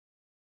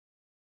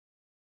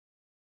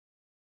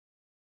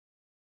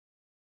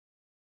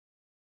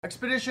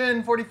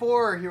Expedition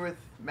 44 here with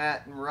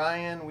Matt and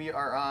Ryan. We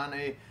are on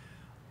a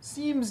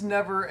seems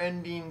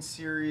never-ending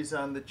series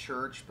on the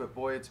church, but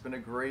boy, it's been a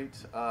great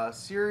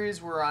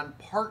series. We're on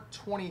part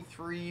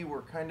 23.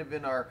 We're kind of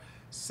in our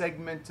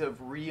segment of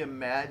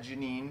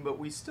reimagining, but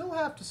we still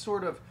have to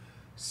sort of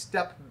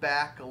step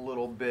back a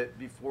little bit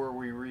before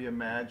we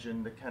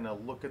reimagine to kind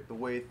of look at the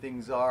way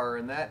things are,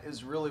 and that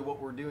is really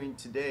what we're doing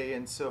today.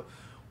 And so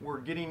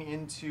we're getting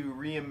into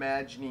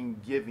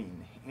reimagining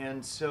giving.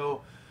 And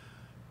so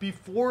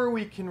before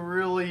we can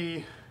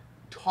really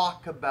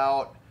talk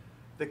about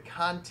the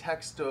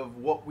context of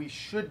what we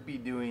should be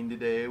doing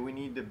today, we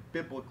need to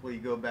biblically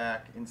go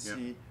back and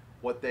see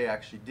what they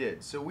actually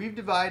did. So we've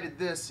divided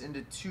this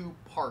into two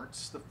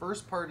parts. The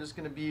first part is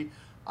going to be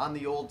on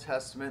the Old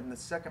Testament, and the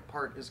second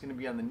part is going to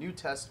be on the New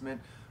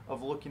Testament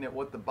of looking at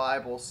what the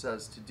Bible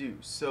says to do.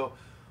 So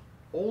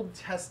Old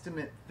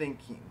Testament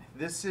thinking.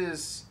 This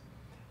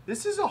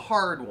is a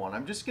hard one.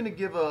 I'm just going to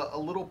give a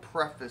little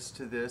preface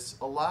to this.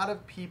 A lot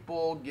of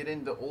people get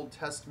into Old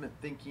Testament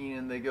thinking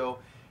and they go,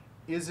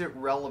 is it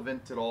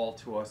relevant at all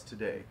to us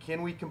today?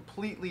 Can we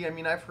completely,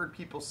 I've heard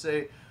people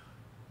say,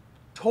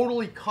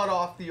 totally cut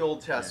off the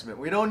Old Testament.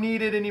 We don't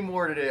need it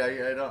anymore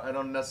today. I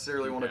don't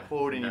necessarily want to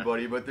quote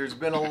anybody, but there's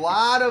been a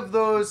lot of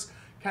those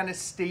kind of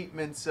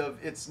statements of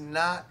it's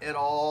not at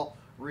all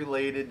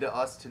related to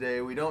us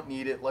today. We don't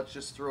need it. Let's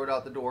just throw it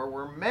out the door.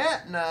 Where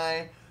Matt and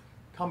I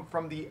come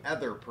from the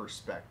other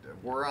perspective.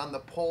 We're on the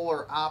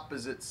polar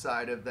opposite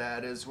side of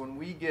that, is when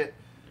we get...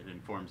 It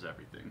informs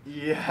everything.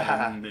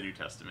 Yeah. In the New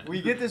Testament.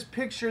 We get this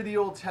picture of the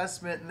Old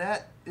Testament, and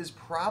that is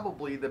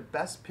probably the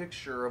best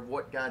picture of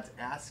what God's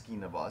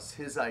asking of us,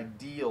 His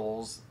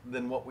ideals,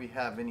 than what we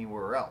have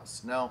anywhere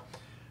else. Now,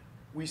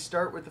 we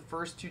start with the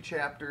first two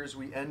chapters,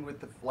 we end with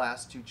the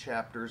last two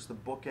chapters, the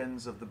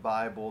bookends of the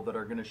Bible that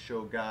are going to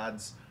show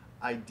God's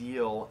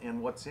ideal.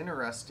 And what's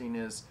interesting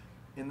is,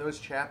 in those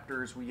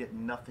chapters, we get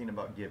nothing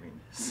about giving.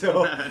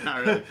 So,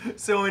 really.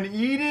 So in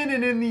Eden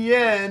and in the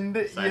end,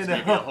 Maybe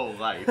a whole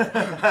life.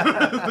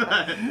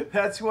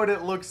 That's what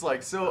it looks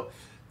like. So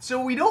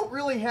we don't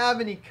really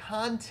have any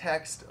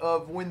context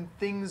of when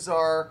things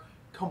are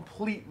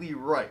completely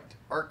right.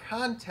 Our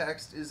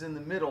context is in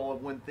the middle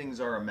of when things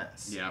are a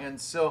mess. Yeah. And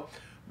so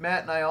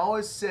Matt and I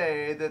always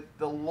say that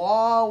the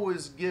law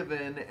was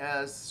given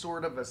as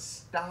sort of a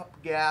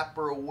stopgap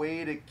or a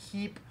way to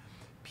keep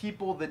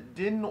people that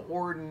didn't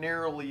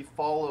ordinarily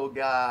follow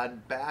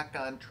God back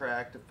on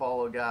track to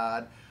follow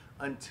God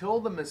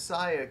until the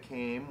Messiah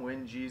came,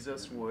 when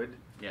Jesus would.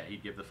 Yeah,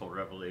 he'd give the full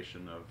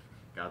revelation of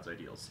God's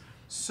ideals.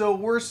 So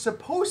we're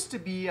supposed to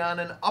be on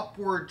an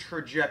upward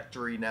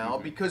trajectory now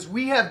because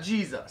we have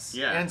Jesus.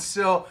 Yeah. And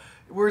so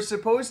we're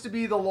supposed to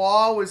be, the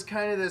law was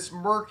kind of this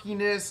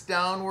murkiness,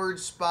 downward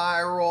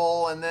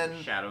spiral, and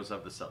then Shadows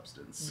of the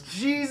substance.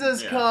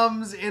 Jesus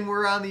comes and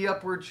we're on the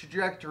upward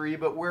trajectory.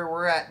 But where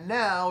we're at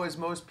now is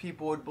most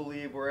people would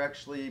believe we're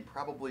actually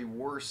probably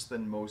worse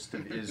than most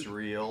of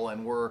Israel,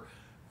 and we're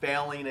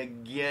failing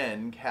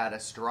again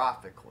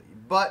catastrophically.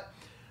 But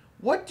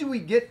what do we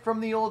get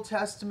from the Old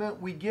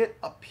Testament? We get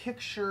a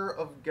picture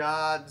of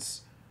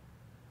God's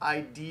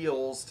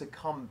ideals to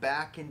come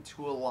back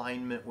into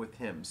alignment with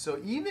Him. So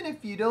even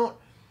if you don't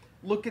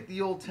look at the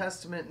Old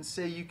Testament and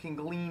say you can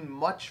glean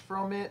much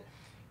from it,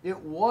 it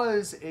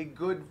was a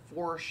good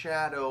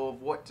foreshadow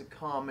of what to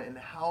come and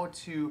how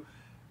to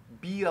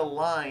be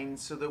aligned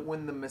so that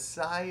when the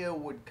Messiah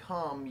would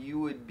come, you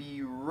would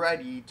be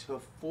ready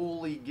to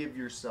fully give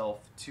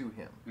yourself to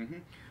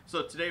Him.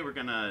 So today we're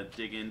going to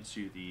dig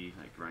into the,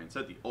 like Ryan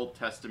said, the Old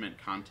Testament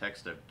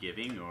context of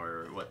giving,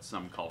 or what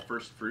some call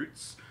first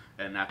fruits.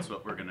 And that's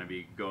what we're going to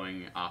be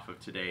going off of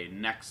today.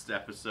 Next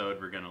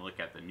episode, we're going to look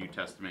at the New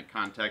Testament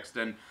context.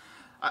 And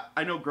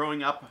I know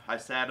growing up, I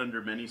sat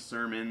under many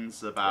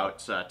sermons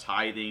about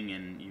tithing,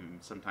 and even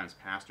sometimes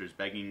pastors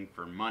begging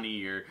for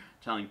money or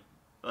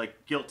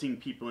guilting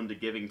people into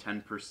giving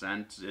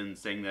 10% and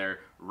saying they're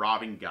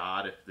robbing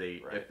God if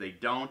they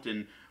don't.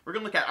 And we're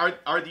going to look at,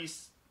 are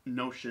these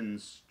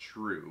notions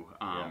true?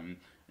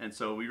 And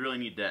so we really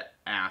need to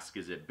ask,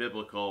 is it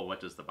biblical?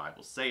 What does the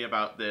Bible say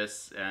about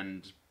this?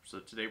 And so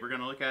today we're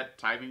going to look at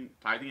tithing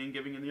and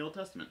giving in the Old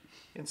Testament.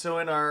 And so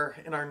in our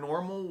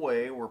normal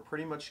way, we're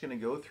pretty much going to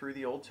go through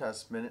the Old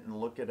Testament and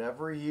look at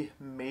every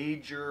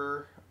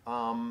major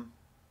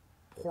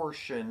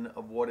portion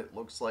of what it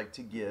looks like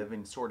to give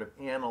and sort of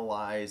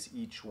analyze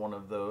each one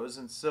of those.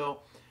 And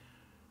so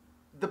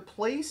the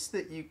place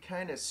that you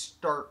kind of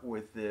start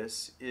with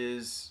this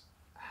is,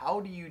 how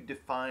do you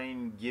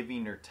define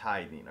giving or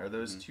tithing? Are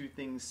those two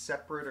things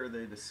separate, or are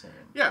they the same?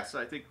 Yeah, so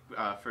I think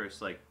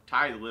first,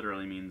 tithe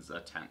literally means a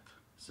tenth.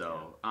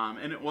 So,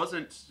 and it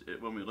wasn't,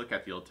 when we look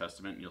at the Old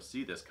Testament, and you'll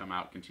see this come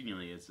out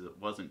continually, is it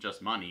wasn't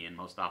just money, and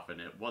most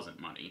often it wasn't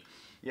money.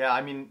 Yeah,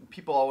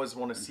 people always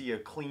want to see a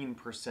clean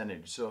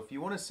percentage. So if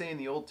you want to say in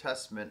the Old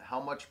Testament,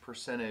 how much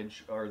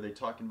percentage are they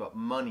talking about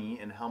money,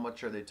 and how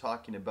much are they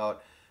talking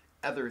about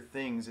other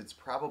things, it's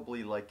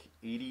probably like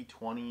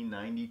 80-20,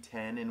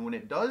 90-10. And when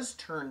it does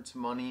turn to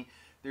money,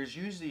 there's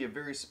usually a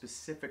very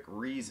specific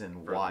reason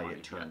For the why money,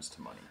 it turns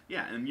to money.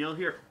 Yeah, and you'll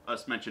hear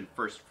us mention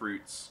first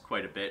fruits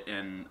quite a bit,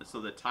 and so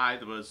the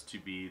tithe was to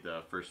be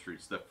the first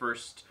fruits, the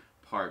first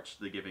part,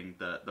 the giving,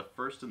 the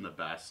first and the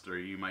best, or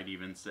you might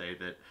even say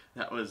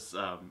that was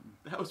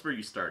where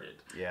you started.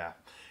 Yeah.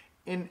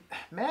 And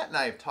Matt and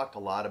I have talked a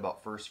lot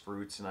about first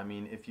fruits, and I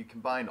mean, if you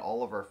combine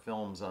all of our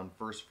films on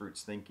first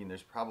fruits thinking,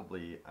 there's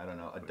probably, I don't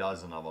know, a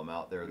dozen of them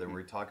out there that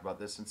we talk about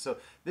this. And so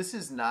this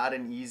is not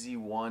an easy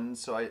one,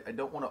 so I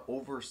don't want to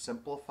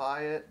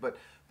oversimplify it, but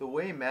the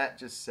way Matt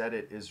just said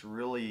it is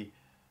really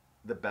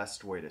the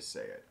best way to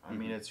say it. I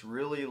mean, it's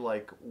really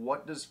like,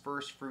 what does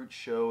first fruit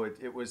show?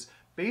 It was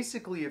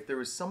basically if there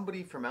was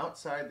somebody from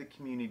outside the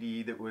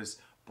community that was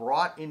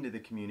brought into the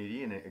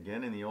community, and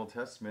again in the Old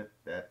Testament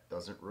that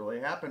doesn't really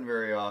happen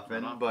very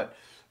often,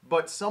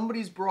 but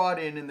somebody's brought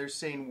in and they're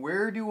saying,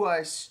 where do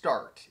I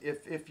start?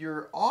 If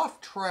you're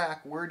off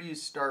track, where do you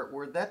start?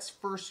 Where that's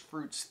first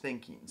fruits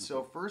thinking.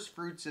 So first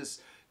fruits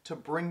is to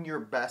bring your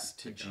best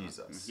to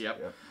Jesus.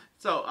 Yep.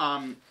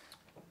 So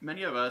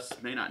many of us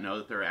may not know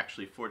that there are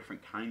actually 4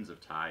 different kinds of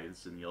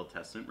tithes in the Old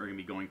Testament. We're going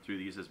to be going through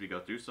these as we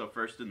go through. So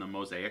first, in the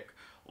Mosaic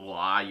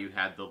Law, you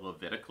had the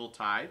Levitical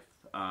tithe.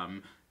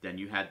 Then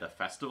you had the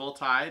festival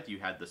tithe, you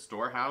had the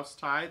storehouse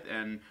tithe,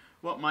 and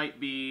what might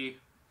be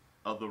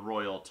of the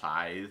royal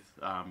tithe,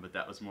 but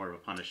that was more of a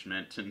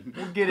punishment. And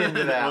we'll get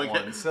into that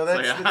one. So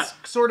that's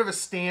sort of a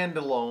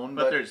standalone.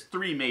 But there's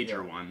 3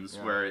 major ones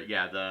where,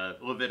 the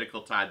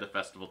Levitical tithe, the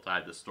festival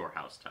tithe, the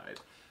storehouse tithe.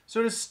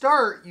 So to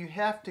start, you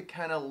have to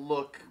kind of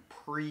look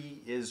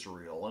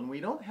pre-Israel, and we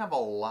don't have a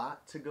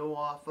lot to go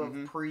off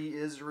of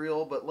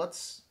pre-Israel, but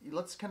let's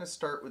kind of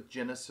start with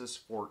Genesis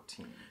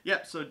 14.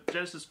 Yep, so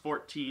Genesis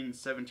 14,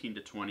 17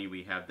 to 20,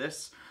 we have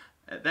this.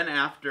 Then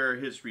after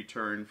his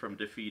return from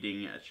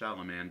defeating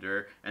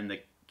Shalmander and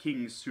the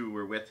kings who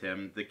were with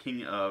him, the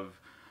king of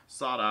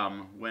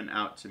Sodom went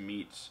out to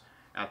meet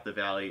at the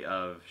valley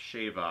of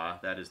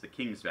Shavah, that is the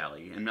king's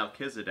valley, and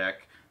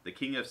Melchizedek, the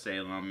king of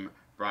Salem,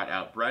 brought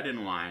out bread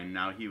and wine.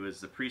 Now he was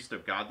the priest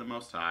of God the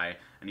Most High,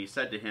 and he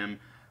said to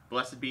him,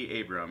 Blessed be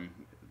Abram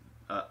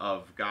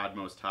of God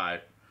Most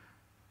High,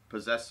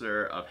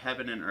 possessor of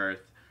heaven and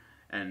earth,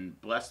 and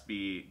blessed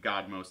be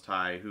God Most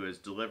High, who has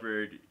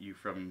delivered you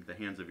from the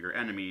hands of your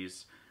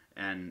enemies.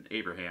 And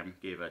Abraham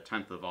gave a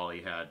tenth of all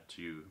he had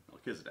to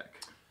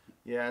Melchizedek.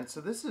 Yeah, and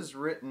so this is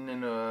written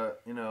in a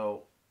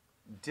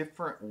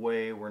different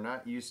way. We're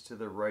not used to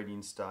the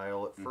writing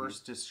style. It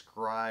first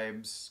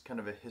describes kind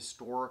of a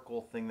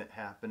historical thing that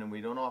happened, and we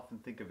don't often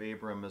think of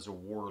Abram as a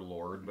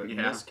warlord, but in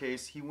this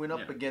case he went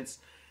up against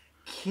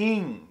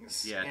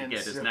kings. Yeah, to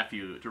get his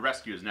nephew, to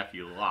rescue his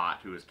nephew Lot,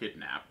 who was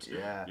kidnapped.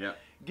 Yeah.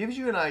 Gives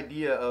you an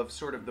idea of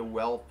sort of the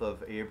wealth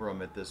of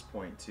Abram at this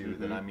point too.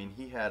 That I mean,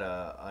 he had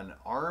an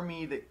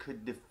army that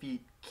could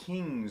defeat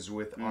kings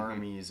with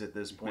armies at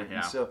this point.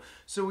 And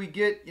so we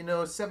get,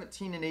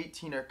 17 and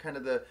 18 are kind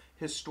of the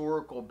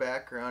historical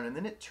background, and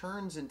then it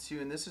turns into,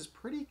 and this is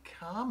pretty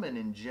common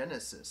in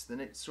Genesis, then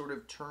it sort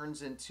of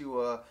turns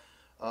into a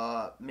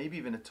maybe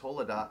even a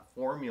Toledot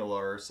formula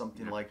or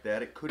something like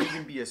that. It could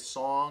even be a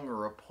song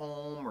or a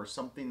poem or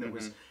something that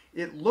was,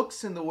 it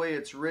looks in the way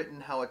it's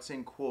written, how it's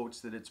in quotes,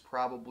 that it's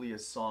probably a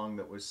song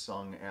that was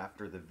sung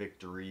after the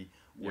victory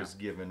was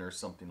given or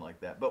something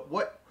like that. But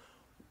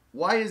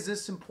why is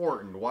this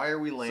important? Why are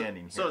we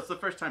landing here? So it's the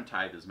first time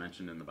tithe is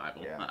mentioned in the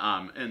Bible.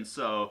 And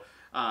so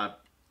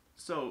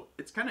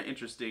it's kind of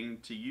interesting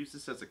to use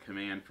this as a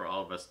command for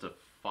all of us to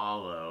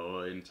follow,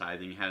 and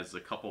tithing has a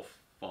couple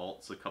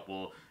faults, a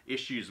couple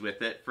issues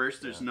with it.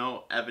 First, there's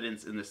no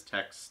evidence in this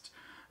text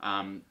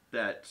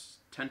that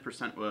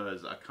 10%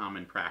 was a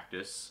common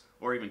practice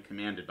or even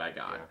commanded by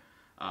God.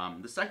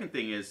 The second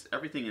thing is,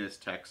 everything in this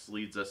text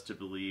leads us to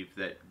believe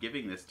that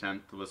giving this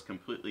tenth was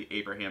completely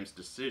Abraham's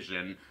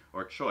decision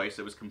or choice.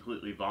 It was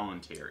completely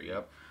voluntary.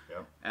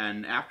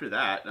 And after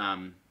that,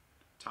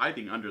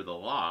 tithing under the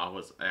law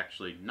was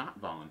actually not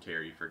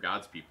voluntary for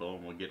God's people,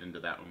 and we'll get into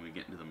that when we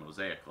get into the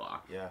Mosaic Law.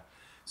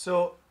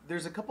 So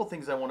there's a couple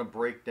things I want to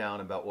break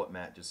down about what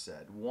Matt just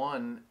said.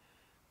 One,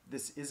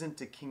 this isn't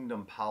a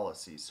kingdom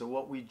policy. So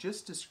what we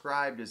just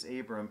described as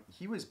Abram,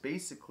 he was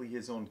basically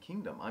his own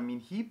kingdom. I mean,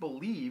 he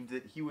believed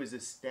that he was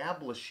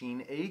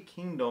establishing a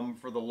kingdom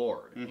for the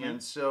Lord.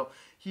 And so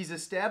he's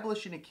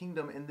establishing a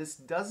kingdom, and this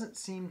doesn't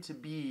seem to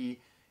be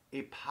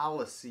a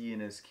policy in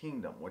his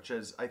kingdom, which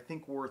is, I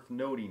think, worth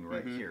noting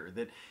right here.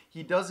 That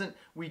he doesn't,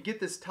 we get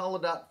this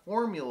Toledot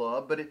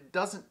formula, but it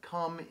doesn't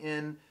come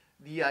in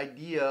the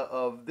idea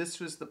of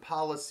this was the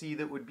policy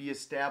that would be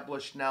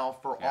established now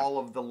for all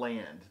of the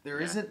land.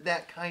 There isn't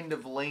that kind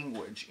of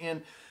language.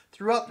 And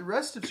throughout the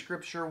rest of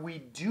Scripture, we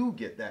do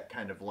get that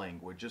kind of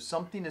language of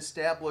something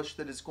established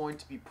that is going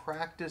to be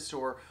practiced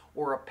or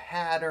a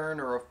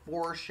pattern or a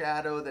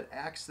foreshadow that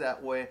acts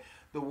that way.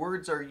 The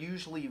words are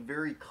usually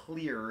very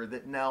clear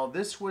that now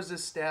this was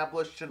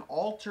established, an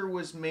altar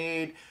was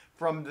made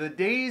from the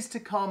days to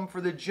come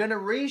for the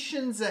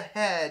generations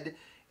ahead.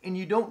 And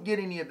you don't get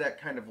any of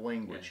that kind of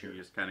language here. You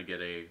just kind of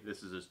get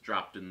this is just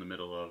dropped in the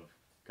middle of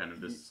kind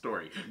of this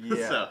story.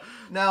 Yeah. So,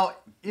 now,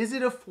 is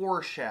it a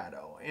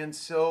foreshadow? And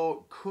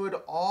so could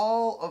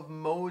all of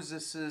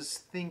Moses's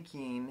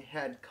thinking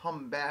had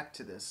come back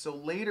to this? So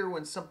later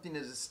when something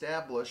is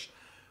established,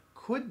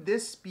 could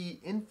this be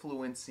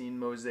influencing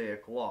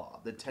Mosaic law,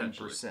 the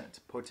 10%?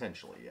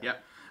 Potentially, yeah.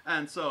 Yep.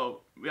 And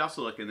so we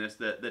also look in this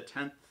that the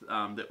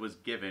 10th that was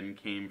given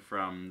came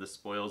from the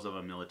spoils of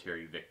a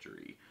military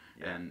victory.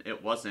 Yeah. And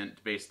it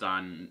wasn't based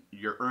on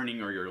your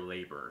earning or your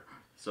labor.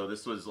 So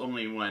this was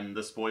only when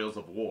the spoils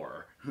of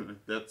war.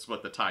 That's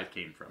what the tithe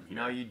came from here.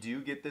 Now you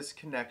do get this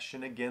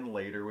connection again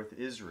later with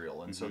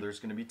Israel. And so there's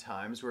going to be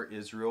times where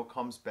Israel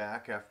comes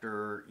back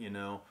after,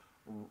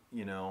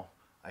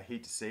 I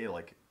hate to say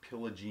like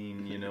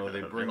pillaging,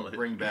 they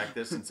bring back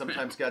this, and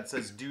sometimes God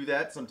says do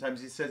that, sometimes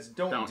he says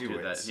don't do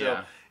it. That, so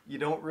yeah. you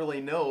don't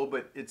really know,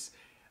 but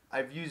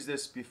I've used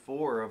this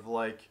before of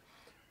like,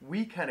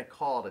 we kind of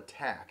call it a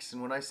tax.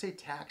 And when I say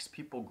tax,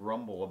 people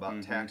grumble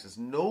about taxes.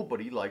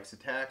 Nobody likes a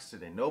tax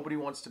today. Nobody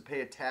wants to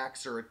pay a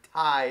tax or a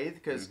tithe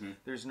because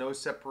there's no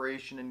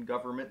separation in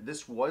government.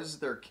 This was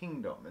their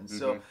kingdom. And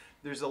so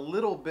there's a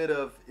little bit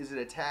of, is it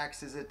a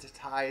tax, is it a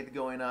tithe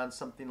going on,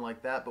 something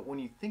like that. But when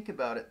you think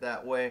about it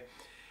that way,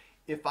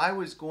 if I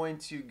was going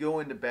to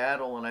go into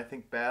battle, and I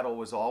think battle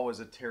was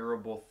always a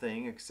terrible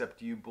thing,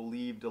 except you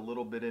believed a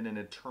little bit in an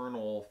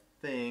eternal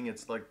thing.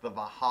 It's like the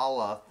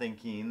Valhalla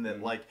thinking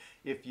that like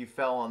if you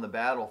fell on the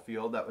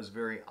battlefield, that was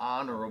very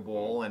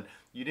honorable, and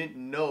you didn't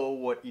know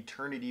what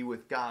eternity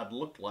with God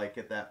looked like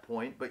at that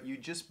point, but you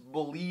just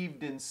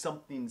believed in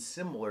something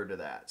similar to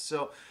that.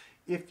 So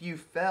if you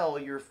fell,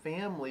 your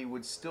family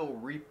would still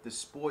reap the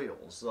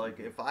spoils. Like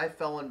if I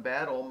fell in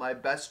battle, my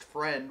best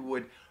friend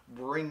would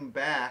bring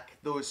back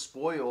those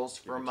spoils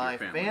for my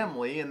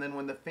family, and then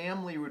when the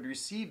family would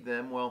receive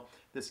them, well,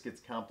 this gets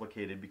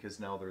complicated because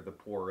now they're the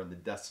poor and the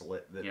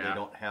desolate, that they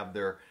don't have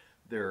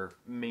their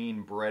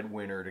main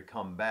breadwinner to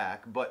come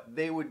back, but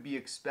they would be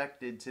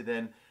expected to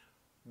then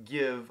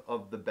give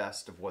of the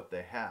best of what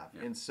they have.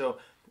 And so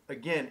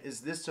again,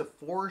 is this a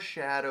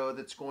foreshadow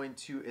that's going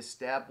to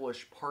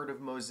establish part of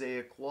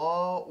Mosaic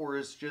law, or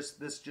is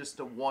this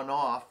just a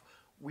one-off?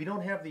 We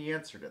don't have the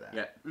answer to that.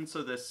 Yeah, and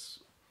so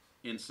this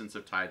instance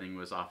of tithing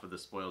was off of the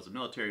spoils of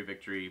military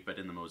victory, but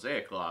in the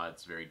Mosaic law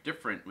it's very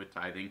different with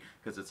tithing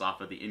because it's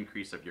off of the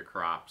increase of your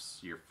crops,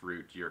 your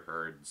fruit, your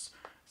herds.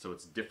 So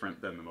it's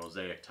different than the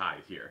Mosaic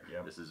tithe here.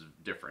 This is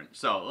different.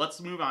 So let's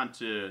move on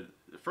to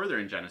further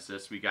in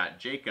Genesis. We got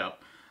Jacob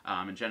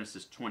in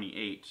Genesis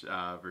 28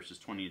 verses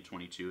 20 to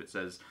 22. It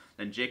says,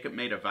 "Then Jacob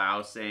made a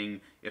vow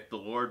saying, 'If the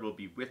Lord will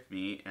be with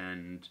me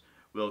and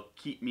will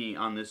keep me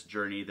on this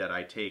journey that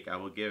I take,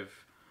 will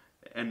give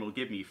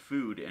me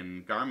food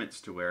and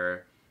garments to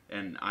wear,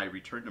 and I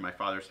return to my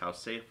father's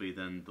house safely,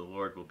 then the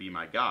Lord will be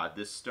my God.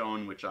 This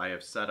stone which I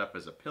have set up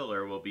as a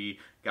pillar will be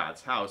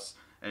God's house,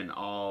 and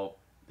all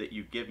that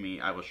you give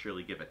me, I will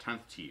surely give a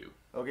tenth to you.'"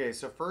 Okay,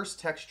 so first,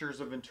 textures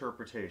of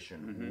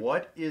interpretation.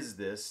 What is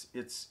this?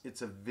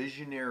 It's a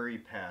visionary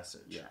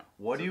passage.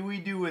 What do we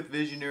do with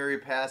visionary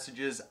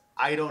passages?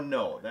 I don't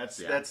know. That's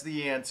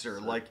the answer.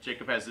 So like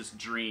Jacob has this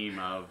dream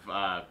of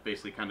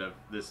basically kind of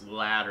this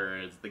ladder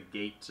as the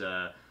gate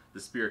to the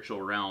spiritual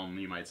realm,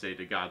 you might say,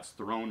 to God's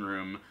throne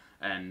room,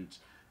 and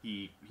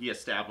he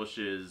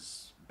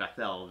establishes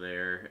Bethel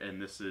there,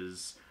 and this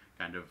is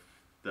kind of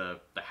the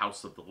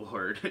house of the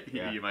Lord.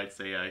 You might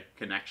say a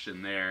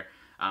connection there.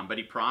 But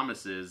he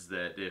promises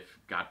that if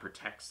God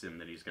protects him,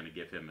 that he's going to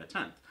give him a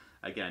tenth.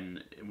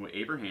 Again,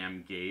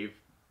 Abraham gave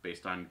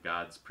based on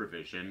God's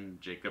provision.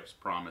 Jacob's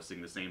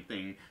promising the same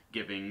thing,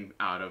 giving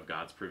out of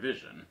God's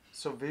provision.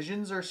 So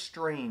visions are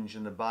strange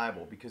in the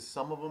Bible because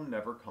some of them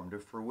never come to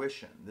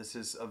fruition.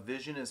 A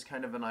vision is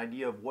kind of an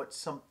idea of what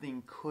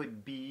something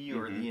could be,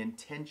 or the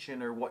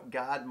intention, or what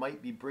God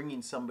might be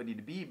bringing somebody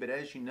to be. But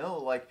as you know,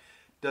 like,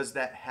 does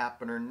that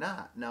happen or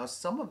not? Now,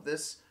 some of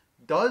this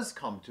does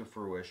come to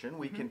fruition.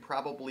 We can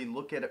probably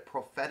look at it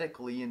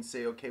prophetically and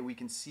say, okay, we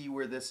can see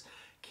where this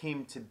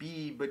came to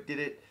be, but did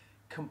it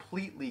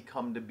completely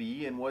come to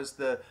be, and was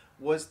the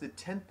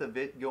tenth of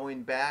it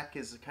going back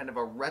as a kind of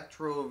a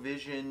retro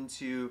vision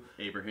to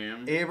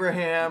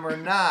Abraham or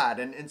not?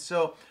 And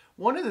so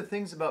one of the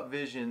things about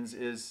visions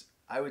is,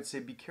 I would say,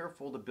 be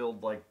careful to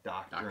build like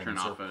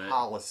doctrines or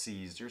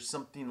policies or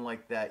something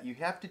like that. You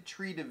have to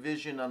treat a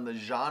vision on the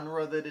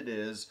genre that it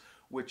is,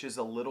 which is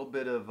a little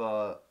bit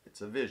of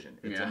it's a vision.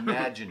 It's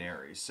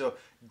imaginary. So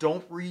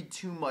don't read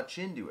too much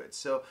into it.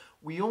 So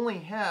we only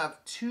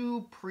have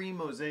 2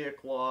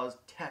 pre-Mosaic laws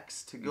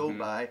texts to go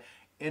by,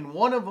 and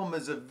one of them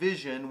is a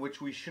vision, which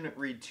we shouldn't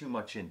read too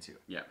much into.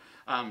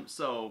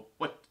 So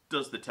what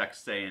does the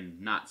text say and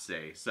not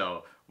say?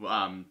 So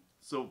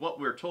what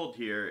we're told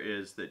here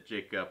is that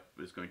Jacob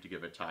is going to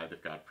give a tithe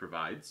if God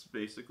provides,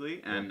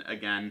 basically. And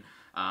again,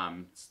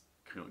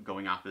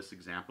 going off this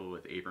example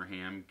with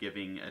Abraham,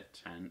 giving a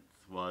tenth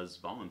was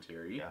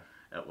voluntary.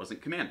 It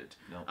wasn't commanded.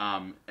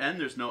 No. And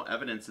there's no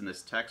evidence in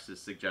this text to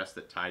suggest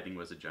that tithing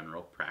was a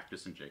general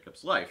practice in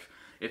Jacob's life.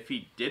 If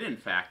he did in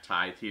fact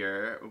tithe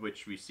here,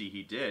 which we see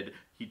he did,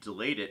 he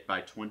delayed it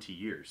by 20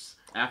 years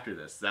after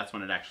this. That's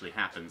when it actually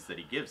happens that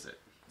he gives it.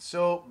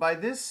 So by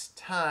this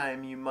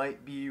time, you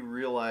might be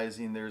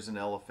realizing there's an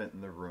elephant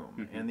in the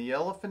room. And the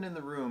elephant in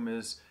the room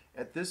is,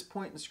 at this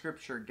point in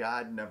Scripture,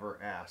 God never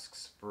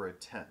asks for a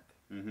tenth.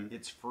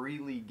 It's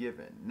freely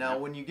given. Now,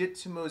 when you get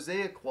to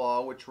Mosaic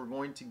law, which we're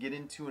going to get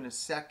into in a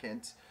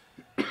second,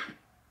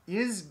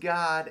 is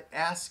God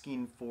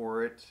asking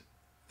for it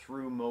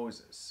through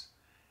Moses?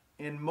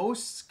 And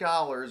most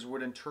scholars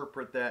would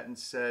interpret that and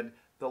said,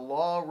 the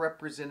law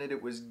represented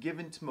it was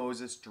given to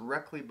Moses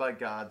directly by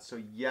God.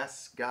 So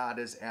yes, God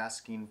is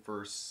asking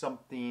for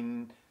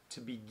something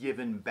to be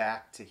given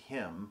back to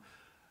him.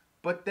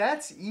 But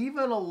that's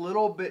even a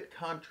little bit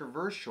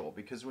controversial,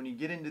 because when you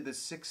get into the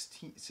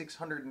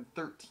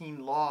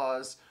 613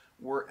 laws,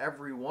 were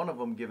every one of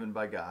them given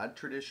by God?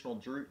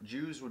 Traditional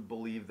Jews would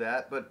believe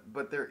that,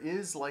 but there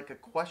is like a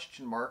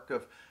question mark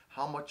of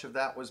how much of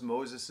that was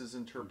Moses'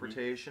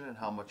 interpretation and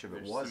how much of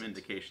it wasn't. There's some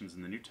indications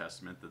in the New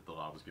Testament that the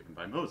law was given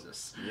by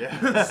Moses. Yeah.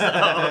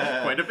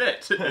 So, quite a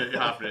bit.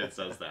 Often it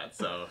says that.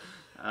 So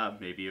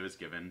maybe it was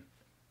given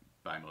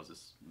by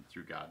Moses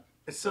through God.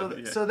 So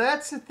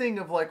that's the thing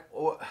of like,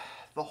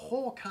 the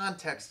whole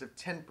context of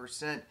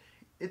 10%,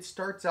 it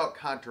starts out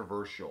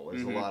controversial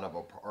is a lot of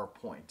our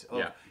point.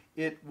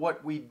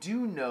 What we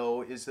do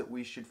know is that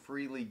we should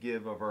freely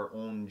give of our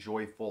own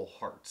joyful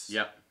hearts.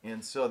 Yep.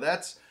 And so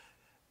that's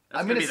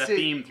going to be the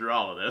theme through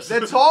all of this.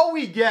 That's all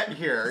we get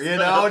here, you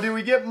know? Do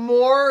we get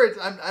more?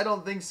 I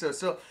don't think so.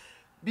 So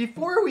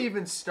before we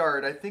even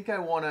start, I think I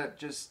want to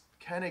just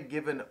kind of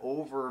give an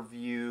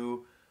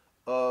overview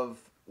of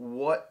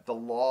what the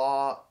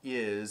law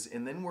is,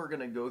 and then we're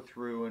going to go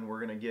through and we're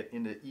going to get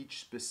into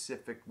each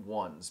specific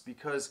ones,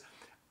 because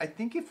I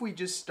think if we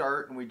just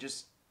start and we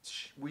just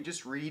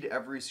read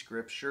every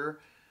scripture,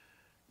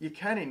 you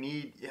kind of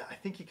need, I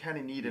think you kind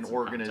of need an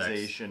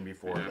organization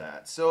before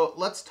that. So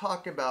let's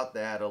talk about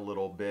that a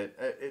little bit.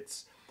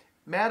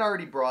 Matt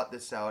already brought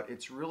this out.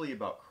 It's really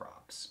about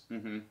crops.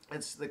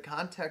 The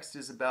context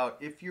is about,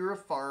 if you're a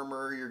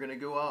farmer, you're going to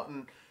go out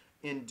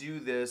and do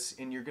this,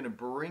 and you're going to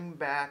bring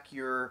back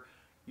your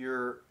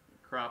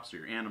crops,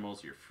 your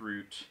animals, your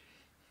fruit.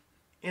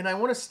 And I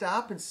want to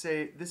stop and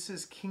say, this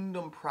is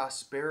kingdom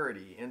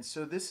prosperity. And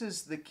so this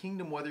is the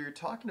kingdom, whether you're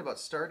talking about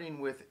starting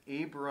with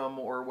Abram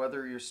or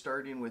whether you're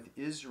starting with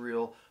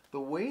Israel, the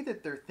way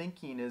that they're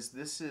thinking is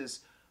this is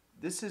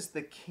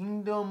the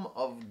kingdom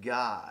of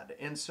God.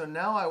 And so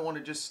now I want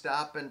to just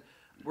stop, and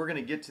we're going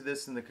to get to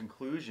this in the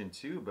conclusion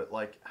too, but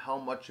like how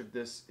much of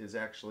this is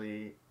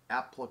actually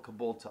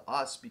applicable to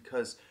us,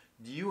 because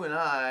you and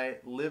I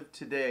live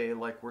today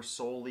like we're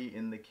solely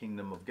in the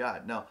kingdom of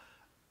God. Now,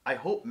 I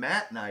hope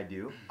Matt and I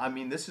do. I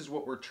mean, this is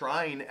what we're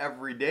trying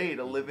every day,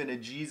 to live in a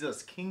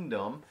Jesus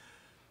kingdom.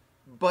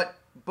 But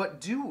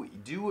do we?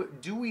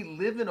 Do we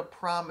live in a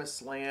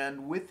promised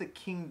land with a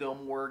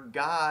kingdom where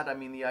God, I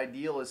mean, the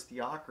ideal is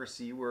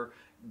theocracy, where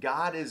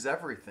God is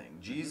everything.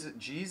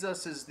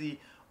 Jesus is the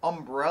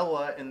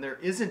umbrella, and there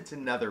isn't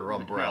another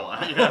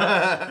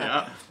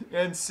umbrella.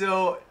 And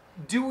so,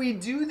 do we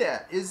do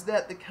that? Is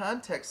that the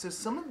context? So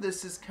some of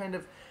this is kind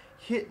of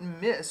hit and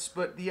miss,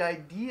 but the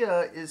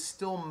idea is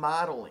still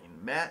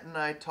modeling. Matt and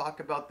I talk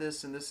about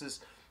this, and this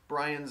is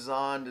Brian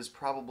Zond is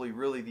probably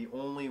really the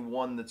only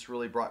one that's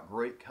really brought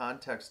great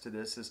context to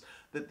this, is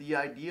that the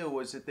idea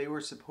was that they were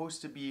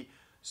supposed to be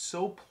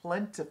so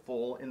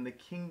plentiful in the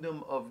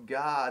kingdom of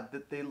God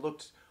that they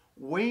looked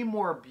way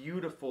more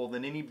beautiful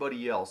than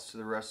anybody else to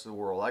the rest of the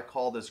world. I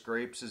call this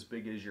grapes as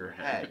big as your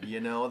head,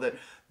 you know, that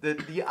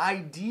the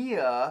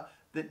idea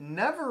that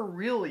never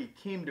really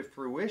came to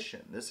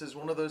fruition. This is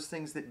one of those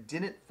things that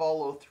didn't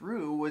follow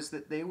through, was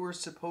that they were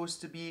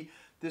supposed to be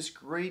this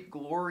great,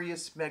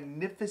 glorious,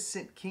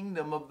 magnificent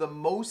kingdom of the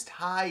Most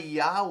High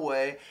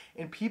Yahweh,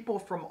 and people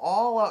from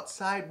all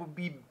outside would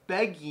be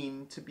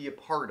begging to be a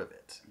part of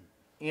it.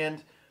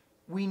 And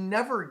we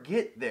never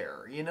get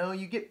there. You know,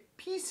 you get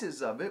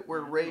pieces of it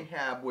where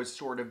Rahab was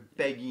sort of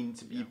begging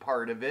to be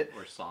part of it.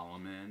 Or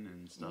Solomon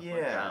and stuff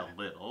like that, a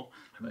little.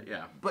 But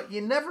But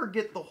you never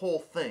get the whole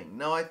thing.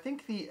 Now, I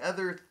think the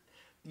other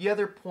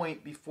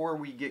point before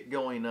we get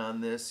going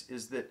on this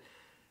is that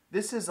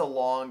this is a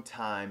long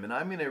time, and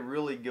I'm going to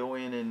really go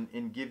in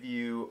and give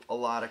you a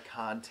lot of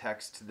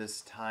context to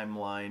this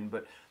timeline,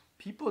 but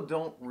people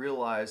don't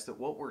realize that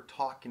what we're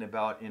talking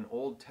about in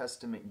Old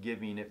Testament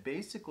giving, it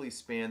basically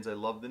spans, I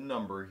love the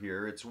number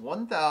here, it's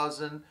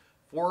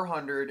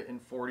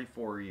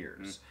 1,444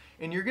 years.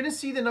 And you're going to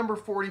see the number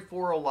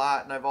 44 a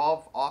lot, and I've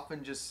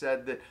often just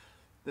said that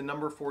the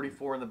number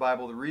 44 in the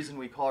Bible, the reason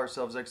we call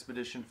ourselves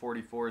Expedition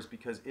 44 is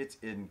because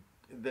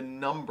the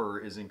number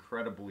is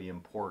incredibly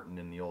important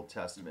in the Old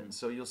Testament.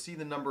 So you'll see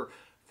the number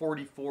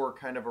 44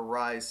 kind of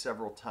arise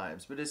several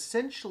times. But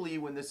essentially,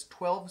 when this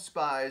 12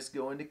 spies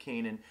go into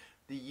Canaan,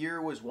 the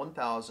year was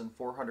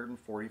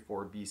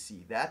 1,444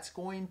 BC. That's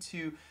going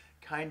to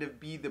kind of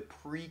be the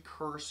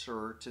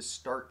precursor to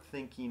start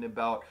thinking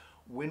about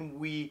when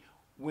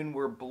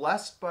we're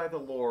blessed by the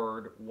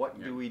Lord,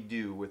 what do we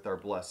do with our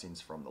blessings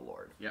from the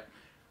Lord? Yep.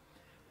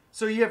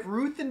 So you have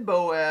Ruth and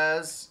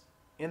Boaz,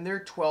 and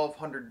they're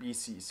 1200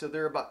 BC. So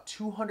they're about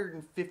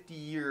 250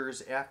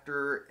 years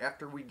after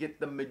we get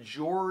the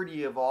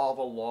majority of all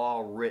the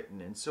law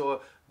written. And so a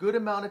good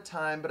amount of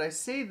time, but I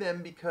say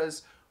them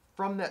because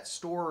from that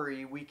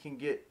story we can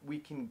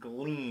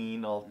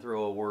glean, I'll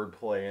throw a word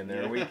play in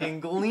there. We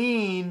can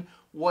glean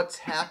what's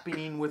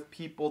happening with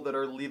people that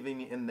are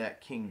living in that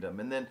kingdom.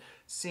 And then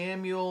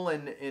Samuel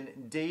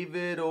and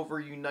David over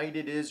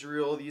united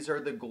Israel. These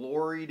are the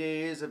glory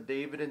days of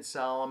David and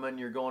Solomon.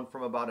 You're going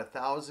from about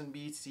 1000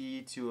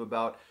 BC to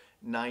about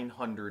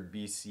 900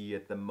 BC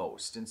at the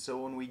most. And so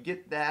when we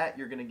get that,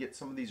 you're going to get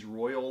some of these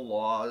royal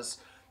laws,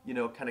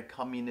 kind of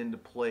coming into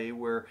play,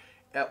 where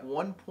at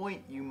one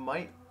point you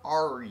might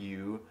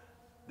argue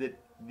that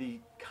the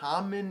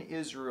common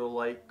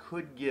Israelite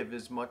could give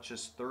as much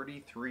as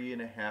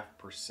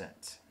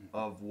 33.5%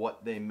 of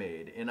what they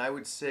made. And I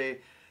would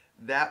say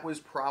that was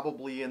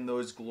probably in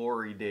those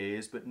glory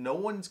days, but no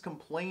one's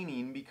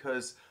complaining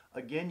because,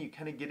 again, you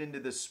kind of get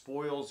into the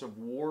spoils of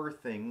war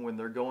thing when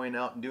they're going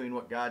out and doing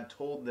what God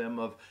told them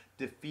of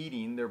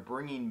defeating. They're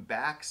bringing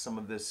back some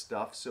of this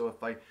stuff. So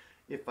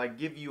if I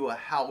give you a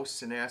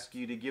house and ask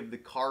you to give the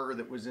car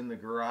that was in the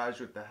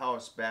garage with the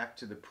house back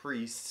to the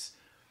priests,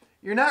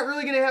 you're not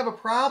really going to have a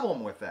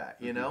problem with that,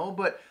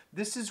 But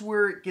this is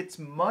where it gets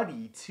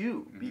muddy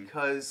too,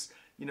 because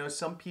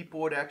some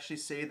people would actually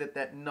say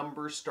that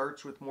number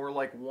starts with more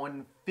like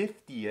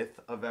 1/50th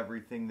of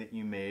everything that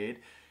you made,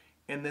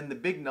 and then the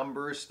big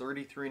number is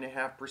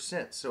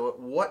 33.5%. So at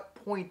what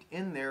point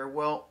in there?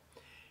 Well,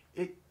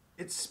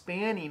 it's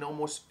spanning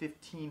almost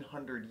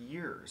 1,500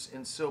 years,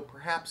 and so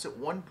perhaps at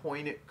one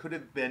point it could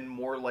have been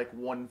more like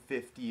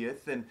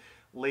 1/50th, and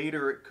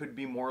later it could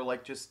be more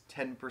like just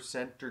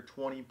 10% or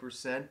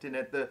 20%, and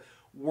at the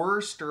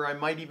worst, or I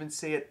might even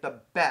say at the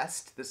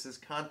best, this is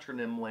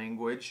contronym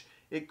language,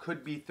 it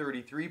could be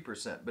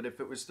 33%. But if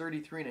it was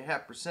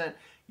 33.5%,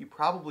 you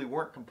probably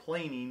weren't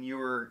complaining. You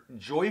were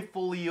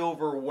joyfully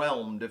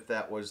overwhelmed if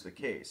that was the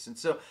case. And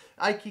so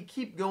I could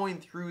keep going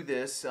through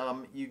this.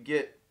 You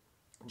get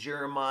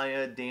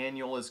Jeremiah,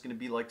 Daniel is going to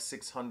be like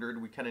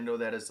 600. We kind of know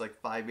that as like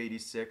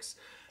 586.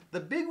 The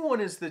big one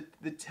is the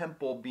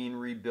temple being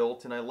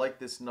rebuilt, and I like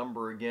this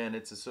number again.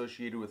 It's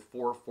associated with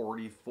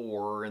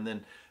 444, and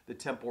then the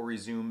temple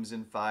resumes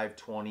in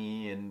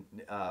 520, and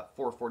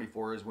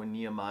 444 is when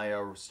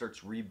Nehemiah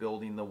starts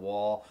rebuilding the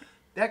wall.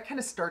 That kind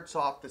of starts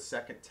off the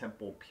Second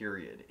Temple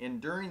period. And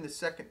during the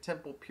Second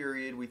Temple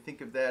period, we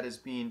think of that as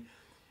being,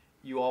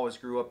 you always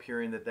grew up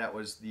hearing that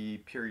was the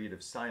period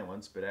of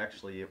silence, but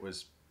actually it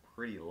was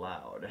pretty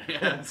loud.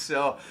 Yeah. And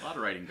so a lot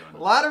of writing going on.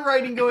 A lot of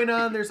writing going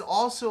on. There's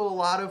also a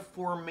lot of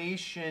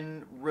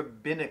formation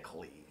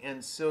rabbinically.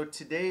 And so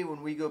today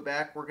when we go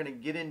back, we're going to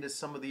get into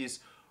some of these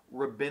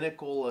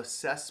rabbinical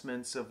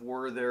assessments of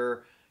were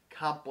there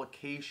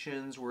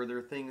complications, were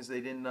there things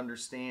they didn't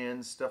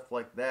understand, stuff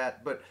like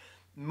that. But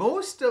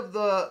most of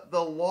the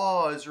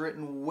law is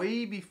written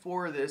way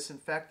before this. In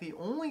fact, the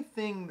only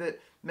thing that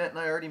Matt and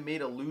I already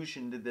made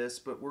allusion to this,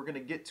 but we're going to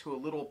get to a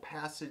little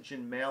passage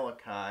in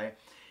Malachi.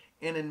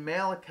 And in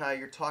Malachi,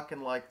 you're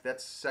talking like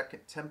that's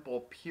Second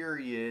Temple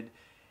period.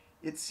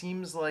 It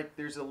seems like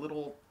there's a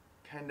little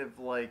kind of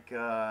like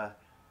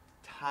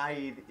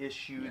tithe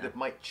issue that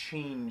might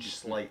change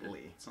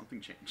slightly.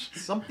 Something changed.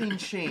 Something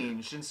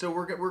changed. And so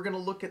we're going to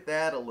look at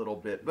that a little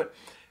bit. But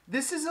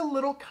this is a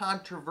little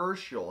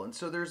controversial. And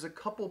so there's a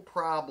couple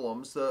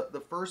problems.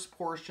 The first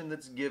portion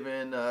that's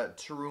given,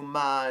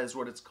 terumah is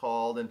what it's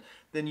called. And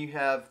then you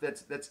have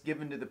that's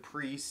given to the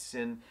priests.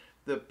 And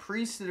the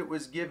priest that it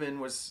was given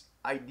was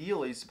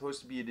ideally supposed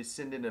to be a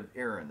descendant of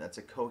Aaron. That's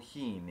a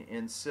Kohen.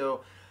 And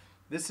so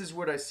this is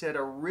what I said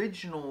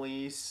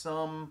originally.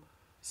 Some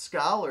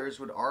scholars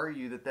would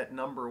argue that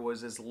number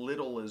was as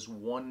little as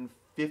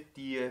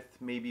 1/50th,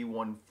 maybe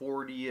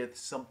 1/40th,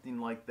 something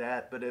like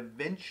that. But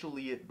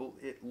eventually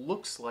it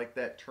looks like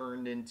that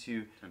turned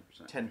into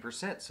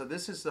 10%. So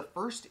this is the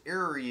first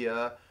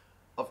area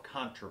of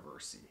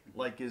controversy.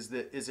 Like, is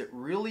it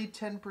really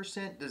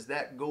 10%? Does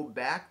that go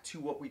back to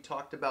what we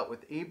talked about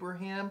with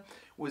Abraham?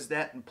 Was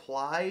that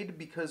implied?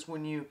 Because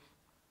when you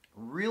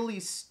really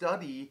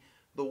study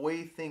the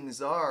way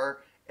things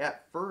are,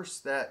 at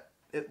first that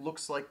it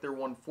looks like they're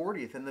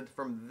 1/40th, and then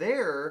from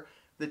there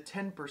the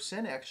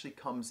 10% actually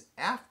comes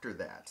after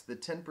that. The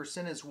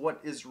 10% is what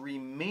is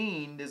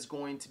remained is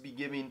going to be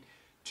giving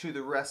to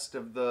the rest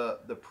of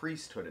the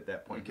priesthood at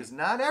that point, because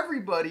not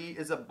everybody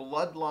is a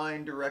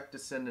bloodline direct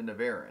descendant of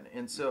Aaron.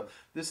 And so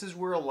this is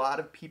where a lot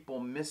of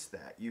people miss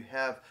that. You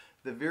have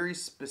the very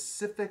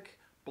specific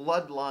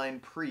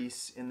bloodline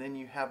priests, and then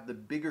you have the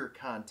bigger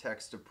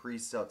context of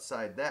priests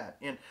outside that.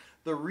 And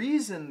the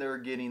reason they're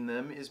getting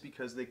them is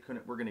because they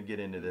couldn't, we're going to get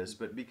into this,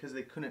 but because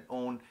they couldn't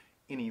own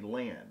any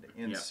land.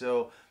 And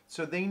so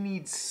they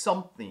need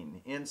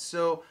something. And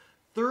so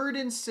third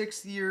and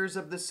sixth years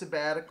of the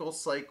sabbatical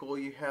cycle,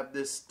 you have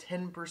this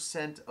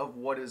 10% of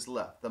what is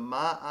left, the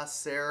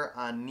Ma'aser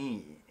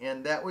Ani.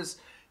 And that was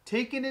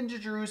taken into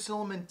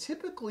Jerusalem, and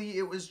typically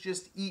it was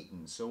just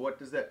eaten. So what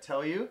does that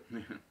tell you?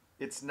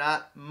 It's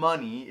not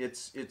money,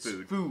 it's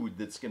food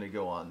that's going to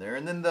go on there.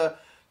 And then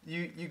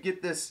you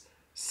get this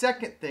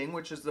second thing,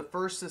 which is the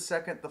first, the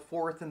second, the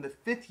fourth, and the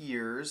fifth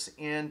years,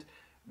 and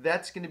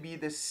that's going to be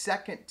the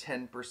second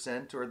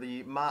 10%, or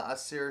the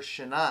Ma'aser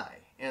Shanai.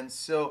 And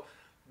so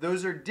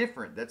those are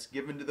different. That's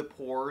given to the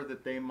poor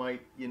that they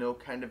might,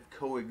 kind of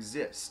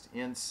coexist.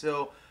 And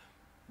so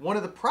one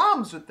of the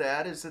problems with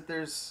that is that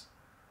there's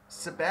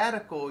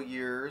sabbatical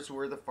years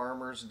where the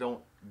farmers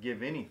don't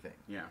give anything.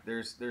 Yeah.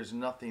 There's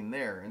nothing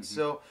there. And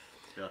so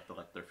they have to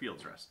let their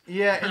fields rest.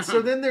 Yeah, and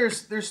so then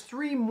there's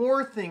three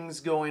more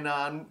things going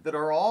on that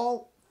are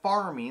all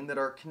farming, that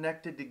are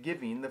connected to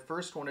giving. The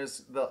first one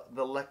is the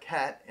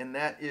leket, and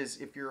that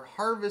is if you're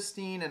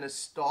harvesting and a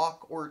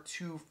stalk or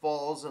two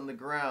falls on the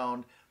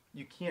ground,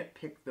 you can't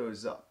pick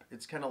those up.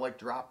 It's kind of like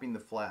dropping the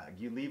flag.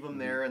 You leave them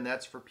there, and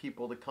that's for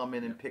people to come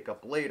in and pick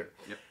up later.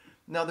 Yep.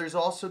 Now there's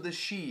also the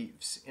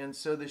sheaves, and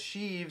so the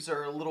sheaves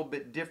are a little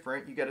bit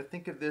different. You got to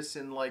think of this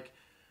in like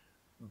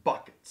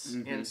buckets.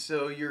 And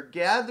so you're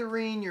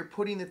gathering, you're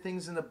putting the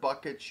things in the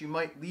buckets. You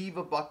might leave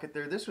a bucket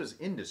there. This was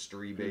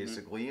industry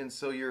basically. And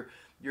so you're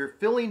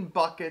filling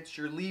buckets,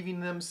 you're leaving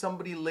them.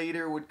 Somebody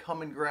later would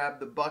come and grab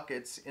the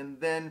buckets, and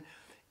then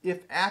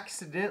if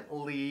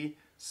accidentally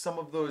some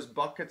of those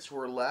buckets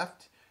were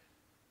left,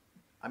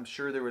 I'm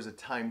sure there was a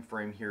time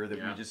frame here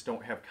that we just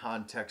don't have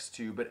context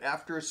to, but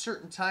after a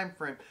certain time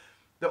frame,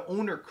 the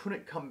owner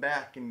couldn't come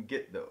back and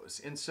get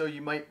those. And so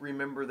you might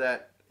remember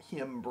that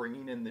him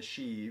bringing in the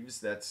sheaves.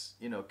 That's,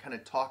 kind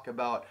of talk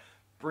about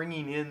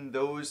bringing in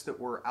those that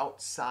were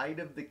outside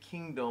of the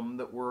kingdom,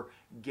 that were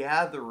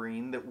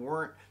gathering, that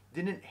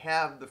didn't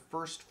have the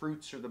first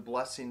fruits or the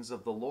blessings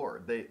of the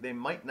Lord. They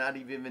might not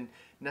even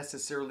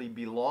necessarily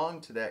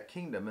belong to that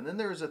kingdom. And then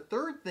there's a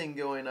third thing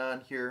going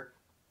on here,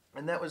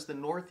 and that was the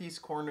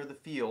northeast corner of the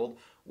field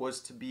was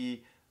to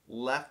be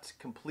left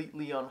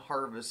completely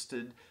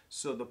unharvested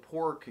so the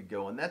poor could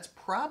go. And that's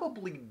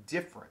probably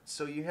different.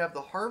 So you have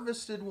the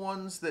harvested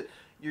ones that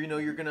you're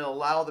going to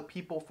allow the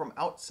people from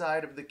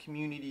outside of the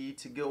community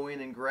to go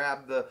in and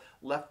grab the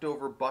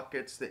leftover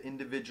buckets, the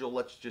individual,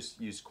 let's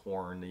just use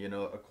corn,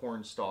 a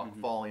corn stalk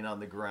falling on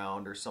the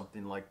ground or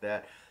something like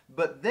that.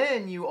 But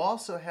then you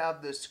also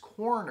have this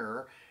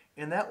corner,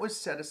 and that was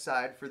set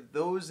aside for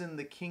those in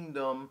the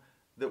kingdom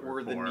that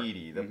were the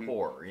needy, the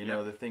poor,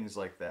 the things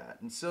like that.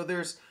 And so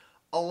there's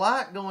a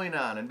lot going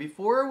on. And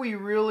before we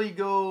really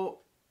go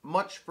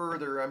much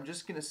further, I'm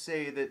just going to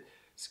say that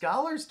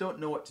scholars don't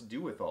know what to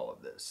do with all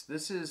of this.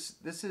 This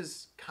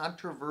is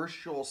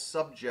controversial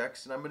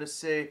subjects, and I'm going to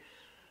say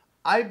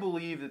I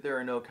believe that there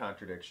are no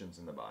contradictions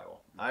in the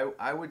Bible.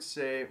 I would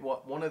say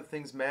one of the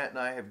things Matt and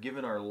I have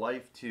given our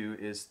life to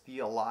is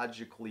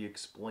theologically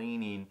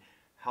explaining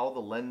how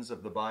the lens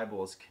of the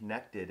Bible is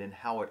connected and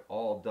how it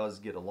all does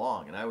get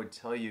along. And I would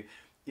tell you,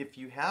 if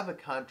you have a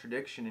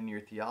contradiction in your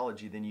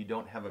theology, then you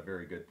don't have a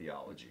very good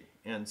theology.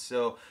 And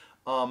so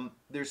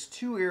there's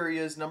two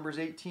areas, Numbers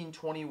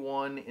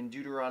 18:21 and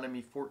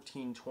Deuteronomy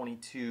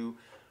 14:22.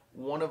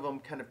 One of them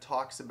kind of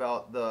talks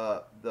about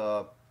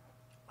the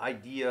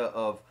idea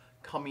of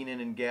coming in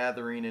and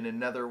gathering, and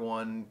another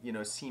one,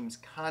 seems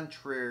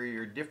contrary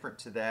or different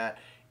to that.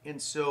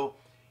 And so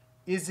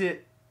is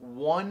it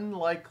one,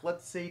 like,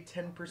 let's say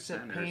 10%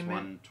 payment?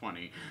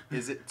 120.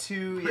 Is it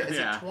two? Yeah, is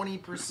it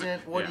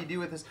 20%? What do you do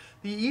with this?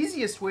 The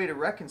easiest way to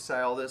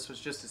reconcile this was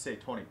just to say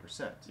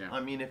 20%. Yeah.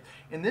 I mean,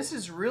 and this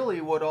is really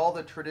what all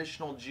the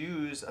traditional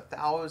Jews,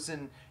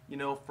 1,000,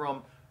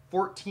 from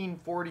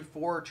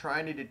 1444,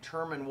 trying to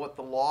determine what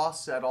the law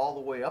said all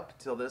the way up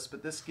until this.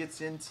 But this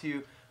gets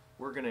into,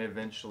 we're going to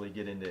eventually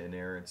get into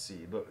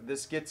inerrancy, but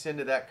this gets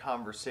into that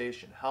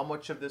conversation. How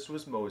much of this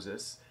was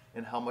Moses?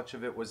 And how much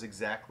of it was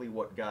exactly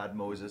what God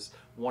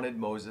wanted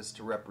Moses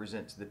to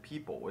represent to the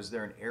people? Was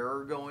there an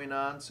error going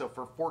on? So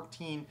for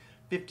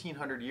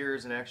 1,500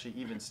 years, and actually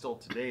even still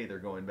today, they're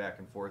going back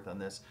and forth on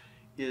this,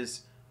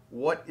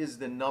 what is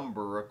the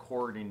number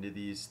according to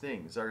these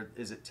things?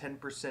 Is it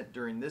 10%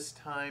 during this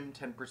time,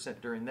 10%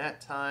 during that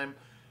time?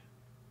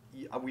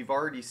 We've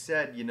already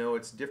said,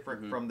 it's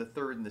different from the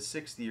third and the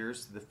sixth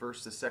years to the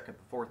first, the second,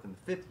 the fourth, and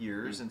the fifth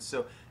years. And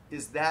so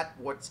is that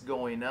what's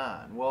going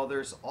on? Well,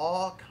 there's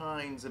all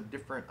kinds of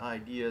different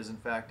ideas. In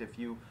fact, if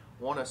you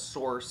want a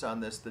source on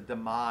this, the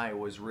Demai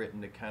was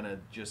written to kind of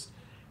just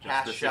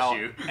hash out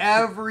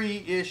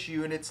every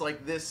issue, and it's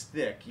like this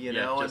thick,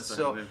 and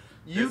so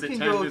you can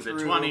go through.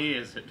 Is it 20?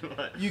 Is it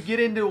what? You get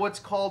into what's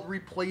called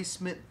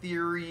replacement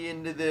theory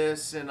into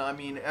this, and I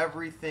mean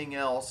everything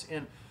else.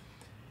 And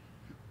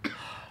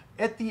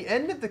at the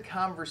end of the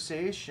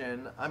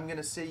conversation, I'm going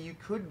to say you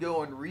could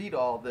go and read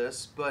all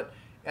this, but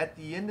at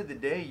the end of the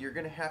day, you're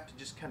going to have to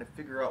just kind of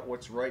figure out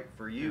what's right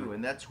for you,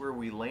 and that's where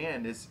we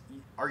land is,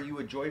 are you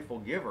a joyful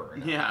giver or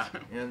not? Yeah.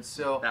 And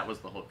so that was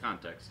the whole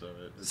context of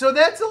it. So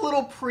that's a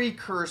little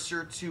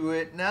precursor to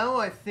it. Now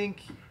I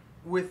think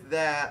with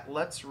that,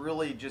 let's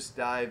really just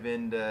dive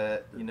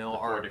into, the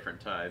our four different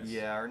tithes.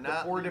 Yeah, or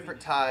not four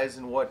different tithes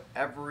and what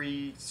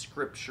every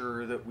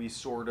scripture that we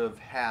sort of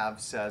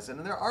have says.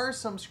 And there are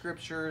some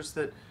scriptures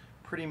that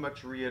pretty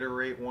much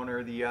reiterate one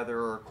or the other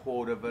or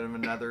quote of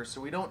another.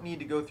 So we don't need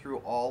to go through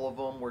all of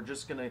them.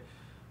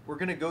 We're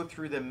gonna go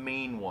through the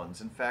main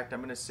ones. In fact, I'm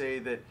gonna say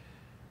that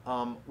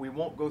we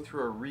won't go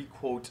through a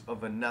requote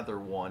of another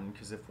one,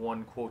 because if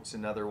one quotes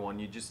another one,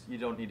 you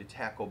don't need to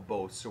tackle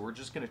both. So we're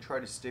just going to try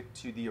to stick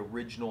to the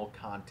original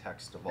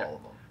context of all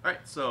of them. All right,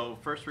 so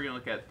first we're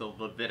going to look at the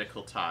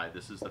Levitical tithe.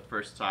 This is the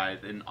first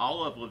tithe, and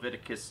all of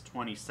Leviticus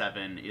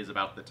 27 is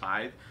about the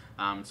tithe.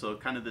 So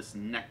kind of the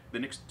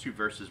next two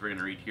verses we're going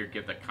to read here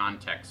give the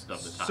context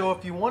of the tithe. So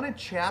if you want a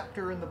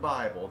chapter in the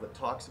Bible that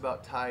talks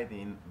about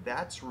tithing,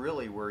 that's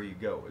really where you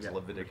go, is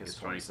Leviticus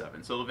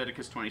 27. So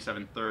Leviticus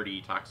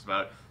 27:30 talks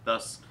about,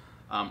 thus,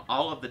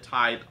 all of the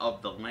tithe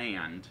of the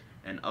land,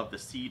 and of the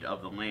seed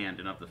of the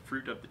land, and of the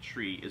fruit of the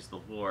tree is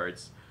the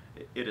Lord's.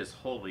 It is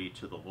holy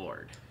to the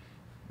Lord.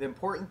 The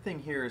important thing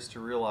here is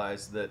to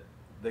realize that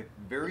the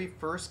very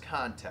first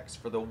context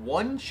for the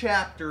one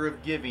chapter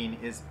of giving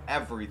is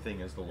everything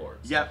is the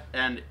Lord's. Yep,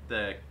 and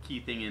the key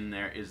thing in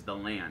there is the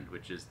land,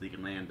 which is the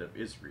land of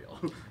Israel.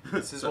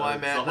 This is why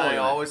Matt and I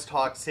always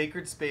talk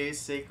sacred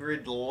space,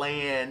 sacred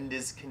land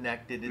is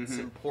connected. It's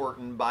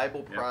important.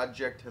 Bible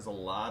Project has a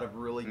lot of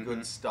really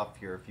good stuff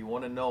here. If you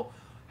want to know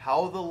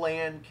how the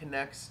land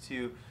connects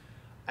to,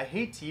 I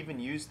hate to even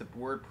use the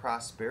word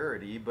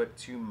prosperity, but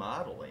to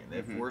modeling.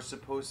 If we're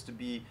supposed to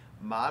be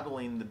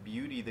modeling the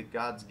beauty that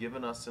God's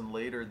given us, and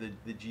later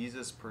the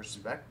Jesus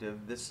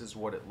perspective, this is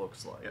what it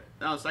looks like. Yep.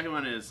 Now the second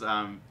one is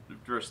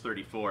verse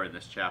 34 in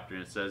this chapter,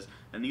 and it says,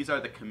 "And these are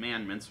the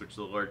commandments which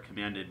the Lord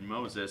commanded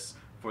Moses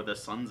for the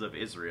sons of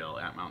Israel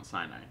at Mount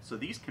Sinai." So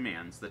these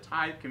commands, the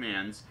tithe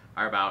commands,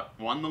 are about,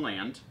 one, the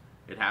land.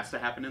 It has to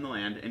happen in the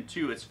land, and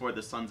two, it's for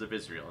the sons of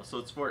Israel. So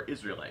it's for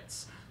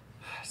Israelites.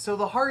 So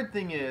the hard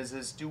thing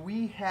is do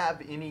we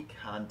have any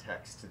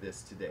context to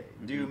this today?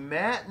 Do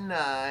Matt and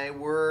I,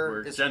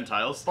 we're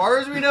Gentiles. As far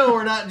as we know,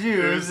 we're not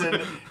Jews, and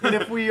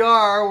if we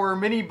are, we're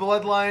many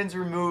bloodlines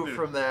removed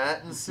from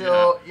that. And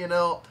so,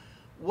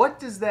 what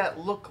does that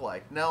look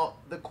like? Now,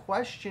 the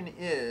question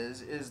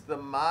is the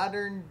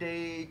modern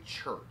day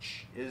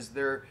church,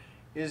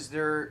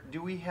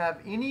 do we have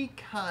any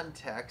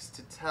context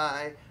to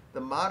tie the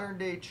modern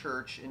day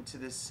church into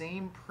the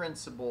same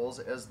principles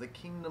as the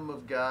kingdom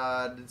of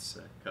God?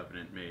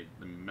 Covenant made,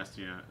 the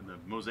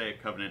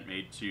Mosaic covenant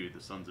made to the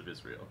sons of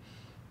Israel.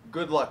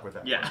 Good luck with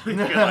that. Yeah. All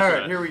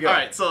right, here we go. All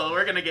right, so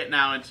we're going to get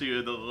now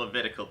into the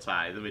Levitical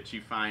tithe, which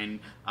you find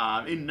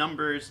in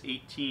Numbers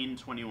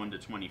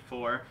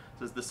 18:21-24. It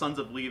says, "The sons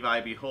of Levi,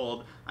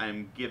 behold, I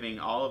am giving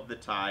all of the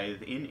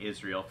tithe in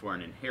Israel for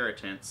an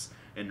inheritance,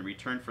 in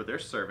return for their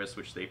service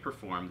which they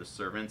perform, the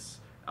servants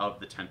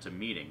of the tent of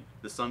meeting.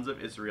 The sons of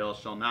Israel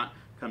shall not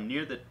come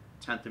near the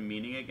tent of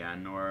meeting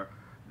again, nor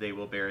they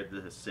will bear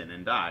the sin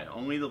and die.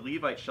 Only the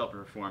Levites shall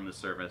perform the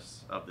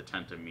service of the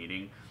tent of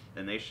meeting,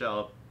 and they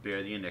shall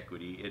bear the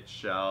iniquity. It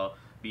shall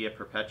be a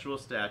perpetual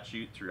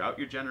statute throughout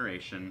your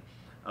generation.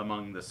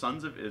 Among the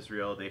sons of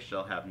Israel they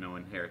shall have no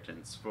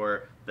inheritance.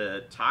 For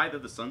the tithe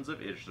of the sons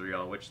of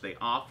Israel, which they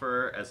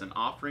offer as an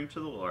offering to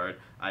the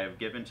Lord, I have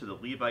given to the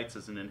Levites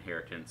as an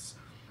inheritance.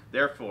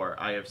 Therefore,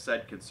 I have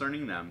said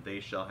concerning them, they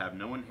shall have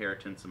no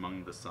inheritance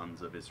among the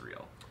sons of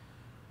Israel."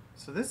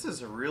 So this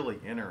is a really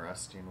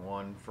interesting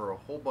one for a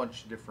whole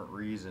bunch of different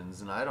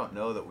reasons, and I don't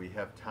know that we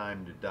have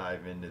time to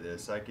dive into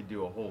this. I could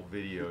do a whole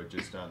video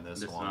just on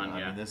this one.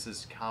 I mean, this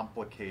is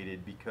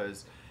complicated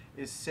because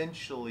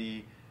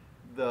essentially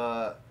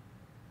the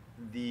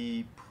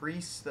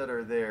priests that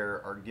are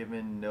there are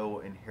given no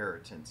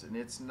inheritance, and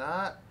it's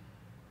not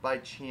by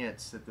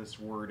chance that this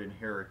word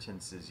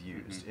inheritance is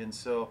used. And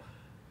so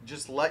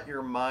just let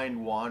your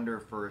mind wander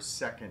for a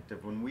second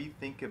of when we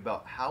think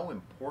about how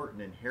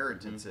important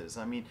inheritance is.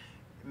 I mean,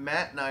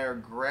 Matt and I are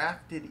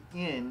grafted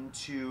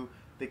into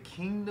the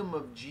kingdom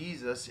of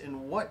Jesus,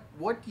 and what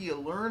do you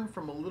learn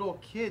from a little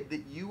kid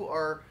that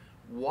you're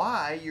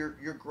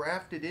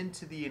grafted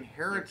into the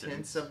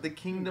inheritance of the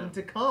kingdom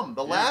to come?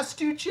 The last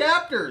two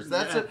chapters,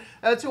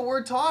 that's what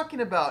we're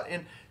talking about.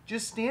 And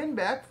just stand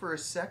back for a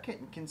second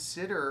and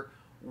consider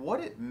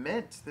what it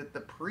meant that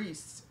the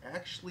priests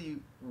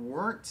actually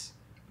weren't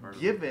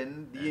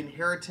given the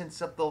inheritance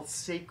of the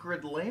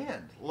sacred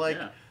land.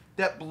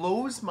 That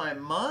blows my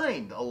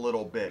mind a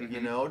little bit.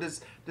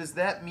 Does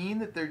that mean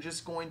that they're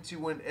just going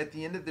to, at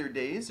the end of their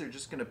days, they're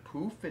just going to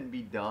poof and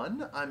be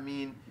done? I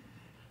mean,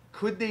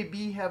 could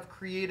they have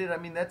created? I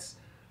mean, that's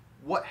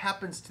what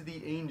happens to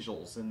the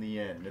angels in the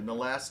end, in the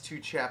last two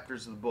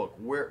chapters of the book.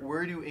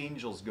 Where do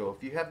angels go?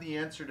 If you have the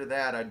answer to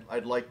that,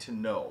 I'd like to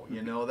know.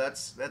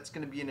 That's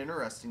going to be an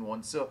interesting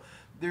one. So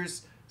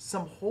there's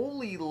some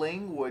holy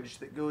language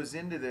that goes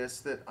into this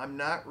that I'm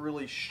not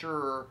really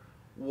sure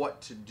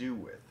what to do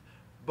with.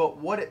 But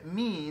what it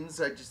means,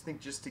 I just think,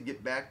 just to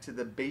get back to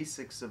the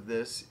basics of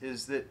this,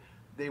 is that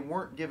they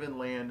weren't given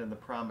land in the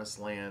promised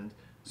land,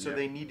 so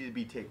they needed to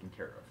be taken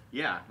care of.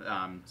 Yeah,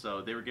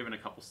 so they were given a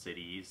couple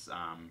cities.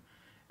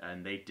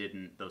 and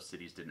those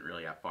cities didn't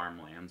really have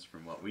farmlands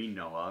from what we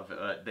know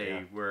of. They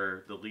Yeah.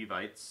 were, the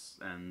Levites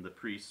and the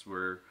priests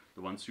were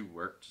the ones who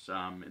worked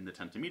in the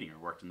tent of meeting, or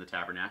worked in the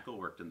tabernacle,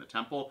 worked in the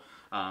temple,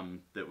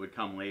 that would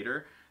come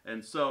later.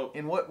 And so,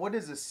 And what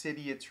is a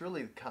city? It's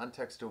really the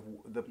context of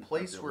the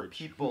place where village.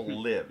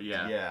 people lived.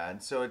 Yeah.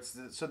 And so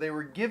so they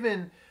were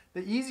given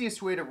the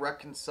easiest way to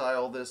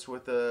reconcile this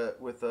with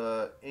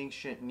a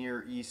ancient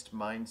Near East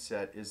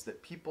mindset is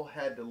that people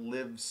had to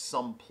live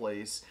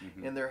someplace,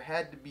 and there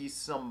had to be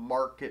some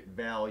market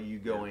value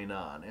going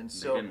on. And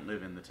so they didn't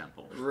live in the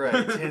temple. Right.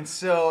 And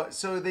so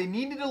they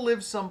needed to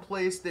live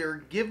someplace. They're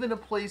given a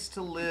place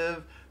to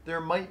live. There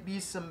might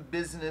be some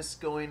business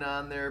going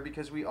on there,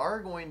 because we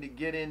are going to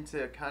get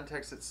into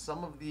context that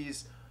some of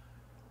these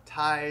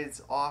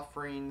tithes,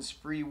 offerings,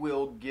 free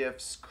will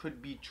gifts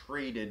could be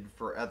traded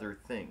for other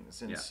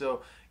things. And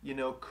so,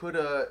 could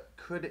a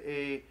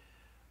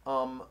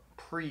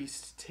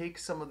priest take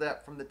some of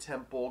that from the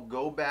temple,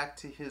 go back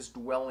to his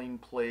dwelling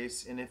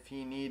place, and if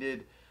he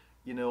needed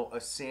a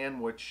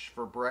sandwich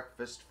for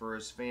breakfast for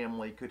his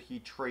family, could he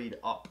trade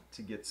up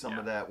to get some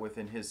of that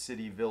within his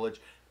city village?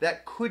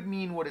 That could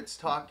mean what it's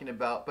talking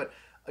about, but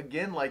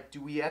again, like,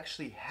 do we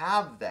actually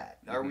have that?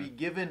 Are we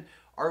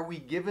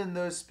given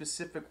those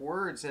specific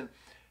words? And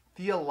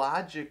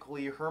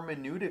theologically,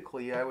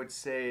 hermeneutically, I would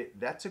say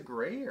that's a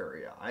gray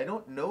area. I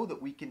don't know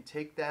that we can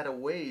take that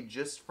away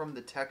just from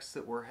the text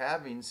that we're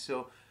having.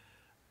 So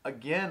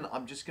again,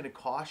 I'm just going to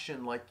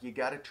caution, like, you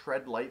got to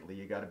tread lightly.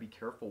 You got to be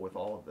careful with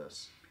all of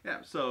this. Yeah,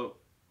 so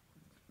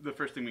the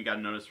first thing we got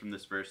to notice from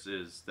this verse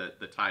is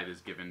that the tithe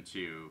is given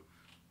to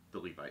the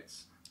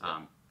Levites.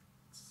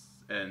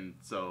 And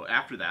so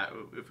after that,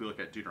 if we look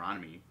at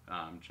Deuteronomy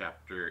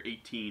chapter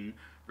 18,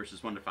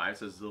 verses 1 to 5,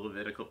 says, the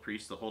Levitical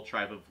priests, the whole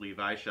tribe of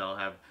Levi, shall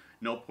have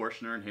no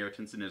portion or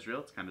inheritance in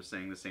Israel. It's kind of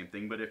saying the same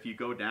thing. But if you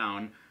go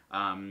down,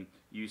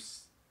 you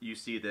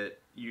see that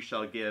you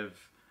shall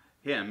give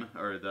him,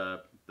 or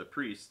the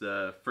priest,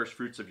 the first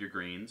fruits of your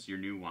grains, your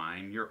new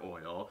wine, your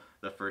oil,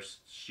 the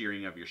first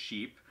shearing of your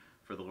sheep.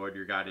 For the Lord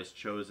your God has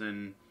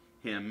chosen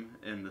him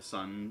and the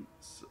sons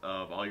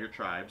of all your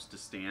tribes to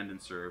stand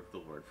and serve the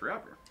Lord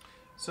forever.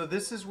 So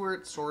this is where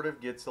it sort of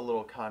gets a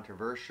little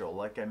controversial.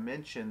 Like I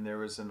mentioned, there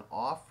was an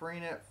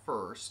offering at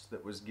first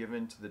that was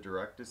given to the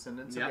direct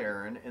descendants of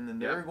Aaron, and then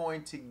they're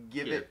going to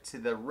give it to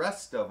the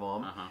rest of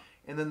them,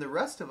 and then the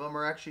rest of them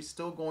are actually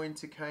still going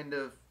to kind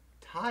of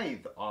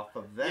tithe off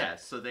of that. Yeah,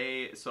 so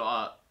the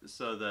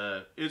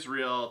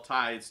Israel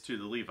tithes to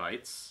the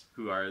Levites,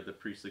 who are the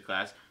priestly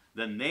class.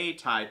 Then they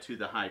tithe to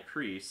the high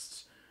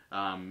priest,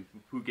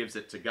 who gives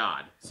it to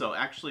God. So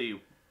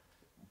actually,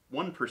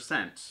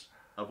 1%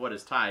 of what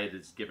is tithe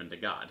is given to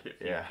God,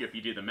 if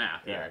you do the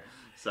math here.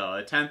 So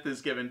a tenth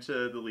is given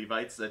to the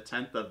Levites, a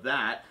tenth of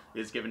that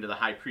is given to the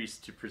high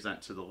priest to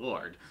present to the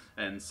Lord.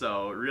 And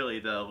so really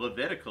the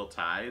Levitical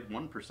tithe,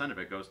 1% of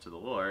it goes to the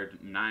Lord,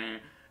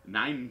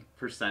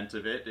 9%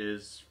 of it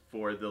is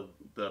for the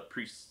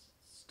priests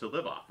to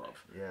live off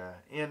of. Yeah,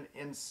 and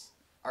is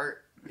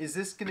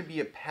this going to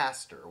be a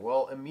pastor?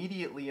 Well,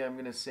 immediately I'm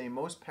going to say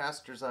most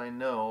pastors I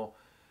know,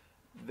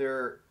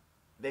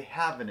 they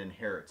have an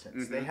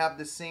inheritance. They have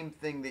the same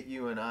thing that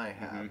you and I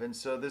have. And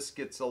so this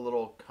gets a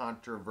little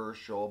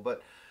controversial.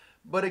 But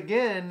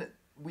again,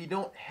 we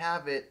don't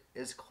have it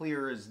as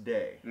clear as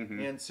day.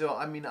 And so,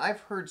 I mean,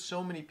 I've heard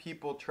so many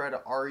people try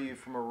to argue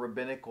from a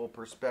rabbinical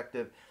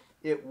perspective,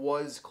 it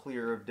was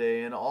clear of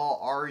day, and I'll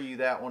argue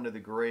that one to the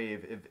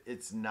grave if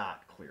it's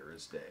not clear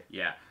as day.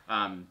 Yeah,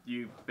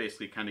 you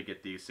basically kind of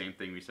get the same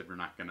thing. We said we're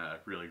not going to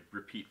really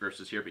repeat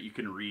verses here, but you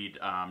can read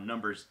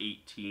Numbers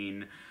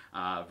 18,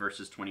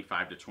 verses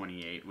 25 to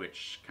 28,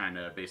 which kind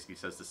of basically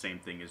says the same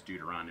thing as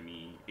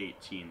Deuteronomy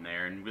 18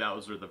 there, and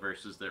those were the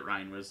verses that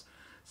Ryan was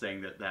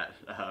saying that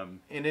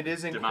and it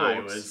is in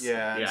quotes. Was,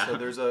 so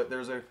there's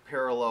a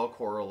parallel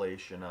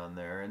correlation on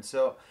there, and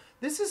so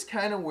this is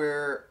kind of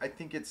where I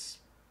think it's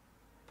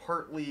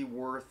partly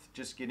worth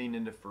just getting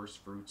into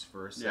first fruits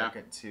for a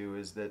second too,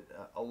 is that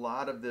a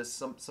lot of this,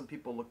 some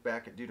people look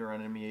back at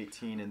Deuteronomy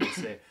 18 and they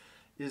say,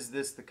 is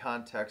this the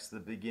context, the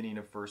beginning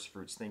of first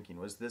fruits thinking?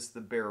 Was this the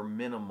bare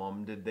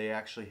minimum? Did they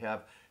actually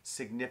have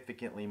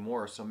significantly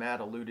more? So Matt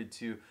alluded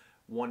to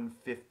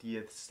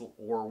 1/50th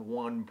or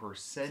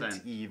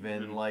 1%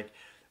 even, like,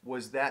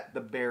 was that the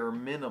bare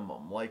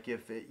minimum? Like,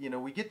 if it,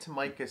 we get to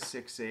Micah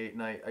 6:8,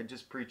 and I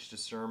just preached a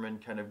sermon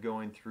kind of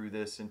going through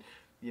this, and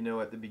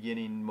at the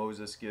beginning,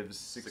 Moses gives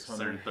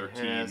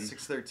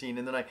 613,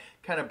 and then I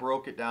kind of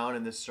broke it down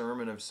in this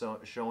sermon of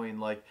showing,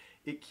 like,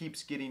 it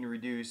keeps getting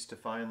reduced to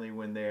finally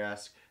when they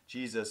ask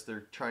Jesus,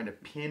 they're trying to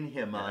pin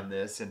him on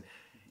this, and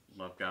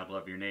love God,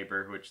 love your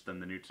neighbor, which then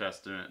the New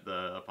Testament,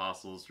 the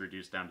apostles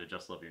reduced down to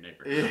just love your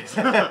neighbor.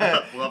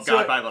 Love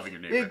God by loving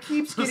your neighbor. It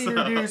keeps getting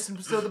reduced,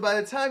 and so by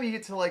the time you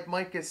get to like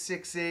Micah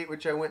 6:8,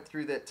 which I went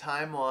through that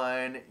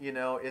timeline,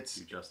 it's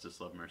do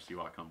justice, love mercy,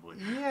 walk humbly.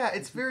 Yeah,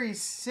 it's very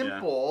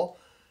simple.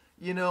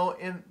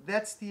 And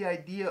that's the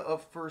idea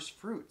of first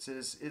fruits,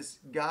 is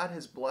God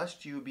has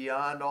blessed you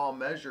beyond all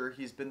measure.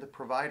 He's been the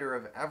provider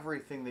of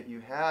everything that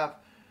you have.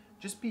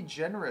 just be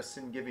generous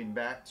in giving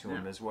back to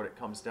him, is what it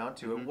comes down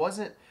to. Mm-hmm. It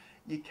wasn't,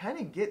 you kind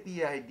of get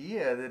the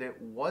idea that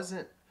it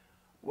wasn't,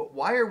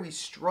 why are we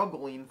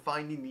struggling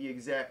finding the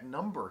exact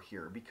number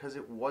here? Because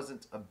it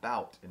wasn't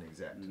about an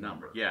exact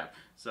number. Yeah.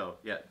 So,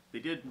 yeah, they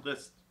did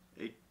list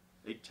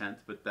a tenth,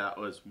 but that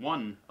was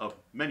one of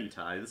many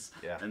tithes.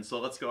 Yeah. And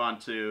so let's go on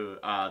to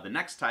the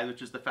next tithe,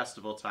 which is the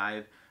festival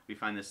tithe. We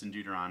find this in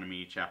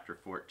Deuteronomy chapter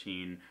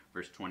 14,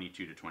 verse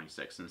 22 to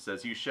 26. And it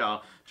says, "You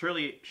shall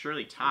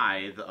surely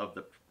tithe of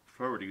the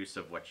produce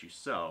of what you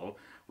sow,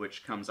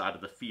 which comes out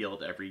of the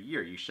field every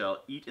year. You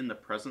shall eat in the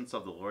presence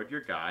of the Lord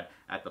your God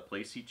at the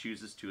place he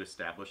chooses to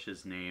establish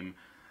his name.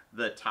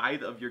 The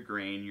tithe of your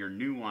grain, your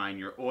new wine,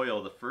 your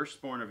oil, the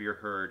firstborn of your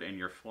herd and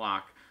your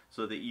flock,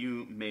 so that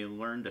you may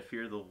learn to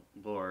fear the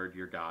Lord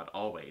your God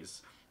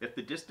always. If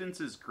the distance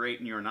is great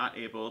and you are not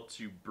able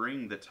to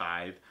bring the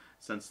tithe,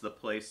 since the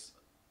place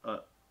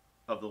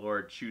of the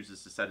Lord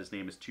chooses to set his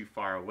name is too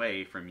far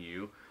away from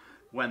you,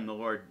 when the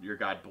Lord your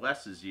God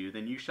blesses you,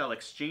 then you shall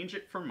exchange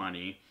it for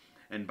money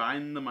and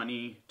bind the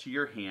money to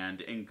your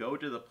hand and go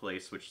to the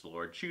place which the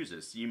Lord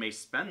chooses. You may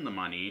spend the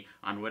money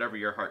on whatever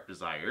your heart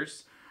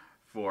desires,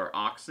 for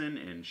oxen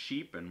and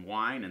sheep and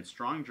wine and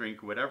strong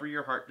drink, whatever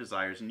your heart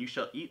desires, and you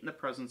shall eat in the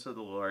presence of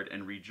the Lord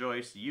and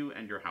rejoice, you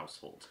and your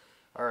household."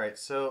 All right,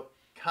 so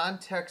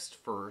context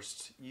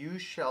first. You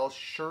shall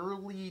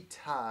surely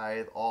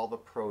tithe all the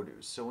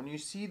produce. So when you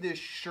see this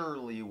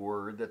surely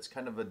word, that's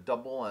kind of a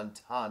double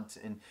entente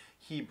in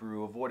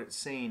Hebrew of what it's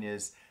saying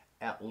is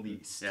at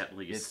least. At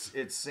least.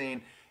 It's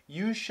saying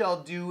you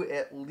shall do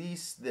at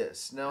least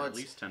this. Now At it's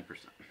least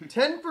 10%.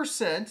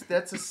 10%,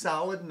 that's a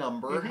solid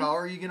number. Mm-hmm. How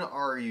are you going to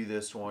argue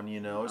this one, you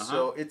know?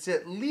 So it's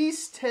at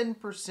least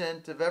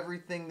 10% of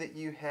everything that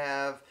you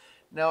have.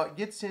 Now it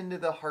gets into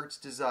the heart's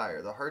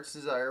desire. The heart's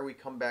desire, we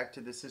come back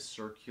to this, is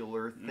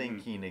circular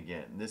thinking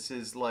again. This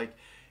is like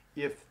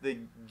if the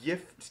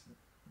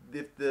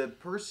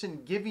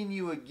person giving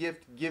you a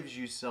gift gives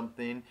you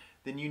something,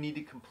 then you need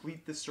to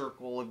complete the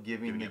circle of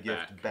giving the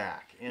gift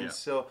back. And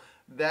so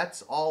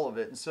that's all of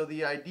it. And so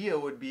the idea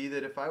would be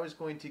that if I was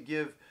going to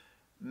give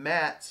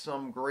Matt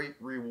some great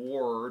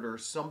reward or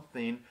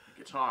something,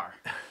 Guitar.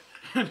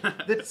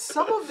 that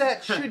some of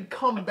that should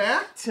come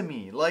back to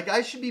me. Like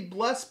I should be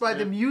blessed by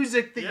the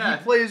music that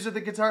he plays with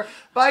the guitar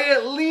by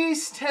at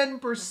least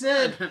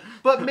 10%,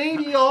 but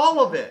maybe all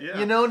of it.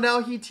 You know,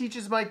 now he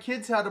teaches my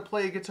kids how to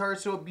play a guitar.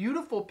 So a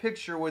beautiful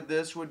picture with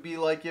this would be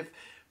like if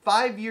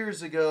 5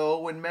 years ago,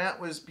 when Matt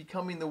was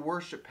becoming the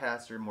worship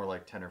pastor, more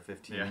like 10 or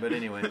 15, but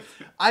anyway,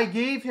 I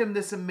gave him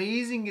this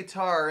amazing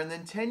guitar, and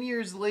then 10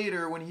 years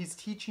later, when he's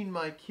teaching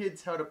my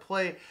kids how to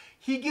play,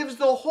 he gives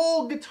the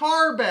whole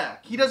guitar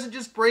back. He doesn't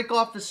just break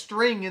off a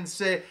string and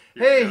say,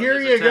 "Hey, here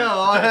you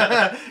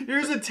go.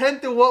 Here's a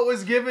tenth of what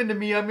was given to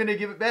me. I'm going to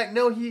give it back."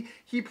 No,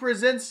 he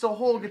presents the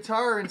whole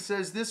guitar and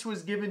says, "This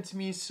was given to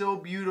me so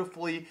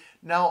beautifully.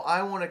 Now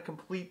I want to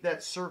complete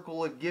that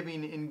circle of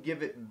giving and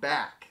give it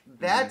back."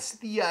 That's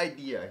the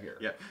idea here.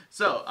 Yeah.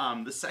 So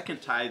the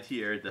second tithe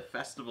here, the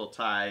festival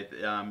tithe,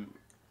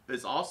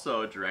 is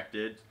also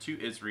directed to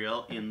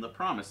Israel in the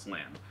Promised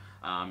Land.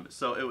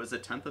 So it was a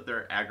tenth of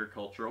their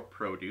agricultural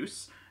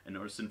produce. And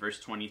notice in verse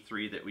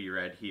 23 that we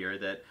read here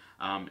that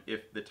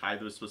if the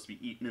tithe was supposed to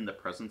be eaten in the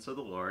presence of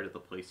the Lord at the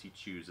place he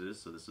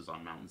chooses, so this is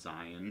on Mount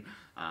Zion,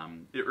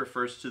 it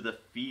refers to the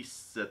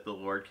feasts that the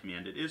Lord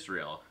commanded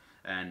Israel.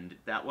 And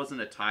that wasn't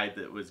a tithe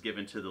that was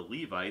given to the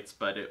Levites,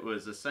 but it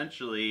was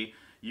essentially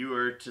you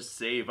were to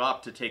save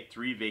up to take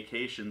 3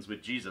 vacations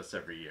with Jesus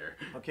every year.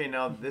 Okay,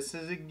 now this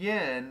is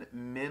again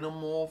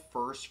minimal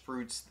first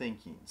fruits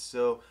thinking.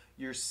 So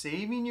you're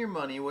saving your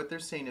money. What they're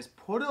saying is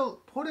put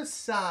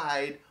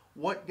aside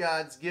what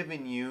God's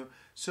given you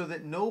so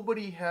that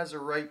nobody has a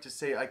right to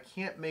say, "I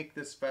can't make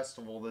this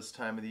festival this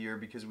time of the year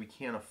because we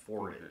can't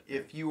afford it."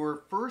 If you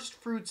were first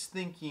fruits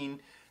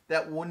thinking,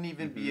 that wouldn't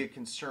even be a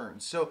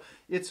concern. So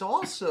it's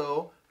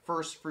also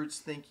first fruits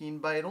thinking,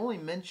 but it only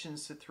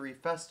mentions the 3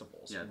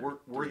 festivals. Yeah,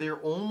 were there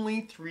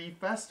only 3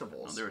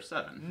 festivals? No, there were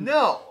 7.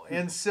 No.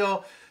 And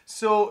so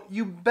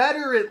you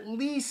better at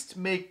least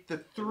make the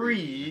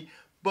 3,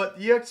 but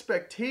the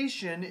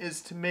expectation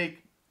is to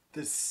make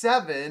the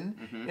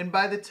 7, and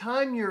by the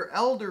time you're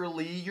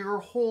elderly, your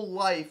whole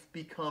life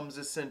becomes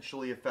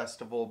essentially a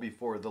festival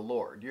before the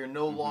Lord. You're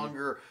no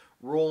longer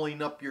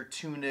rolling up your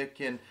tunic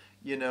and,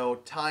 you know,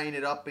 tying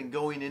it up and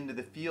going into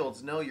the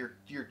fields. No, your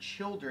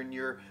children,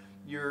 your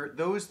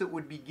those that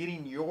would be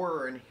getting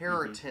your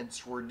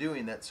inheritance were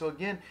doing that. So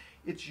again,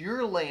 it's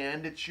your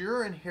land, it's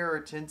your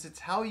inheritance, it's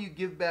how you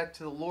give back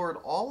to the Lord.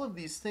 All of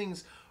these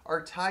things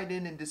are tied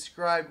in and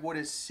describe what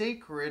is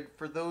sacred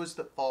for those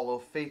that follow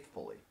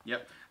faithfully.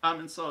 Yep.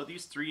 And so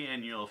these 3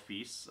 annual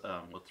feasts,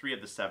 3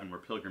 of the 7 were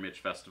pilgrimage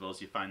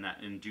festivals. You find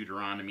that in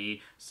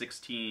Deuteronomy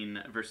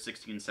 16, verse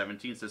 16 and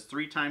 17. It says,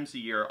 3 times a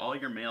year all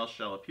your males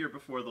shall appear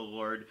before the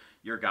Lord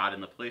your God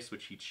in the place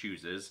which he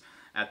chooses,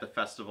 at the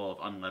festival of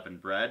unleavened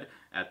bread,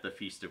 at the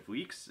feast of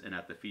weeks, and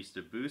at the feast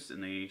of booths,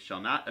 and they shall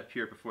not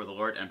appear before the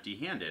Lord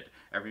empty-handed.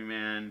 Every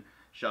man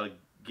shall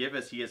give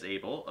as he is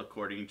able,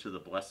 according to the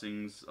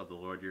blessings of the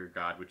Lord your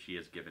God, which he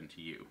has given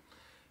to you.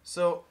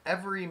 So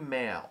every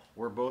male,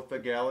 we're both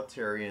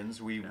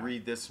egalitarians, we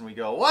read this and we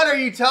go, what are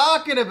you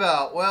talking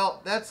about?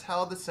 Well, that's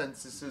how the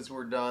censuses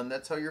were done.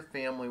 That's how your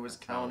family was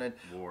counted.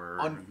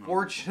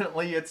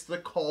 Unfortunately, it's the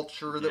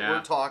culture that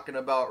we're talking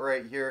about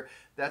right here.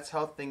 That's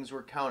how things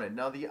were counted.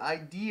 Now, the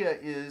idea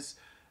is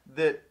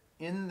that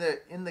in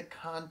the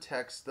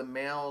context, the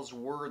males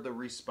were the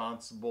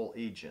responsible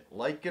agent.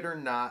 Like it or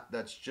not,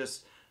 that's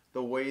just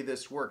the way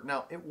this worked.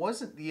 Now, it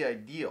wasn't the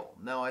ideal.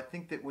 Now, I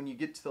think that when you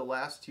get to the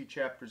last 2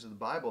 chapters of the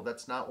Bible,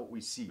 that's not what we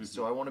see. Mm-hmm.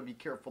 So I want to be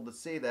careful to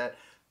say that.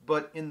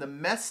 But in the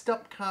messed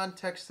up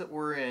context that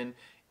we're in,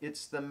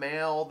 it's the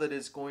male that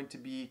is going to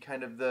be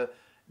kind of the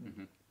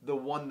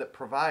one that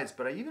provides.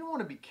 But I even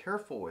want to be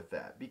careful with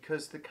that,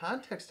 because the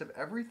context of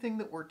everything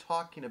that we're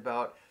talking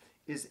about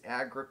is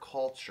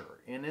agriculture.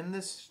 And in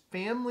this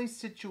family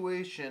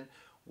situation,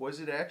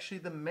 was it actually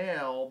the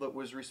male that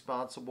was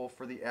responsible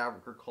for the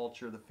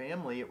agriculture of the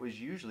family? It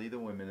was usually the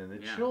women and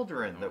the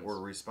children that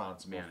were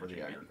responsible for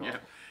the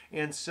agriculture. Yeah.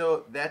 And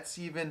so that's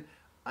even,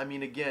 I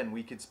mean, again,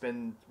 we could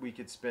spend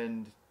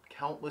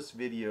countless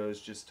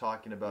videos just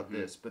talking about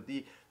this. But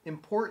the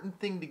important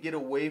thing to get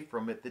away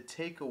from it, the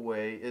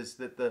takeaway, is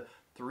that the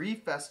 3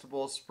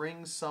 festivals,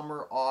 spring,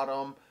 summer,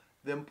 autumn,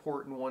 the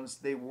important ones,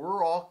 they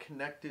were all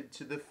connected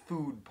to the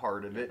food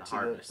part of it,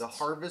 to the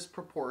harvest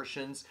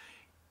proportions.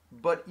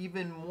 But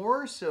even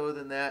more so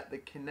than that, the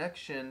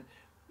connection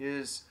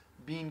is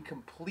being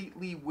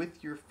completely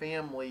with your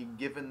family,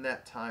 given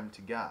that time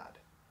to God.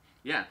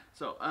 Yeah.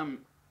 So,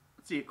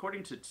 let's see,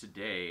 according to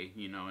today,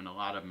 in a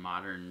lot of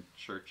modern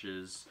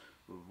churches,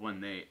 when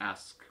they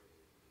ask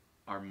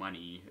our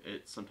money,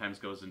 it sometimes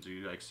goes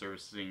into like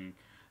servicing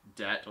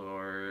debt,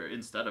 or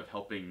instead of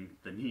helping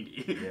the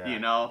needy,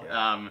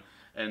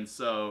 and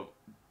so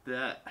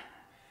that...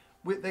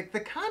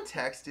 The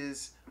context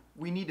is,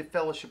 we need to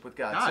fellowship with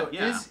God.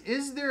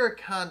 Is there a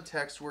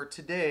context where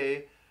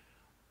today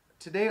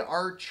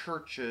our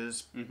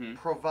churches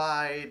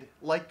provide,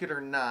 like it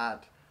or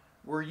not,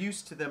 we're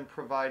used to them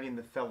providing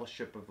the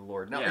fellowship of the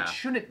Lord. Now, it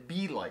shouldn't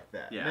be like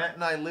that. Yeah. Matt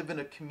and I live in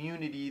a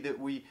community that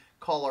we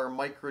call our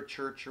micro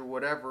church or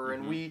whatever,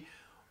 and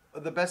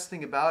the best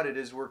thing about it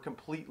is we're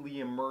completely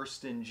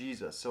immersed in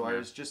Jesus. So I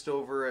was just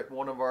over at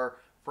one of our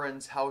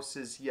friends'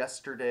 houses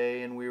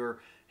yesterday, and we were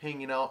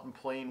hanging out and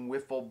playing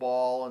wiffle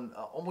ball, and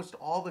almost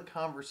all the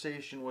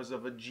conversation was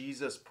of a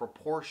Jesus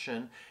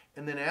proportion.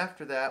 And then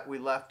after that, we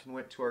left and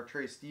went to our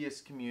Tres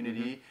Dias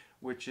community,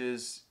 which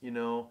is,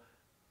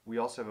 we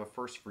also have a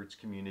First Fruits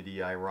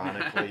community,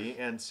 ironically.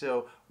 And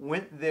so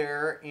went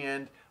there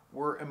and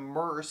were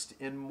immersed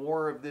in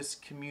more of this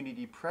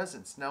community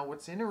presence. Now,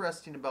 what's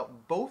interesting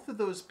about both of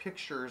those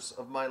pictures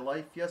of my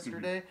life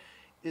yesterday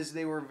is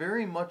they were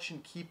very much in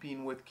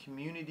keeping with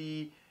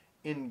community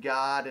in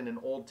God and an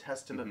Old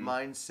Testament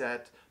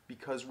mindset,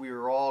 because we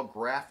were all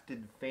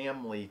grafted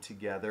family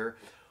together.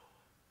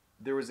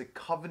 There was a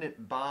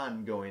covenant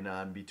bond going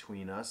on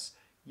between us,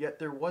 yet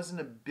there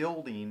wasn't a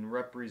building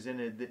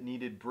represented that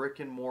needed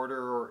brick and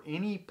mortar or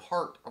any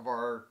part of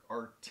our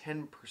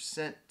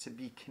 10% to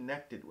be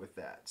connected with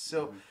that.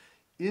 So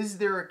is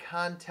there a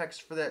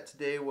context for that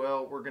today?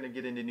 Well, we're going to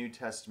get into New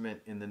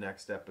Testament in the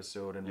next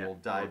episode, and we'll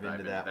dive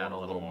into that one a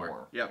little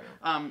more. Yep.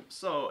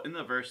 So in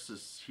the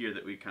verses here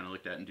that we kind of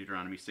looked at in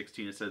Deuteronomy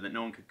 16, it said that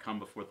no one could come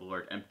before the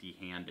Lord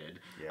empty-handed.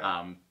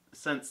 Yeah.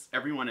 Since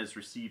everyone has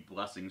received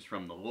blessings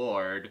from the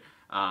Lord,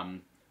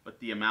 but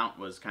the amount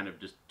was kind of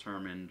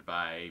determined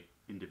by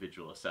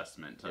individual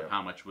assessment of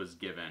how much was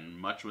given.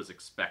 Much was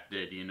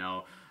expected,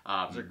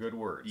 Those are good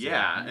words.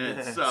 Yeah.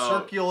 And so,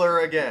 circular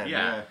again.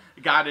 Yeah.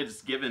 God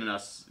has given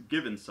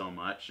so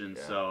much, and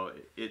so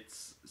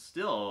it's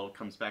still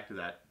comes back to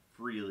that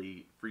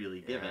freely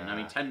given. I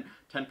mean,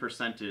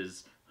 10%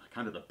 is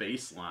kind of the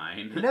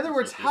baseline. In other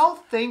words, how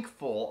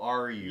thankful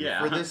are you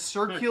for this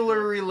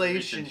circular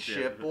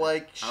relationship?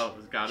 Like, how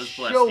God has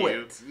blessed show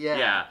you. It.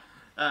 Yeah.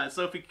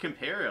 So if we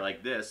compare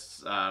like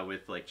this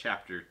with like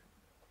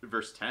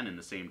verse 10 in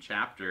the same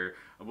chapter,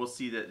 we'll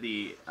see that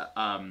the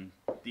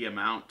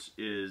amount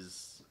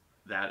is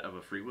that of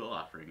a free will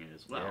offering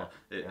as well.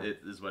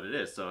 It is what it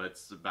is. So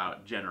it's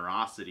about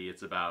generosity.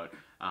 It's about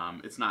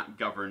it's not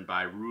governed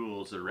by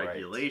rules or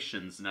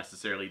regulations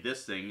necessarily.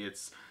 This thing,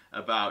 it's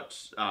about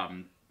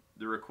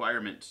the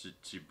requirement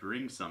to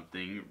bring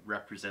something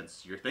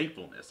represents your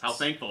thankfulness. How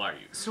thankful are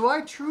you? So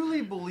I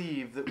truly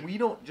believe that we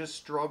don't just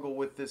struggle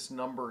with this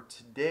number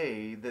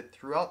today, that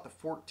throughout the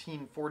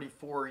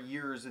 1444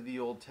 years of the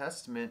Old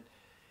Testament,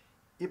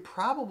 it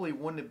probably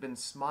wouldn't have been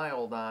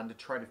smiled on to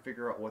try to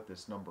figure out what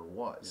this number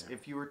was. Yeah.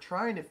 If you were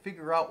trying to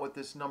figure out what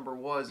this number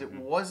was, it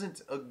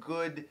wasn't a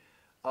good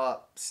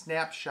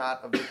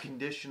snapshot of the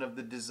condition of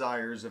the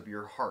desires of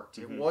your heart.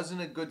 It wasn't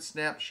a good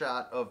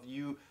snapshot of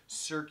you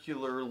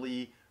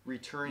circularly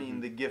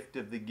returning the gift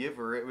of the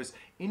giver. It was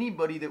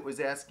anybody that was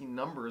asking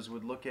numbers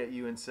would look at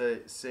you and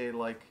say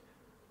like,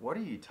 what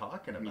are you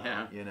talking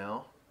about?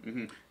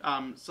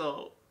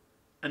 So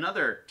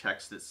another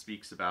text that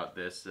speaks about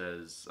this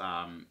as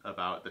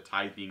about the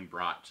tithe being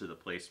brought to the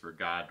place where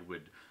God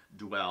would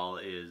dwell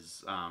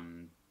is,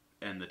 and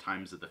the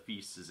times of the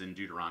feasts is in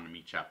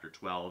Deuteronomy chapter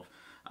 12,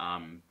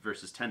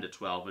 verses 10 to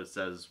 12. It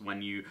says,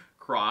 when you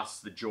cross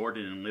the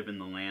Jordan and live in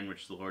the land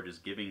which the Lord is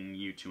giving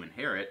you to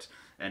inherit,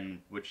 and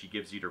which he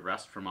gives you to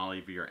rest from all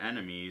of your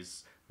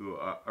enemies who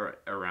are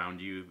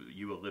around you,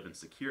 you will live in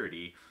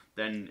security.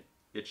 Then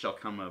it shall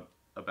come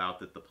about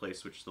that the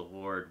place which the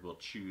Lord will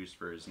choose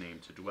for his name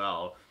to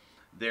dwell,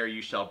 there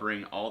you shall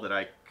bring all that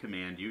I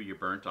command you, your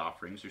burnt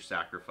offerings, your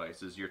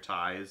sacrifices, your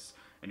tithes,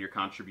 and your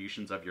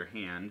contributions of your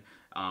hand,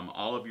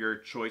 all of your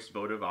choice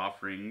votive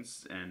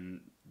offerings,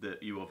 and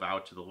that you will vow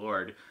to the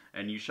Lord,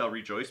 and you shall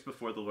rejoice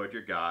before the Lord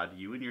your God,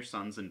 you and your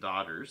sons and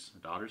daughters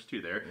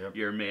too there, Yep.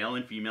 your male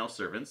and female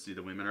servants, see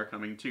the women are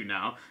coming too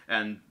now,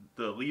 and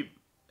the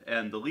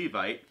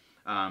Levite,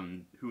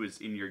 who is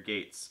in your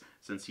gates,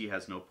 since he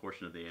has no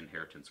portion of the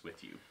inheritance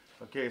with you.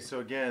 Okay, so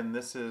again,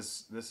 this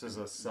is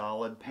a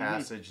solid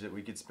passage that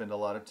we could spend a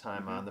lot of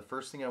time on. The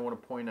first thing I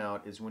want to point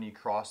out is when you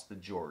cross the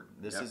Jordan.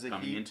 This is a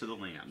coming into the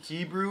land.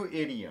 Hebrew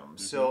idiom.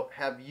 So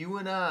have you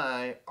and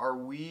I,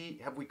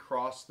 have we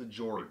crossed the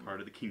Jordan? We're part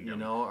of the kingdom. You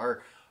know,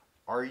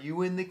 are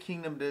you in the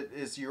kingdom? That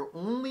is your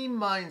only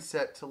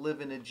mindset to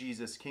live in a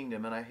Jesus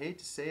kingdom? And I hate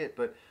to say it,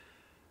 but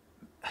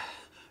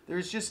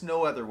there's just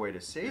no other way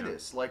to say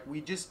this. Like, we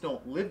just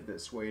don't live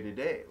this way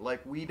today. Like,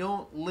 we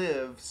don't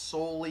live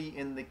solely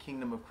in the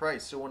kingdom of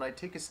Christ. So when I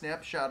take a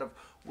snapshot of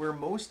where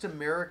most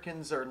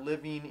Americans are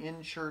living,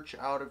 in church,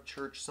 out of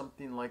church,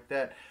 something like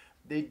that,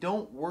 they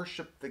don't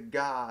worship the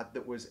God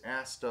that was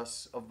asked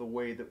us of the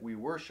way that we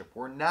worship.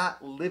 We're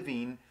not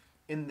living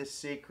in the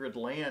sacred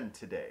land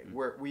today.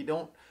 Where we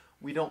don't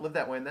live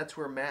that way. And that's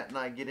where Matt and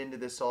I get into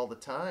this all the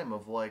time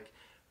of like,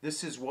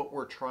 this is what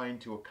we're trying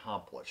to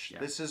accomplish. Yeah.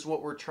 This is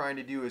what we're trying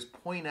to do, is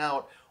point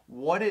out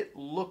what it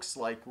looks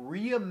like,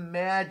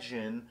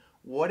 reimagine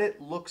what it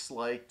looks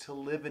like to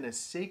live in a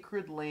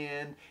sacred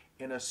land,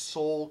 in a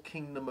soul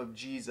kingdom of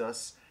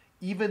Jesus,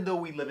 even though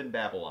we live in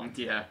Babylon.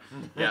 Yeah.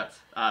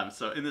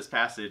 So in this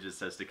passage, it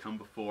says to come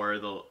before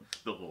the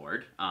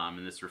Lord,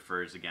 and this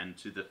refers again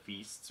to the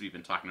feasts. We've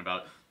been talking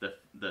about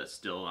the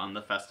still on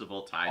the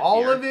festival tithe.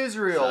 All here. of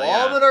Israel,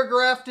 all that are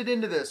grafted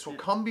into this, will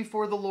come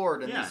before the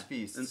Lord in these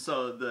feasts. And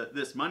so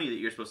this money that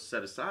you're supposed to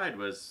set aside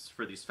was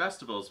for these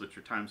festivals, which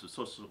are times of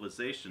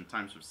socialization,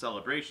 times of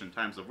celebration,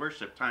 times of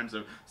worship, times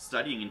of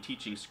studying and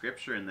teaching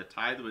Scripture, and the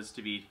tithe was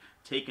to be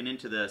taken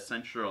into the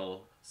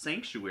central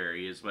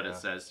sanctuary, is what it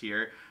says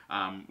here,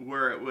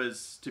 where it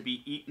was to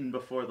be eaten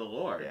before the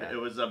Lord. It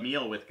was a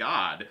meal with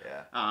God.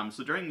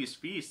 So during these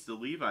feasts, the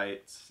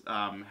Levites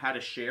had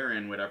a share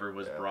in whatever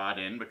was brought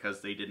in,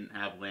 because they didn't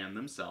have land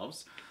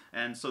themselves.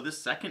 And so this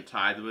second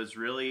tithe was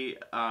really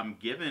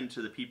given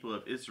to the people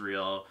of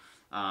Israel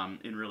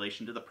in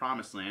relation to the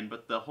promised land.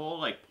 But the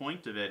whole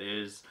point of it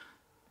is,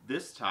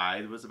 this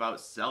tithe was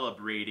about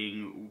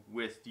celebrating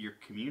with your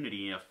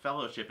community, a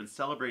fellowship, and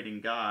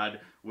celebrating God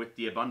with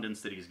the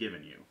abundance that he's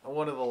given you.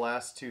 One of the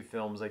last two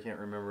films, I can't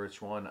remember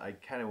which one, I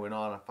kind of went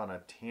off on a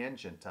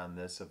tangent on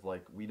this of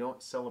like, we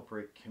don't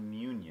celebrate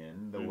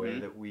communion the way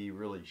that we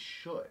really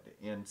should.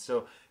 And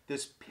so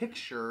this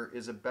picture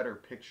is a better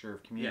picture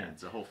of communion. Yeah,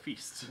 it's a whole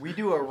feast. We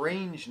do a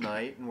range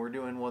night, and we're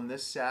doing one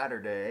this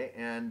Saturday,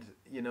 and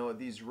you know,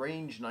 these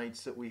range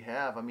nights that we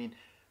have, I mean,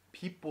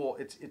 people,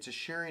 it's a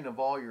sharing of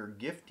all your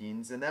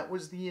giftings, and that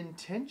was the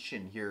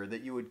intention here,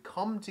 that you would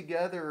come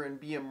together and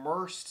be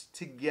immersed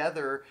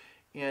together,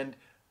 and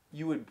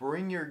you would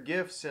bring your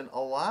gifts, and a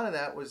lot of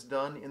that was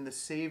done in the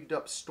saved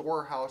up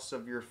storehouse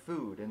of your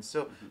food. And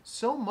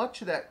so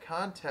much of that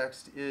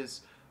context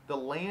is the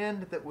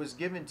land that was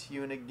given to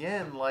you. And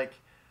again, like,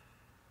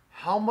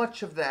 how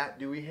much of that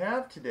do we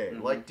have today?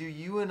 Like, do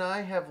you and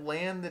I have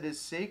land that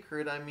is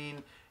sacred? I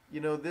mean, you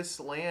know, this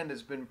land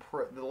has been,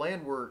 the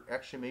land we're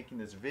actually making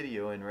this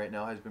video in right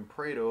now has been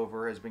prayed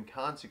over, has been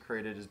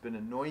consecrated, has been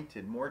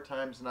anointed more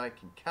times than I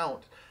can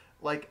count.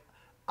 Like,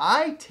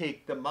 I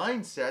take the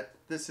mindset,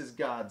 this is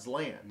God's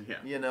land. Yeah.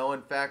 You know,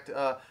 in fact,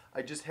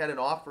 I just had an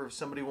offer if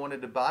somebody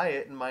wanted to buy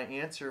it, and my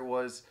answer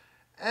was,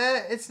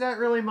 it's not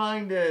really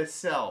mine to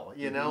sell,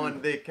 you know.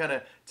 And they kind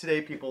of,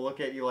 today people look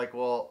at you like,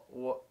 well,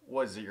 what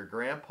was it, your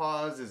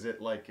grandpa's? Is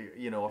it like,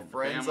 you know, a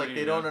friend's? Family, like,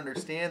 they don't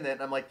understand that.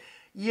 And I'm like,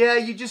 yeah,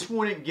 you just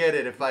wouldn't get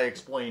it if I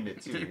explained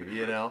it to you,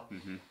 you know?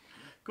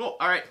 Cool.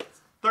 All right.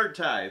 Third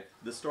tithe,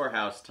 the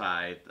storehouse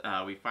tithe.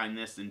 We find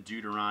this in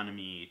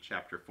Deuteronomy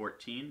chapter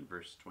 14,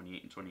 verse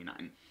 28 and 29.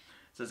 It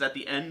says, at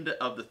the end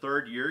of the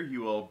third year,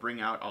 you will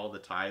bring out all the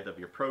tithe of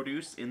your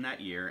produce in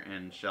that year,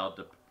 and shall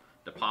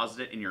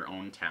deposit it in your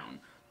own town.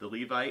 The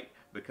Levite,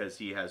 because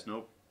he has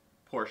no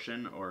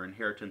portion or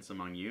inheritance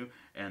among you,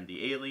 and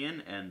the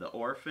alien, and the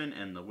orphan,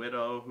 and the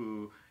widow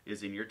who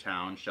is in your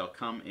town shall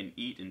come and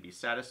eat and be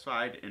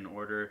satisfied, in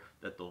order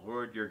that the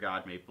Lord your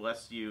God may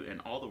bless you in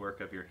all the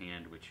work of your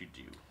hand which you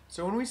do.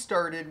 So when we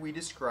started, we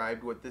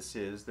described what this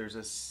is. There's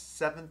a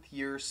 7th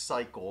year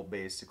cycle,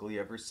 basically.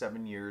 Every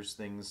 7 years,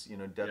 things,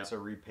 debts are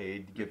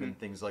repaid, given,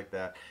 things like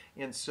that.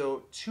 And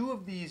so 2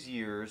 of these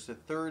years, the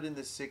 3rd and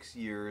the 6th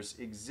years,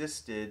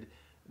 existed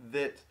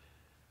that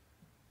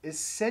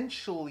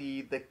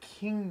essentially the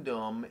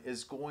kingdom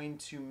is going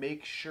to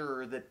make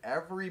sure that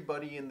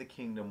everybody in the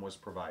kingdom was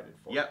provided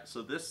for. Yep,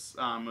 so this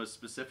was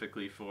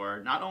specifically for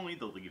not only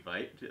the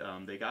Levite,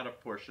 they got a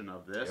portion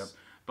of this,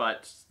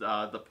 but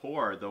the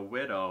poor, the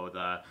widow,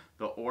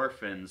 the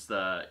orphans,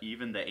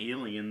 even the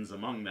aliens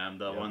among them,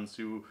 the ones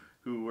who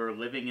were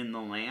living in the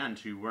land,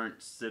 who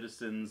weren't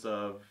citizens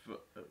of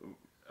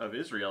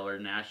Israel or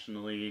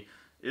nationally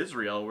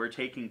Israel, were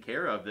taken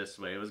care of this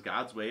way. It was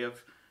God's way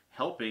of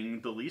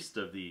helping the least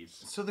of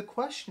these. So the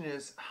question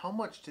is, how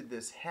much did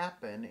this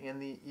happen?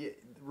 And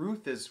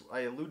Ruth, as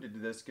I alluded to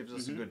this, gives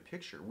us a good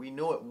picture. We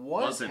know it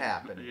wasn't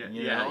happening.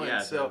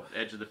 So, the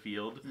edge of the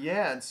field.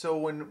 Yeah, and so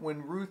when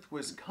Ruth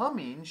was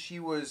coming, she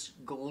was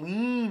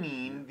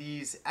gleaning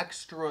these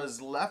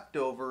extras,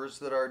 leftovers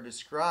that are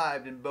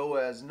described, and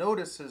Boaz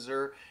notices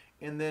her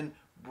and then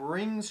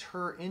brings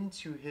her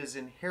into his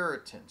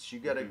inheritance.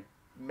 You got to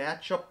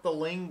match up the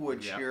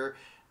language here.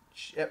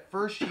 At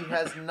first, she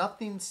has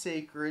nothing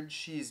sacred.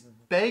 She's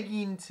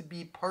begging to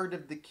be part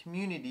of the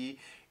community.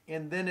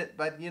 And then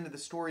by the end of the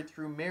story,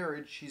 through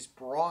marriage, she's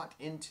brought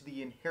into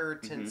the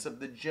inheritance of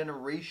the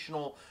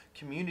generational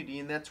community.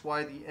 And that's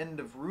why the end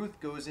of Ruth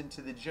goes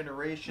into the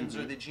generations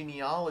or the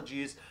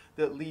genealogies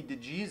that lead to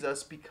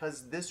Jesus,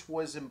 because this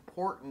was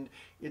important.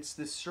 It's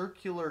the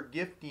circular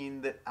gifting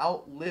that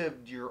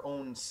outlived your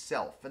own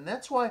self. And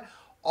that's why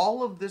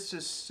all of this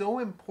is so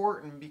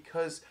important,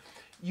 because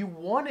you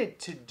wanted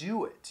to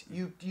do it.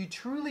 You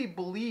truly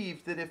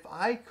believed that if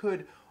I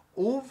could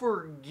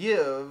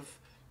overgive,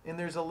 and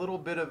there's a little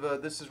bit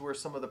of this is where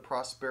some of the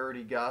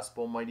prosperity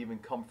gospel might even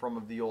come from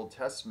of the Old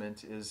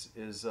Testament,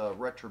 is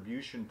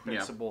retribution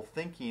principle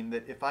thinking,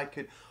 that if I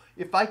could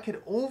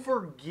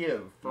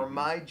overgive for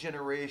my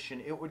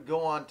generation, it would go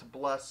on to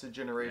bless the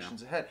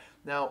generations ahead.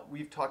 Now,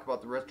 we've talked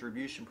about the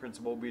retribution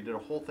principle. We did a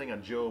whole thing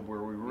on Job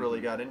where we really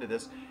got into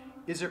this.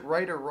 Is it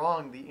right or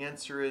wrong? The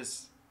answer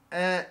is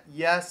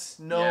yes,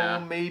 no,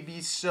 maybe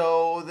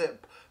so. That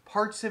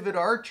parts of it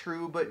are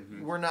true, but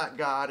we're not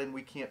God and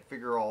we can't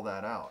figure all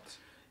that out.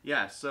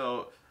 Yeah,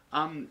 so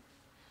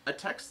a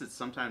text that's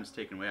sometimes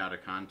taken way out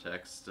of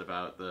context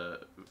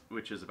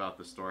which is about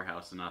the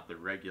storehouse and not the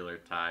regular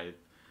tithe,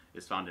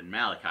 is found in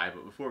Malachi.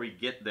 But before we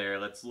get there,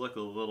 let's look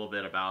a little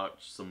bit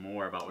some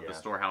more about what the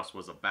storehouse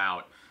was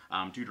about.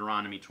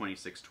 Deuteronomy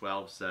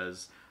 26:12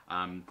 says,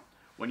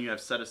 when you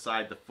have set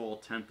aside the full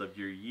tenth of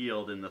your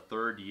yield in the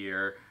 3rd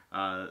year,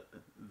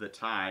 the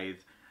tithe,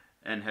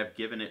 and have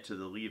given it to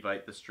the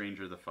Levite, the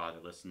stranger, the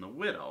fatherless, and the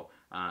widow.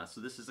 So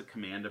this is a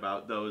command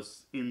about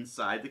those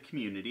inside the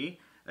community.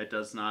 It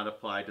does not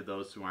apply to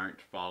those who aren't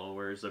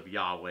followers of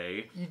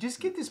Yahweh. You just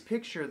get this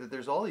picture that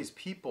there's all these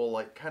people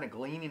like kind of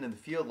gleaning in the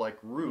field like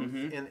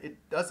Ruth, and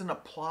it doesn't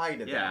apply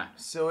to them.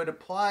 So it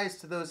applies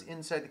to those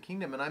inside the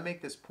kingdom. And I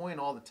make this point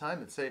all the time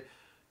and say,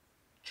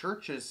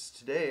 churches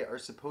today are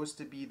supposed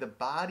to be the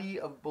body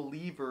of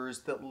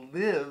believers that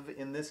live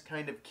in this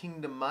kind of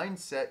kingdom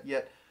mindset.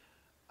 Yet,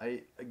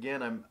 I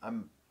don't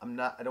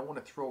want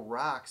to throw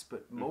rocks,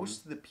 but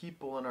most of the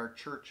people in our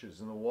churches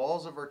and the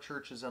walls of our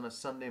churches on a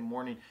Sunday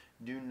morning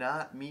do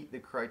not meet the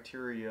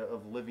criteria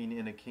of living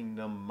in a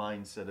kingdom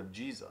mindset of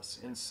Jesus.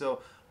 And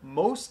so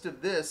most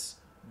of this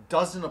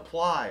doesn't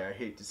apply, I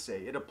hate to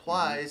say. It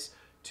applies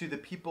to the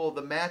people,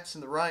 the Matts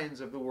and the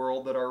Ryans of the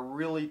world, that are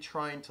really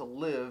trying to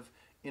live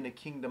in a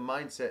kingdom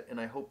mindset, and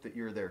I hope that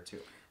you're there too.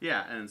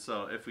 Yeah, and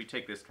so if we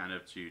take this kind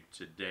of to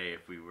today,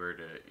 if we were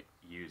to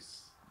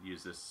use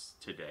this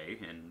today,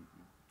 and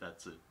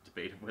that's a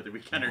debate of whether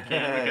we can or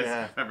can't,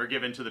 because remember,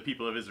 given to the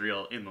people of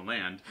Israel in the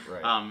land,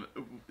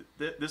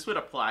 this would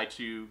apply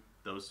to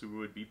those who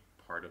would be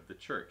part of the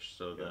church.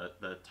 So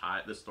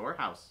the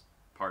storehouse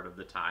part of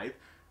the tithe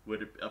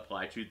would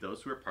apply to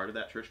those who are part of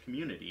that church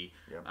community.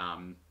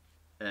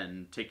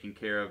 And taking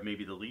care of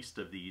maybe the least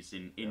of these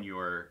in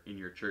your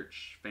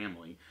church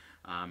family.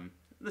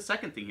 The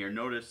second thing here,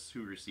 notice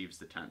who receives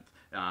the tenth.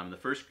 The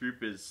first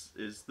group is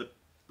the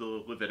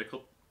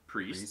Levitical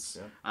priests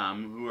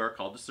who are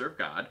called to serve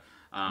God.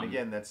 And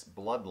again, that's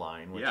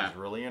bloodline, which is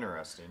really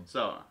interesting.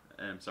 So,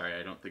 I'm sorry,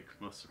 I don't think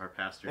most of our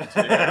pastors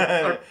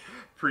today are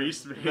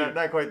priests. Maybe,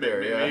 not quite there,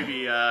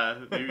 maybe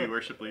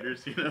worship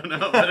leaders,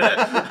 no. But,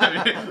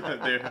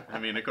 I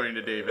mean, according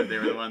to David, they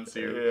were the ones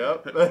who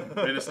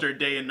ministered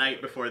day and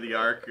night before the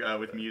ark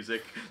with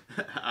music.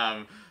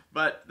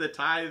 But the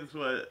tithe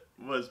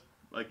was,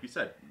 like you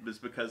said, was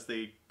because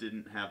they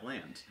didn't have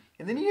land.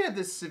 And then you have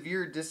this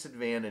severe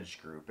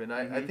disadvantaged group, and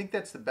I think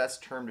that's the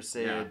best term to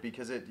say it,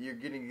 because you're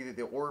getting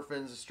the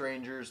orphans, the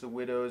strangers, the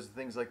widows,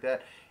 things like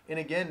that. And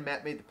again,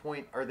 Matt made the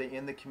point, are they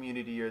in the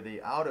community, are they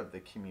out of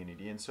the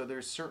community? And so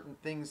there's certain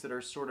things that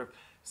are sort of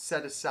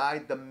set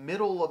aside. The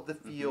middle of the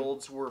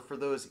fields were for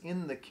those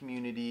in the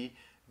community.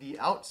 The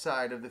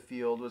outside of the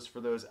field was for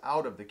those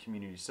out of the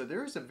community. So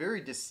there's a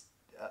very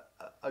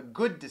a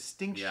good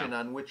distinction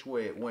on which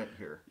way it went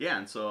here. Yeah,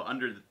 and so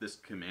under this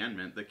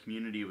commandment, the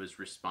community was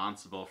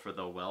responsible for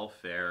the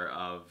welfare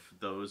of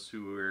those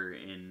who were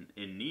in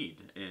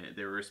need.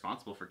 They were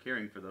responsible for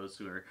caring for those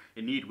who are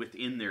in need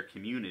within their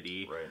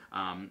community.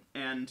 Right.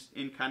 And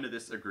in kind of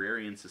this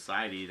agrarian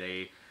society,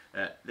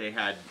 they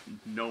had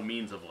no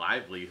means of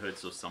livelihood,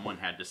 so someone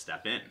had to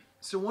step in.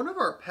 So one of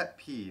our pet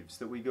peeves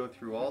that we go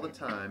through all the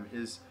time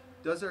is,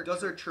 does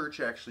our church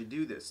actually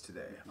do this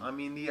today? I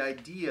mean, the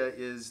idea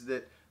is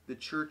that the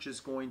church is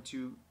going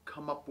to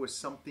come up with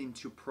something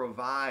to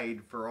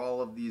provide for all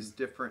of these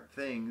different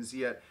things,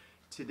 yet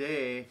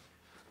today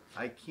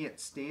I can't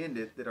stand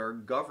it that our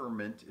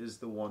government is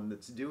the one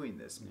that's doing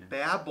this. Yeah.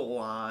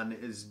 Babylon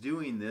is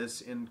doing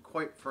this, and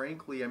quite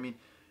frankly, I mean,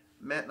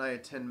 Matt and I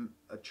attend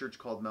a church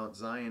called Mount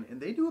Zion, and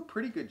they do a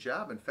pretty good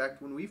job. In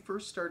fact, when we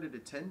first started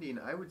attending,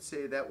 I would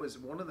say that was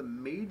one of the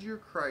major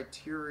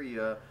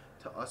criteria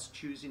to us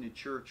choosing a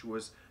church.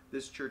 Was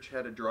this church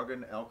had a drug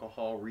and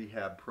alcohol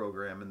rehab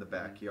program in the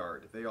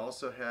backyard. They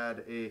also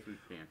had a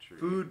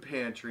food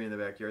pantry in the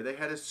backyard. They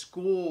had a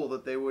school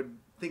that they would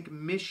think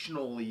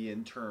missionally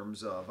in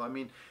terms of. I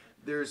mean,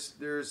 there's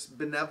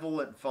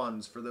benevolent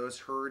funds for those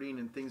hurting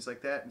and things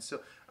like that. And so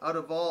out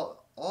of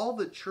all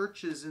the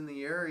churches in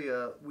the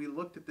area, we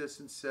looked at this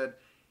and said,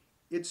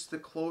 it's the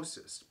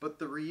closest. But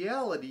the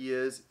reality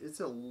is, it's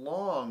a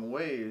long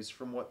ways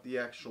from what the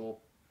actual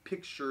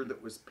picture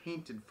that was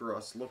painted for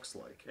us looks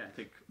like. Yeah, I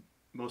think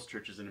most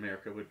churches in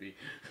America would be.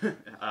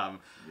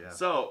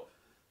 So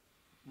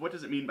what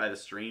does it mean by the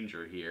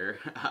stranger here?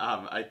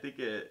 I think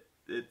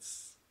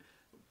it's...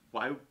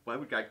 Why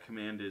would God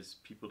command his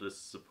people to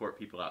support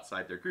people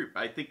outside their group?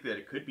 I think that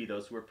it could be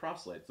those who are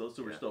proselytes, those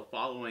who are still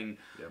following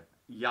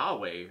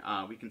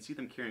Yahweh. We can see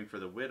them caring for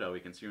the widow. We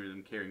can see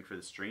them caring for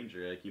the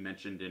stranger, like you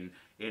mentioned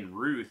in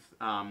Ruth.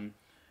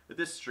 But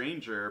this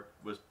stranger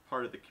was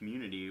part of the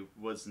community,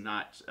 was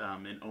not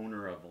an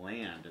owner of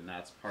land, and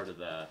that's part of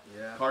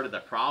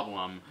the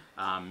problem.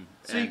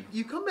 So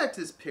you come back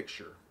to this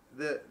picture.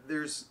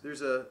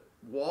 There's a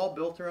wall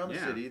built around the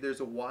city.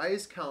 There's a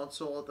wise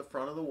council at the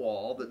front of the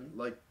wall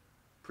that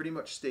pretty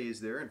much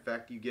stays there. In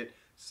fact, you get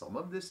some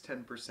of this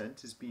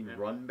 10% is being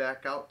run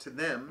back out to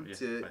them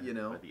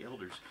by the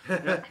elders.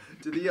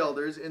 To the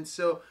elders. And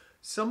so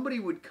somebody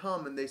would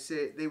come and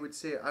they would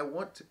say, I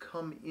want to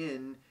come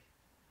in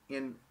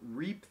and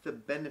reap the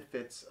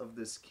benefits of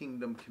this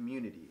kingdom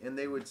community. And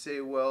they would say,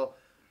 well,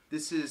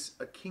 this is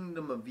a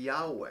kingdom of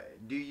Yahweh.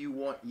 Do you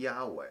want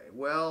Yahweh?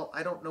 Well,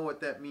 I don't know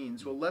what that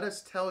means. Well, let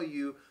us tell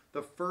you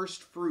the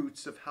first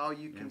fruits of how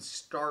you can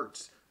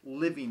start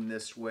living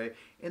this way.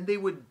 And they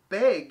would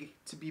beg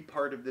to be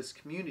part of this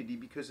community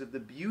because of the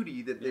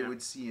beauty that they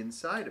would see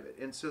inside of it.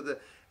 And so the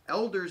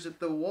elders at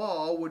the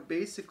wall would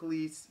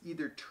basically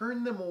either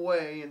turn them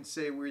away and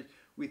say,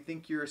 we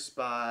think you're a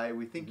spy,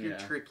 we think you're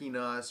tricking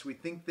us, we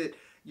think that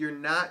you're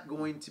not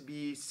going to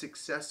be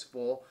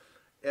successful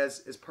as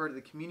part of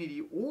the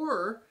community,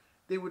 or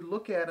they would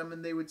look at them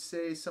and they would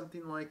say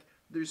something like,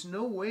 there's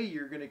no way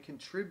you're going to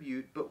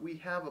contribute, but we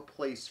have a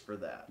place for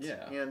that.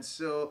 Yeah. And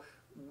so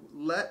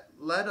let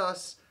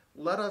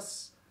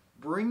us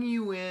bring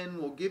you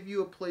in, we'll give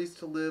you a place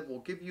to live, we'll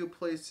give you a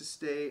place to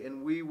stay,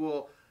 and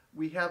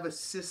we have a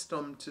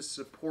system to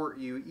support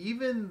you.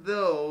 Even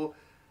though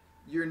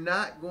you're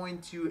not going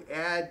to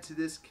add to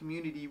this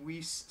community,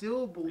 we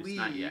still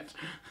believe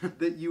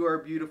that you are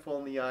beautiful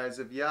in the eyes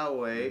of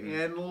Yahweh. Mm-hmm.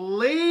 And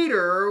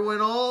later, when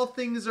all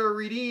things are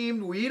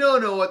redeemed, we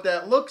don't know what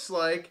that looks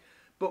like,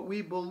 but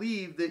we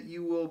believe that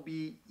you will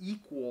be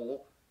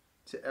equal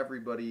to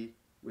everybody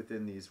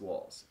within these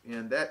walls.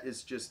 And that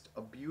is just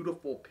a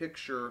beautiful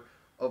picture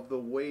of the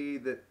way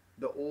that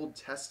the Old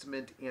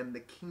Testament and the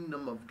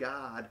kingdom of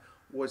God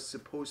was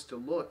supposed to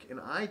look. And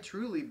I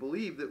truly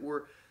believe that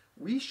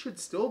we should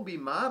still be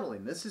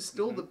modeling. This is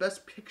still the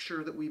best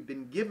picture that we've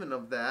been given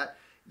of that,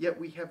 yet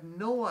we have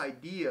no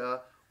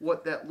idea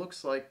what that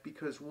looks like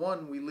because,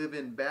 one, we live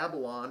in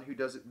Babylon, who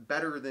does it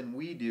better than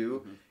we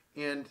do,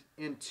 and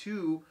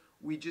two,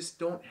 we just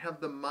don't have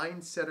the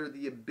mindset or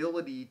the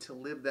ability to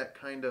live that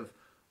kind of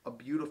a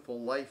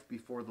beautiful life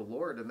before the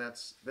Lord, and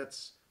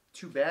that's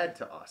too bad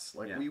to us.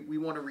 Like we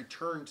want to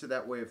return to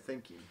that way of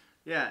thinking.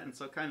 Yeah, and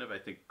so kind of I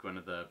think one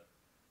of the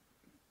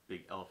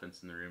big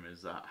elephants in the room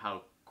is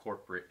how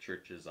corporate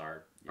churches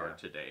are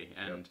today,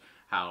 and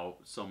how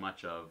so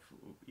much of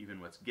even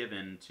what's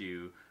given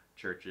to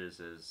churches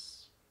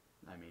is,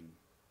 I mean,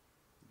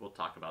 we'll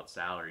talk about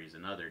salaries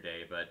another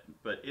day,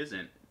 but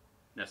isn't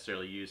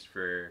necessarily used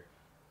for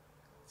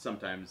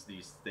sometimes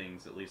these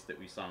things, at least that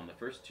we saw in the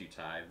first two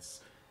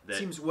tithes. That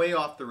seems way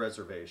off the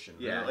reservation.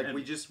 Yeah, right?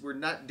 Like we're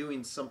not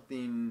doing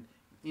something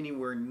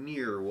anywhere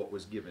near what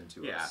was given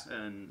to us. Yeah,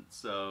 and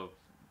so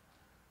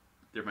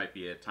there might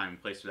be a time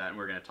and place for that, and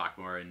we're going to talk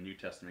more in New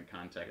Testament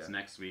context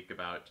next week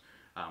about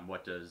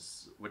what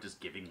does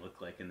giving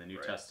look like in the New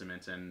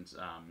Testament, and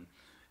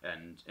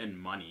and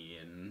money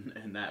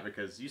and that,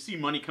 because you see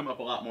money come up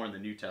a lot more in the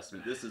New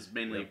Testament. This is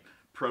mainly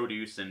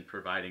produce and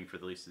providing for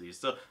the least of these.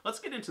 So let's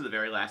get into the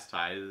very last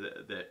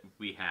tithe that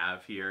we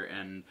have here,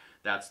 and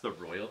that's the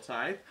royal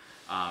tithe.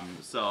 And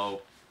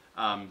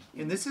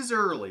this is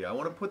early. I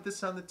want to put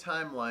this on the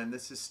timeline.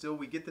 This is still,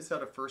 we get this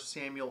out of 1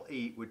 Samuel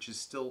 8, which is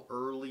still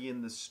early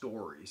in the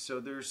story. So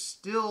there's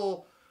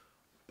still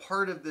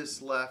part of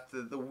this left,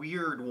 the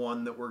weird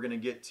one that we're going to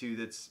get to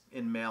that's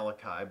in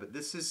Malachi. But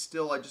this is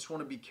still, I just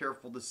want to be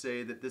careful to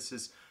say that this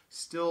is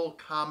still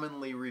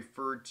commonly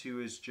referred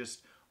to as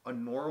just a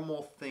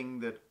normal thing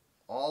that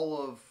all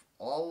of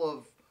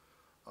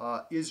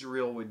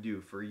Israel would do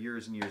for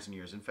years and years and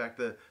years. In fact,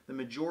 the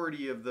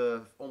majority of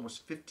the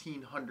almost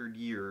 1,500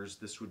 years,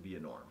 this would be a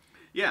norm.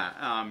 Yeah,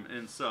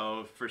 and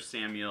so 1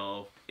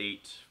 Samuel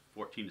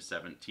 8:14 to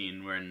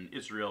 17, when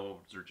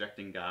Israel was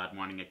rejecting God,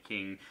 wanting a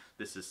king,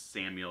 this is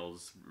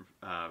Samuel's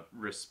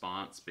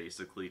response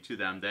basically to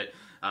them, that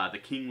the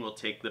king will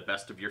take the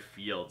best of your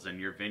fields and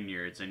your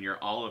vineyards and your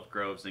olive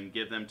groves and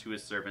give them to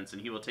his servants,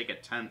 and he will take a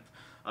tenth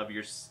of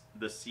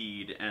the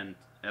seed and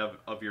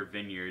of your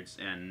vineyards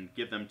and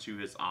give them to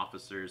his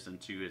officers and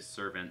to his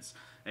servants.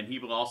 And he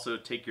will also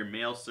take your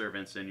male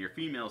servants and your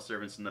female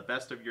servants and the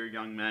best of your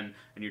young men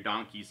and your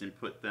donkeys and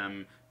put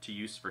them to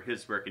use for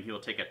his work. And he will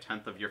take a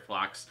tenth of your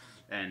flocks,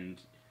 and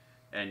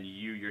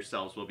you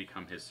yourselves will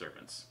become his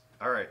servants.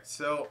 All right,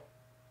 so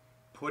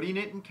putting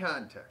it in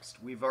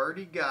context, we've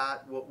already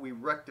got what we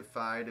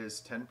rectified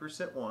as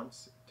 10%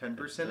 once,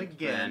 10%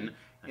 again,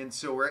 and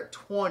so we're at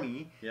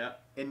 20. Yeah.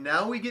 And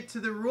now we get to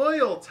the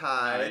royal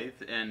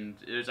tithe. And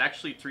there's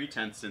actually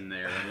 3/10 in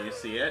there when you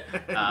see it.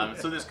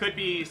 So this could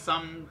be,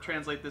 some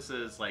translate this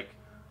as like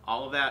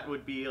all of that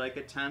would be like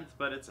a tenth,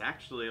 but it's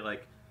actually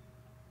like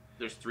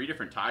there's 3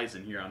 different tithes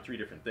in here on 3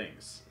 different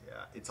things.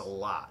 Yeah, it's a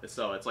lot.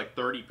 So it's like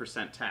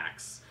 30%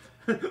 tax.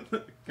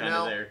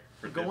 Now, there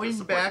going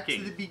back to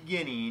the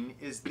beginning,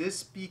 is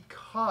this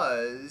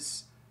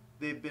because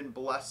they've been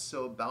blessed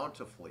so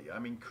bountifully? I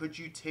mean, could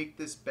you take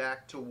this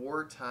back to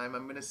wartime?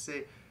 I'm going to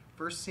say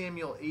 1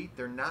 Samuel 8,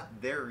 they're not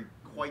there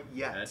quite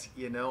yet,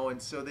 you know, and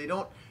so they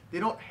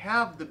don't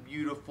have the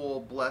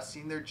beautiful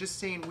blessing. They're just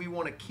saying, we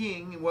want a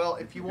king. Well,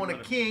 if you want a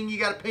king, you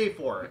got to pay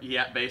for it.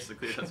 Yeah,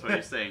 basically that's what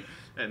he's saying.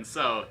 And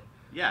so,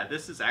 yeah,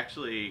 this is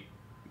actually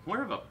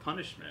more of a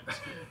punishment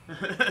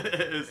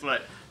is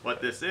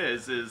what this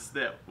is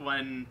that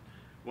when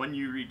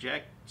you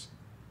reject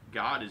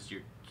God as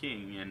your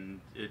king,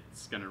 and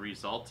it's going to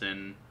result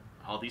in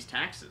all these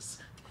taxes.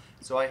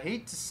 So I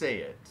hate to say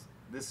it,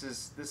 this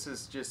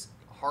is just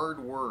hard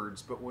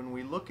words, but when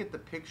we look at the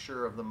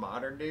picture of the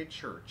modern day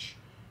church,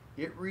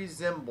 it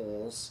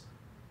resembles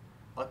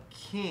a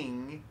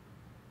king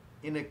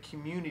in a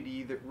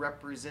community that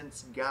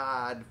represents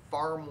God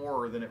far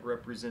more than it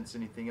represents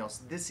anything else.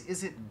 This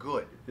isn't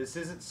good. This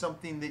isn't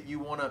something that you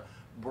want to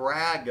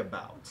brag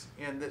about.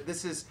 And that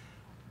this is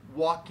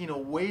walking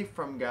away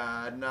from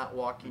God, not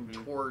walking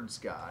towards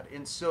God.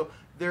 And so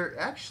there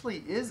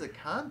actually is a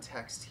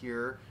context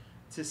here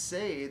to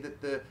say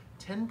that the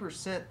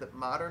 10% that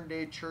modern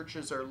day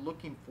churches are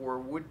looking for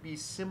would be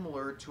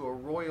similar to a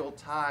royal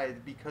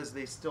tithe because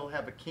they still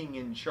have a king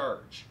in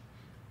charge.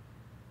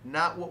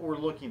 Not what we're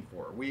looking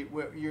for.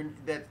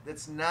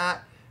 That's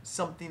not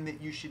something that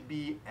you should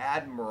be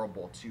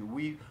admirable to.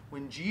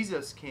 When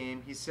Jesus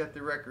came, he set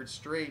the record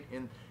straight,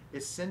 and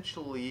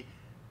essentially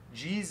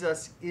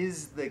Jesus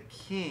is the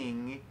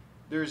king.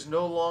 There's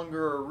no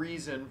longer a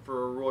reason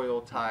for a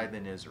royal tithe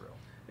in Israel.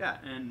 Yeah,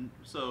 and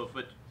so,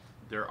 but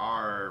there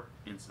are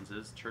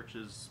instances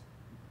churches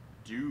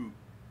do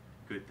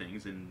good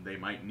things, and they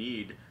might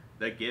need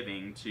the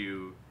giving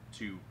to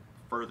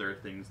further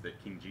things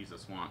that King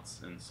Jesus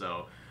wants. And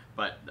so,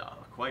 but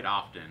quite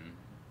often,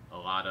 a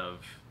lot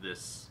of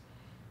this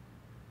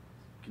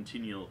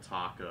continual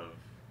talk of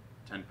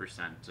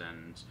 10%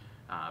 and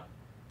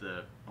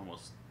the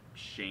almost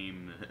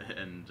shame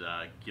and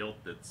guilt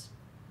that's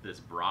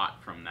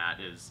brought from that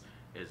is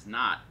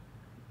not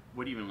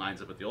what even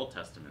lines up with the Old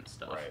Testament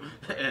stuff.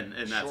 Right. and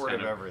that's short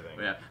kind of everything.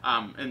 Yeah.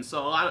 And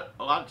so a lot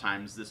of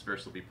times this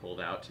verse will be pulled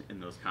out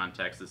in those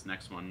contexts. This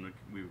next one,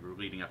 we were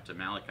leading up to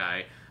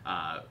Malachi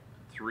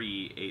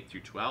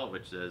 3:8-12,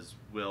 which says,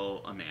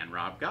 "Will a man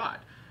rob God?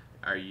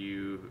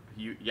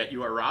 Yet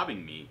you are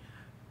robbing me.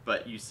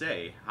 But you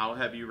say, how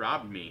have you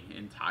robbed me?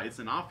 In tithes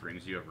and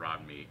offerings you have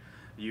robbed me.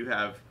 You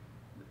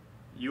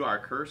are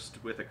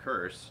cursed with a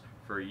curse,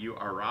 for you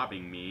are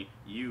robbing me,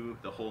 you,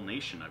 the whole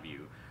nation of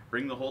you.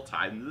 Bring the whole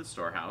tithe into the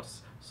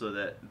storehouse, so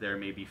that there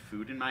may be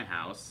food in my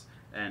house,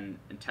 and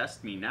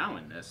test me now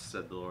in this,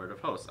 said the Lord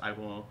of hosts.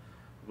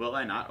 Will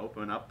I not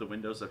open up the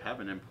windows of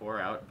heaven and pour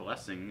out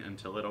blessing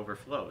until it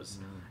overflows?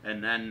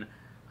 And then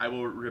I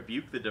will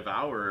rebuke the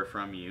devourer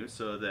from you,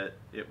 so that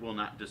it will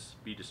not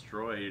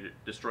destroy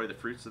the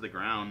fruits of the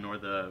ground, nor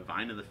the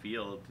vine of the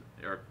field,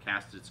 or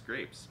cast its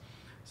grapes,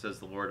 says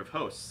the Lord of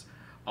hosts.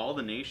 All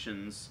the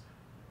nations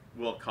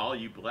will call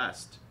you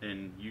blessed,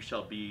 and you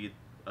shall be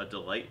a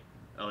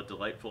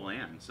delightful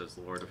land, says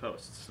the Lord of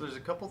hosts." So there's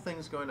a couple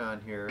things going on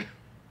here.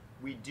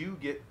 we do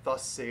get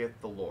 "Thus saith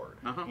the Lord,"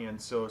 Uh-huh. and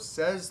so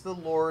 "says the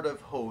Lord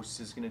of hosts"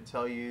 is going to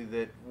tell you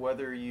that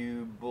whether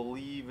you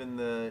believe in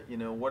the,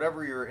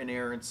 whatever your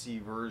inerrancy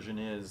version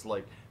is,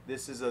 like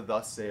this is a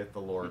 "Thus saith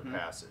the Lord"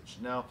 passage.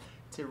 Now,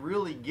 to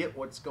really get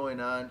what's going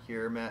on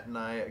here, Matt and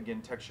I,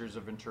 again, textures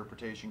of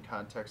interpretation,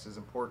 context is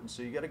important.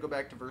 So you got to go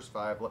back to verse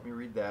 5. Let me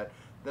read that.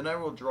 "Then I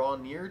will draw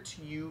near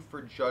to you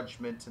for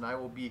judgment, and I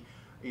will be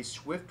a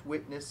swift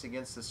witness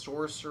against the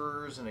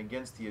sorcerers and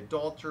against the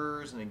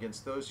adulterers and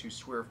against those who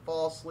swear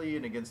falsely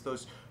and against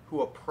those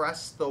who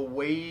oppress the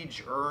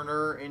wage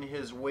earner in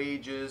his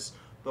wages,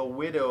 the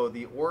widow,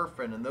 the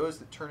orphan, and those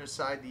that turn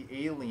aside the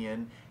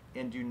alien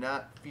and do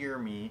not fear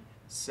me,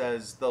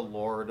 says the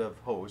Lord of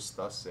hosts."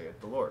 Thus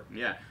saith the Lord.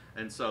 Yeah,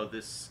 and so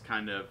this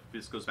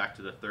goes back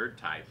to the third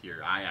tithe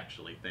here. I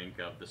actually think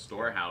of the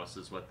storehouse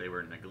as what they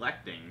were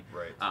neglecting.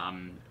 Right.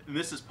 And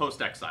this is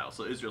post-exile,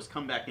 so Israel's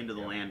come back into the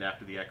land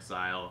after the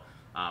exile.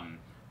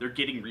 They're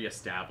getting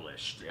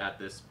reestablished at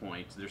this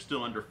point. They're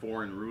still under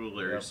foreign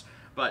rulers,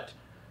 but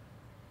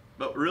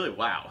really,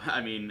 wow.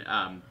 I mean,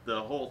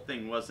 the whole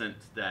thing wasn't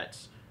that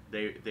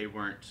they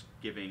weren't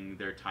giving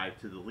their tithe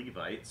to the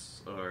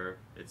Levites, or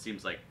it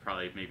seems like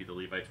probably maybe the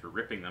Levites were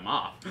ripping them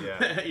off,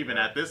 even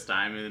at this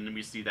time, and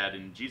we see that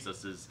in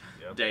Jesus's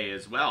day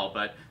as well.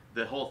 But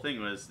the whole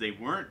thing was they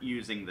weren't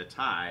using the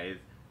tithe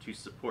to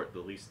support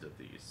the least of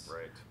these.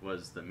 Right.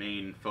 Was the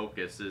main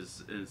focus.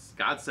 Is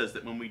God says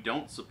that when we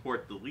don't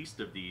support the least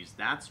of these,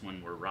 that's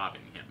when we're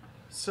robbing him.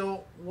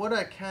 So what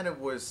I kind of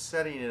was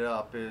setting it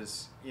up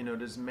is,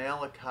 does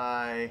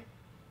Malachi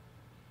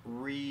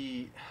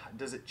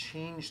does it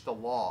change the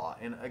law?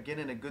 And again,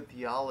 in a good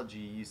theology,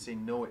 you say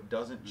no, it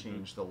doesn't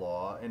change the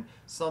law. And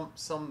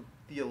some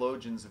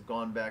theologians have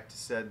gone back to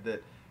said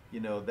that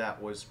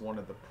that was one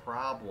of the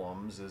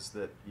problems, is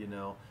that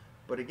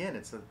but again,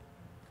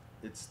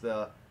 it's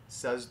the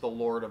 "says the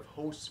Lord of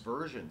hosts"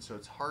 version, so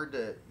it's hard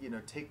to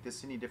take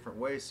this any different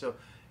way. So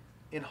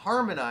in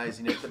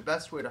harmonizing it, the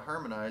best way to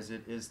harmonize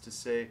it is to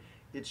say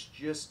it's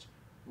just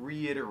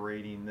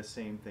reiterating the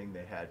same thing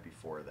they had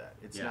before that.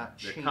 It's not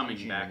changing. They're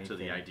coming back to anything.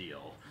 the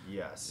ideal.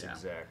 Yes,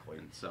 exactly.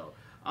 And so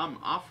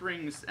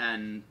offerings,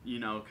 and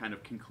kind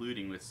of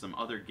concluding with some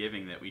other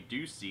giving that we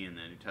do see in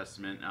the New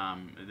Testament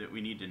that we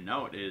need to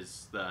note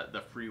is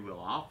the free will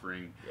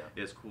offering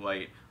is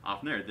quite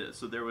often there.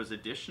 So there was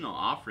additional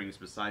offerings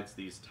besides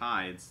these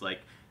tithes,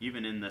 like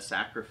even in the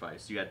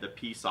sacrifice you had the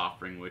peace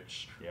offering,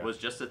 which was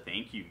just a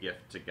thank you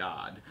gift to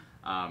God.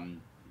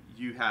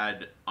 You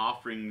had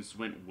offerings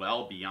went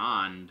well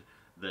beyond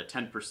the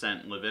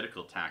 10%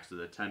 Levitical tax, or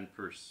the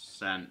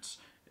 10%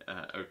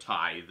 or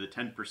tithe, the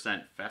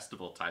 10%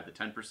 festival tithe, the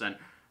 10%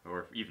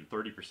 or even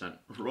 30%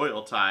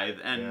 royal tithe.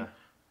 And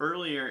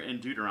earlier in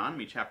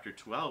Deuteronomy chapter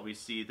 12, we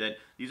see that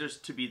these are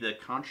to be the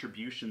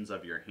contributions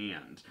of your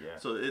hand.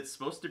 So it's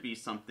supposed to be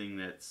something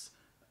that's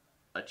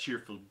a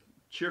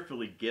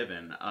cheerfully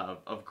given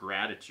of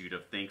gratitude,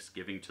 of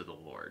thanksgiving to the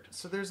Lord.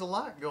 So there's a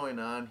lot going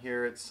on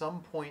here. At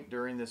some point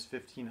during this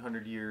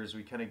 1500 years,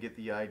 we kind of get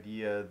the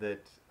idea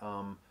that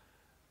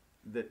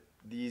that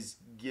these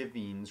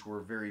givings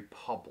were very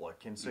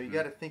public, and so you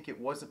got to think it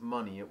wasn't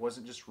money. It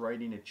wasn't just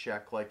writing a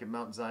check like at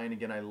Mount Zion.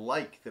 Again, I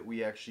like that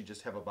we actually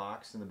just have a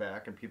box in the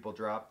back and people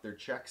drop their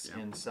checks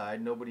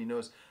inside. Nobody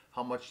knows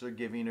how much they're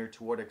giving or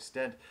to what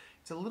extent.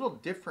 It's a little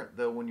different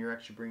though when you're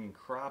actually bringing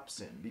crops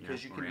in,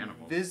 because you can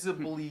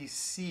visibly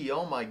see,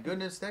 oh my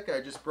goodness, that guy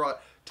just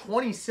brought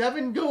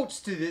 27 goats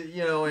to the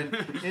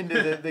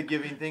into the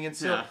giving thing. And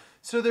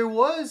so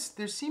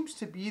there seems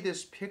to be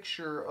this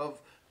picture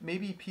of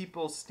maybe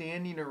people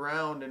standing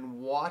around and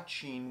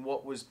watching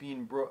what was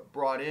being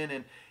brought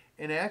in,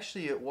 and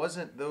actually it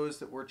wasn't those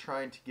that were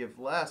trying to give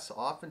less.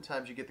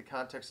 Oftentimes you get the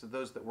context of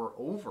those that were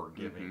over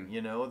giving.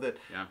 That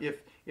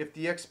if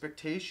the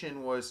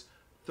expectation was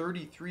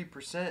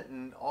 33%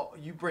 and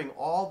you bring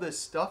all this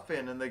stuff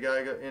in, and the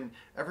guy and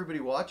everybody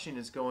watching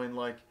is going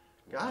like,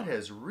 God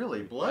has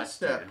really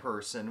blessed that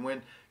person,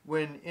 when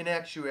in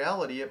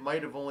actuality it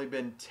might have only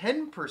been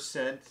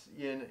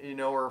 10%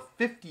 or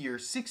 50 or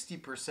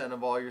 60%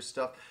 of all your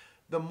stuff.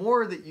 The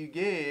more that you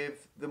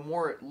gave, the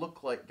more it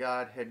looked like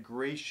God had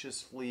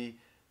graciously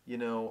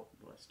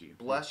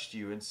blessed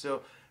you. And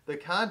so the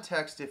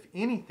context, if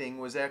anything,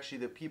 was actually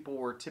that people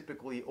were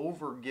typically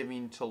over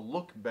giving to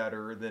look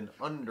better than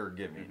under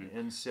giving.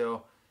 And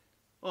so,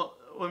 well,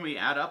 when we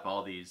add up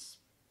all these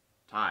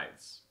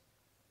tithes,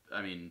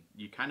 I mean,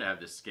 you kind of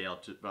have this scale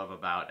of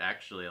about,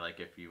 actually,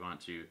 like if you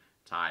want to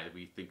tithe,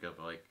 we think of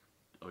like,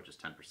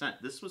 just 10%.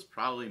 This was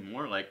probably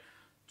more like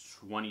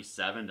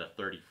 27 to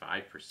 35%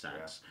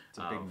 it's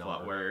a big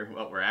number.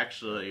 what we're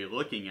actually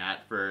looking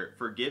at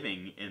for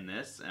giving in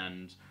this.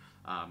 And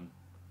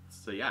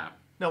so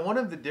Now, one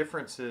of the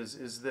differences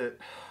is that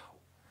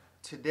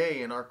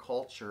today in our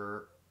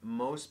culture,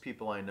 most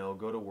people I know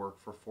go to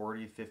work for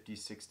 40, 50,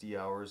 60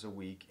 hours a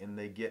week, and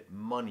they get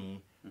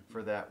money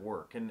for that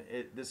work. And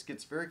this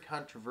gets very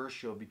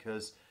controversial,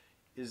 because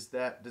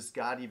does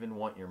God even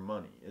want your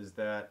money?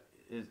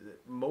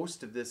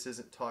 most of this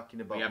isn't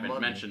talking about We haven't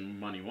money. mentioned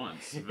money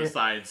once.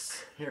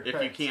 Besides, You're if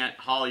right. you can't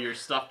haul your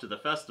stuff to the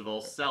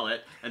festival, sell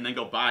it, and then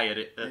go buy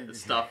it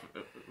stuff.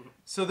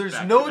 So there's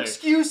back no today.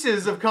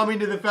 excuses of coming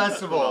to the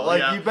festival. Like,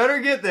 Yeah. you better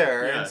get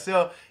there. Yeah. And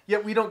so,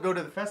 yet we don't go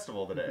to the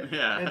festival today.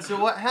 Yeah. And so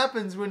what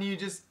happens when you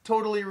just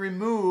totally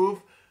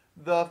remove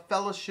the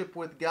fellowship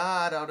with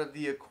God out of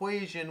the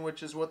equation,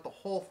 which is what the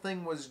whole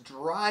thing was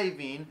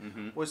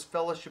driving, was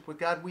fellowship with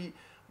God.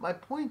 My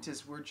point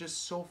is, we're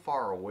just so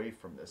far away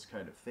from this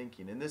kind of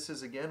thinking. And this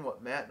is, again,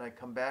 what Matt and I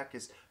come back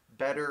is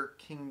better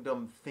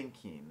kingdom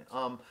thinking.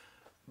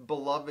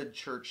 Beloved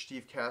church,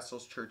 Steve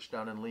Castle's church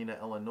down in Lena,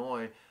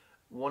 Illinois,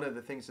 one of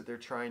the things that they're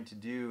trying to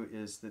do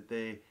is that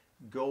they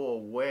go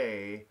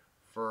away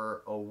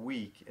for a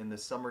week in the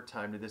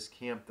summertime to this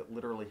camp that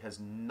literally has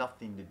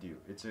nothing to do.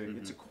 It's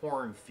a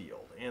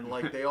cornfield, and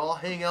like they all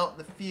hang out in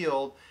the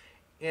field,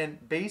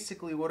 and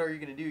basically what are you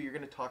going to do? You're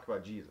going to talk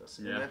about Jesus,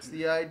 and that's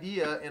the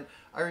idea. And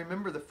I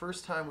remember the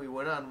first time we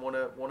went on one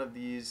of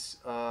these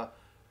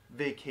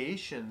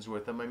vacations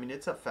with them. I mean,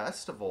 it's a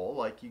festival.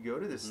 Like, you go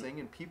to this thing,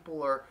 and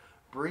people are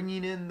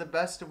bringing in the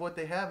best of what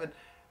they have, and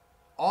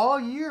all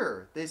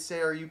year they say,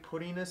 are you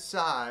putting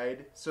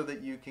aside so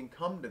that you can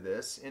come to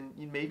this? And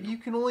maybe you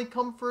can only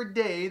come for a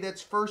day.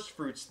 That's first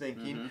fruits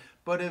thinking.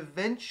 But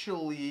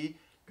eventually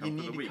you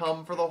need to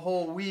come for the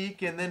whole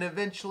week. And then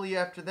eventually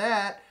after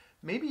that,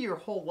 maybe your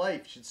whole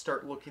life should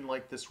start looking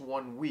like this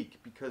 1 week,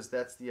 because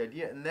that's the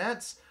idea. And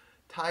that's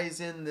ties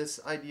in this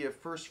idea of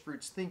first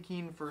fruits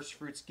thinking, first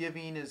fruits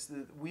giving, is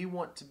that we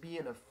want to be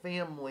in a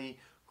family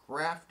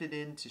grafted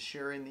into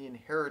sharing the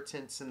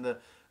inheritance and the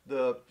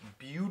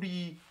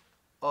beauty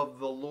of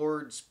the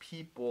Lord's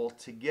people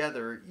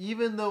together.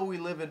 Even though we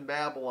live in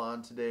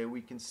Babylon today,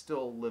 we can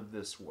still live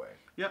this way.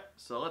 Yep,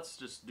 so let's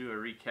just do a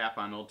recap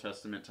on Old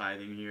Testament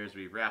tithing here as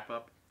we wrap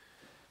up.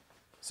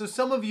 So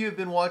some of you have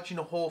been watching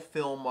a whole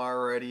film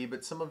already,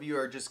 but some of you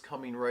are just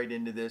coming right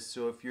into this.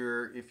 So if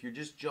you're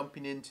just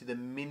jumping into the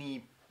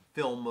mini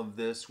film of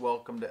this,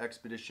 welcome to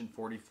Expedition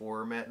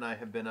 44. Matt and I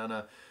have been on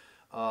a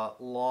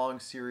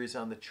long series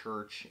on the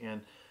church,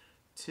 and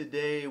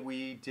today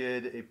we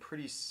did a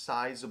pretty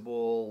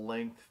sizable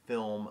length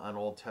film on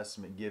Old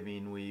Testament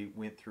giving. We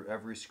went through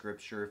every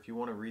scripture. If you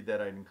want to read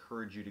that, I'd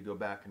encourage you to go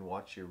back and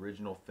watch the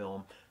original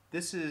film.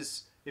 This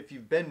is, if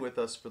you've been with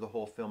us for the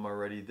whole film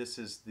already, this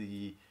is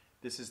the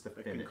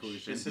finish.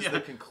 Conclusion. This is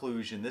the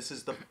conclusion. This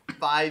is the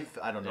I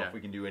don't know if we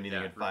can do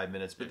anything in 5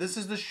 minutes, but this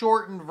is the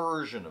shortened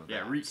version of that.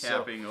 Yeah,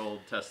 recapping Old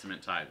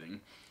Testament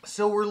tithing.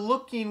 So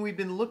we've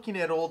been looking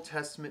at Old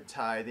Testament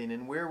tithing,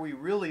 and where we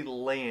really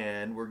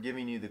land, we're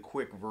giving you the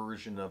quick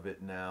version of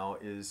it now,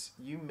 is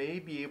you may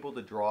be able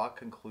to draw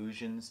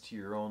conclusions to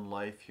your own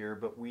life here,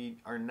 but we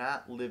are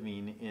not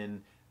living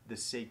in the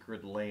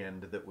sacred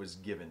land that was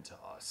given to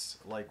us.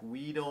 Like,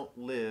 we don't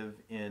live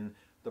in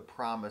the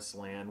promised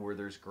land where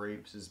there's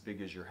grapes as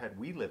big as your head.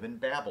 We live in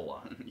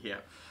Babylon. Yeah,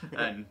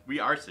 and we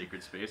are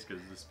sacred space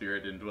because the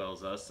Spirit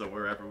indwells us, so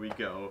wherever we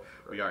go,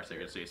 we are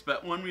sacred space.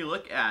 But when we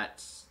look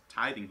at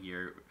tithing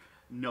here,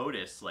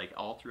 notice, like,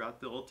 all throughout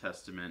the Old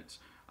Testament,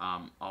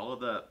 all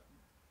of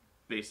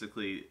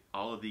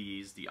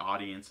these, the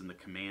audience and the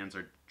commands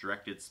are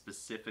directed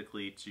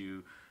specifically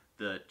to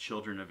the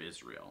children of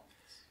Israel.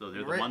 So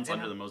they're the ones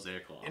under the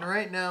Mosaic law. And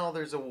right now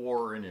there's a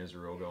war in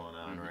Israel going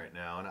on right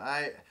now, and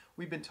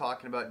we've been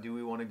talking about, do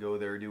we want to go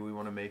there? Do we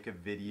want to make a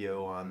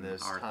video on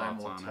this? Our Time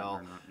thoughts will on tell. it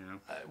or not, you know?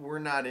 We're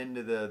not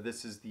into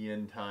this is the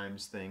end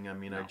times thing. I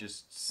mean, No. I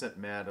just sent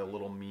Matt a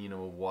little meme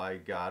of why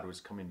God was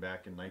coming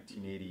back in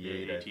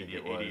 1988. I think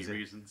it was.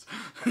 Reasons.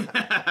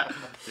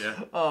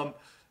 Yeah.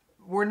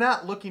 We're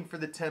not looking for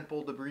the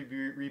temple to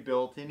be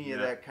rebuilt, any of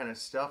Yeah. that kind of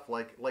stuff.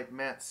 Like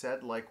Matt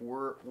said, like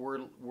we're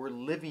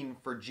living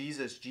for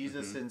Jesus.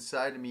 Jesus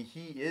inside of me,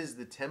 He is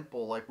the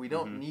temple. Like, we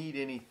don't need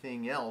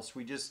anything else.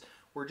 We're just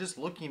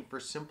looking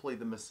for simply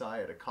the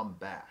Messiah to come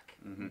back.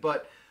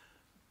 But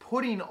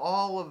putting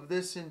all of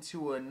this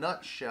into a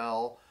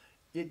nutshell,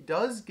 it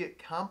does get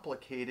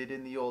complicated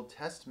in the Old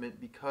Testament,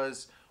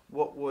 because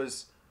what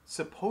was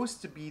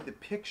supposed to be the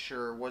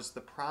picture was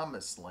the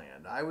promised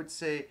land. I would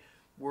say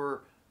we're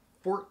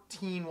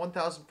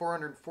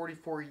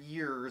 1,444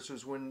 years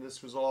was when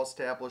this was all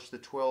established. The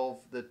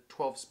 12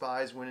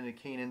 spies went into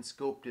Canaan,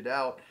 scoped it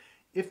out.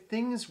 If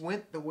things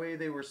went the way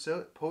they were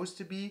supposed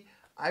to be,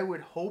 I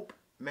would hope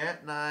Matt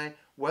and I,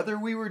 whether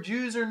we were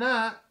Jews or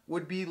not,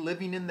 would be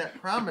living in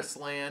that promised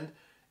land,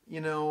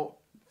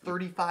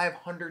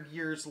 3,500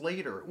 years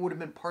later. It would have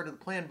been part of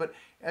the plan. But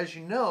as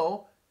you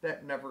know,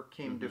 that never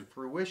came to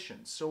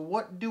fruition. So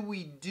what do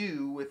we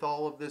do with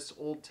all of this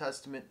Old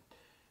Testament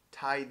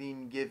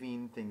tithing,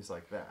 giving, things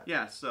like that?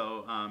 Yeah,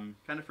 so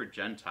kind of for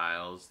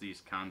Gentiles,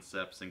 these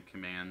concepts and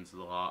commands of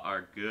the law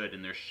are good,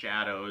 and they're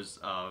shadows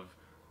of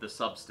the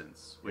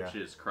substance, which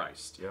is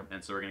Christ. Yep.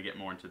 And so we're going to get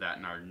more into that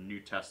in our New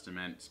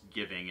Testament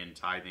giving and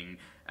tithing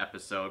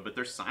episode. But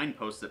they're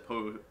signposts that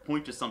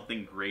point to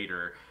something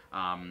greater.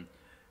 And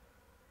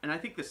I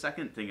think the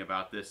second thing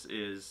about this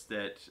is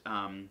that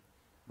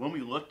when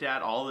we looked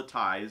at all the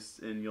tithes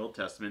in the Old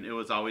Testament, it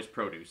was always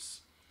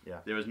produce. Yeah.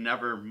 There was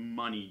never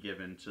money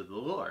given to the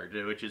Lord,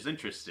 which is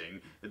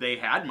interesting. They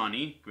had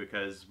money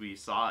because we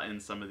saw in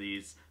some of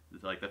these,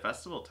 like the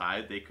festival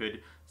tithe, they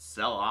could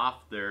sell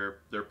off their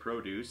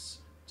produce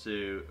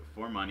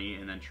for money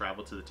and then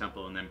travel to the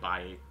temple and then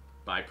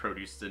buy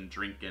produce and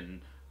drink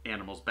and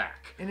animals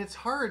back. And it's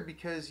hard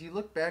because you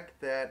look back at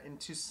that, and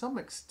to some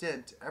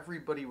extent,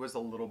 everybody was a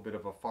little bit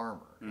of a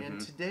farmer. Mm-hmm.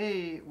 And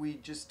today, we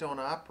just don't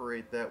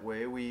operate that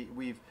way.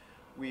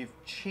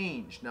 We've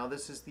changed. Now,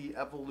 this is the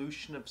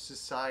evolution of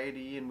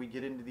society, and we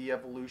get into the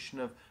evolution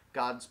of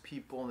God's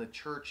people in the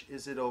church.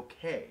 Is it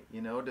okay?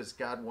 You know, does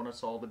God want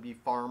us all to be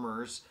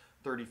farmers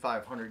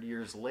 3,500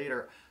 years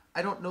later?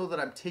 I don't know that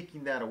I'm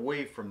taking that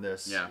away from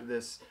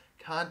this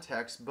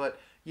context, but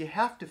you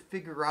have to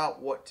figure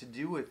out what to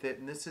do with it,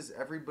 and this is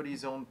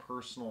everybody's own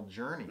personal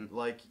journey. Mm-hmm.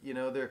 Like, you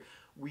know,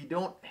 we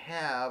don't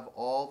have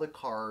all the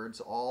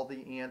cards, all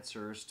the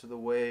answers to the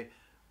way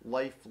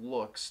life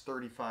looks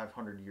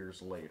 3,500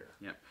 years later.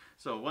 Yeah.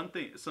 So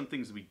some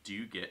things we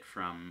do get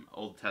from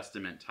Old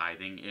Testament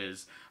tithing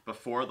is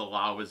before the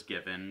law was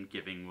given,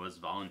 giving was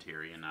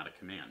voluntary and not a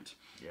command.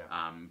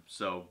 Yeah.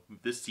 So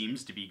this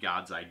seems to be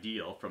God's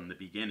ideal from the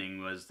beginning,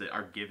 was that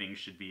our giving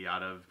should be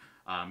out of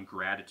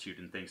gratitude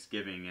and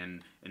thanksgiving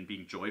and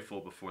being joyful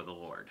before the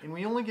Lord. And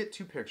we only get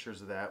two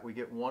pictures of that. We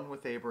get one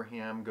with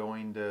Abraham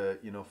going to,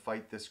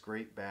 fight this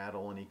great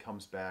battle, and he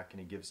comes back and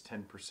he gives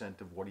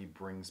 10% of what he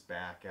brings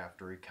back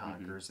after he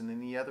conquers. Mm-hmm. And then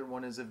the other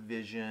one is a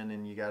vision,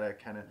 and you got to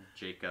kind of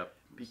Jacob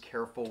be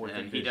careful with and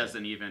the vision. He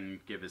doesn't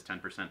even give his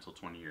 10% till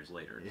 20 years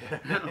later,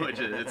 yeah. Which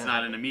it's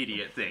not an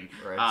immediate thing.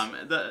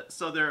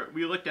 Right.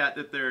 We looked at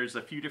that there's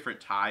a few different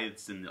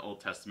tithes in the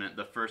Old Testament.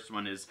 The first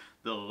one is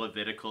the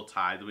Levitical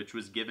tithe, which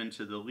was given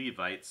to the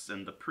Levites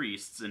and the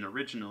priests, and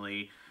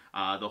originally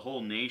the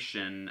whole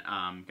nation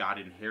got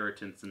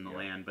inheritance in the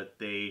land, but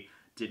they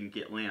didn't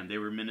get land. They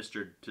were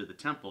ministered to the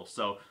temple,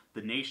 so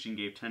the nation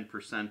gave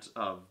 10%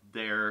 of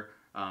their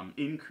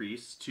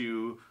increase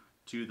to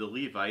the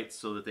Levites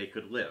so that they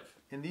could live.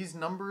 And these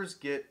numbers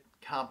get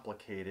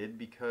complicated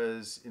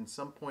because in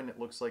some point it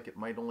looks like it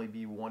might only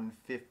be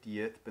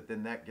 1/50th, but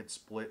then that gets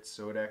split,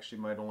 so it actually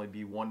might only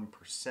be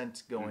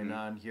 1% going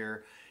on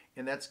here.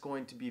 And that's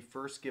going to be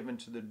first given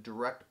to the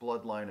direct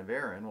bloodline of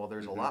Aaron. Well,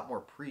 there's a lot more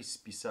priests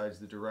besides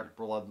the direct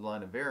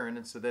bloodline of Aaron,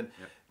 and so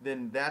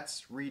then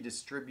that's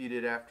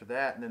redistributed after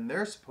that, and then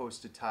they're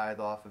supposed to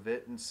tithe off of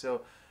it, and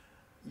so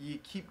you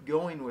keep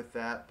going with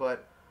that,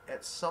 but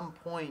at some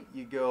point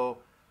you go,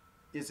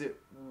 is it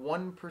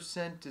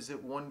 1%, is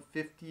it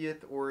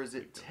 1/50th, or is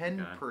it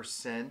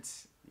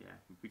 10%? Yeah,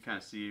 we kind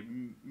of see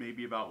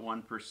maybe about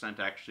 1%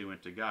 actually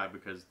went to God,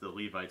 because the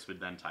Levites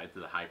would then tithe to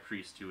the high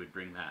priest, who would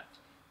bring that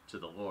to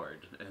the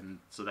Lord, and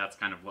so that's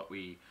kind of what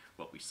we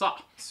saw.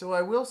 So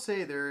I will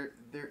say there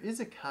is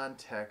a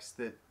context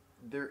that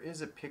there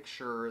is a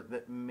picture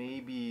that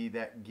maybe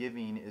that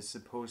giving is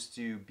supposed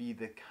to be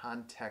the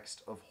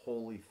context of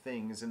holy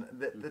things, and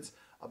that's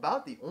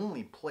about the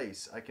only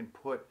place I can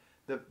put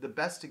the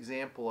best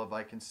example of,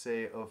 I can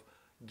say, of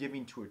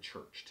giving to a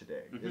church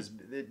today. Is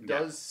it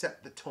does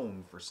set the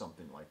tone for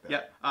something like that.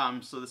 Yeah.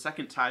 So the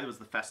second tithe was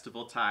the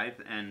festival tithe,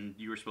 and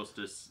you were supposed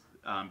to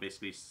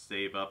basically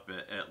save up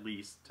at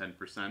least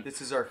 10%.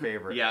 This is our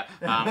favorite. Yeah.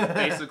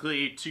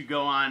 Basically to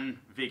go on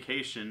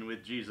vacation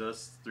with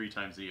Jesus 3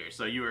 times a year.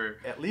 So you were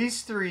at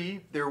least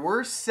 3. There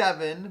were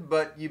 7,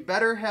 but you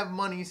better have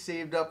money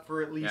saved up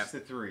for at least the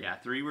 3. Yeah,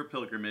 3 were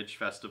pilgrimage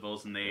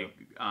festivals, and they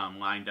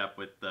lined up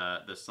with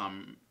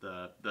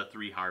the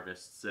 3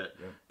 harvests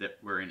that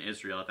were in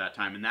Israel at that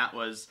time, and that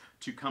was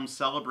to come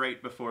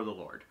celebrate before the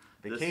Lord.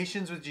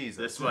 Vacations with Jesus.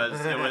 This was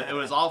it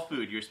was all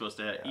food. You're supposed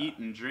to eat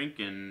and drink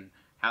and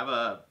have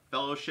a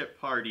fellowship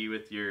party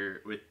with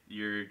your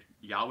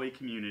Yahweh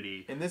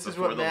community. And this is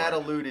what Matt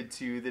alluded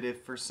to, that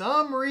if for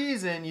some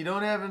reason you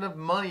don't have enough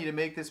money to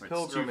make this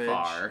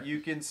pilgrimage,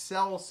 you can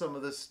sell some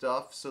of this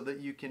stuff so that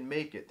you can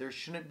make it. There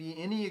shouldn't be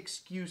any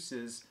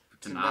excuses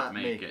to not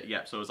make it.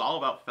 Yeah, so it's all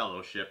about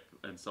fellowship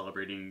and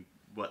celebrating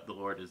what the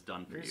Lord has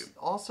done for you. There's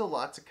also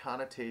lots of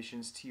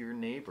connotations to your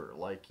neighbor.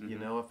 Like, you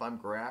know, if I'm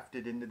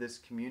grafted into this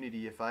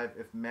community, if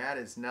Matt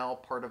is now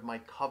part of my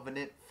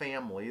covenant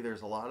family,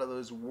 there's a lot of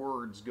those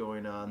words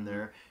going on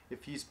there.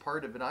 If he's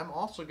part of it, I'm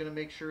also going to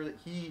make sure that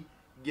he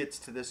gets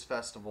to this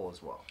festival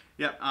as well.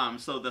 Yep.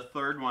 So the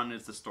third one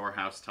is the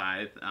storehouse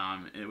tithe,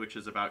 which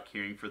is about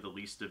caring for the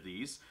least of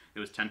these. It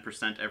was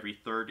 10% every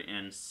 3rd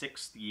and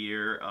 6th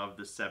year of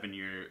the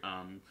 7-year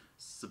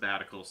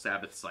sabbatical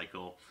Sabbath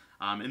cycle.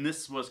 And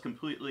this was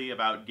completely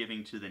about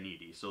giving to the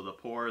needy. So the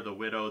poor, the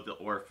widow, the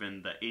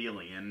orphan, the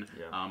alien,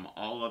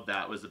 all of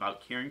that was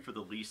about caring for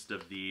the least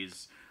of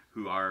these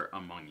who are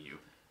among you.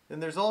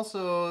 And there's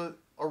also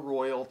a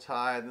royal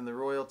tithe, and the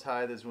royal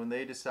tithe is when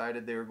they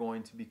decided they were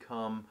going to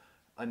become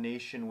a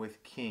nation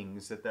with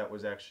kings, that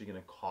was actually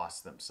going to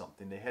cost them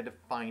something. They had to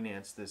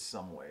finance this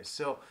some way.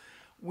 So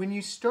when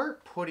you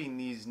start putting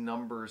these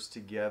numbers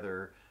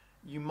together,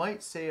 you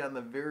might say on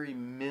the very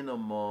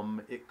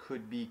minimum it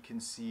could be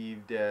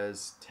conceived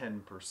as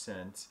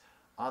 10%.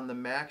 On the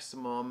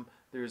maximum,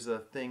 there's a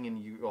thing, and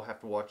you'll have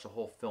to watch the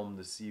whole film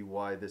to see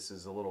why this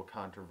is a little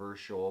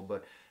controversial,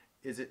 but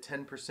is it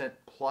 10%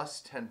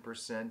 plus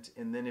 10%?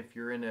 And then if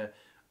you're in a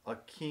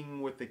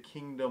king with a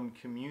kingdom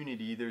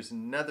community, there's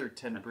another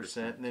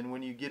 10%. And then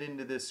when you get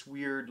into this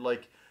weird,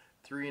 like,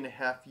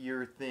 3.5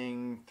 year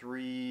thing,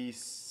 3,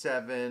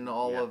 7,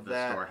 all of the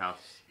that. Storehouse.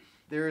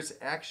 There's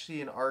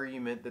actually an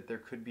argument that there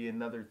could be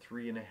another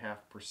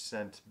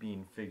 3.5%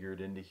 being figured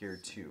into here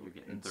too. You're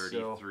getting And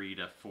 33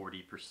 to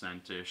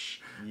 40%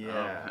 ish Yeah.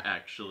 of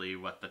actually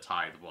what the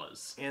tithe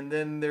was. And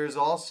then there's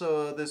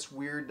also this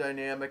weird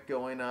dynamic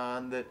going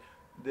on that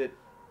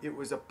it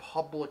was a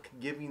public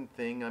giving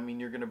thing. I mean,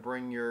 you're going to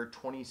bring your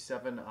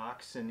 27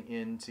 oxen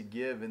in to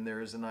give, and there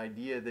is an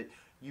idea that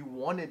you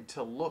wanted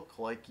to look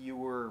like you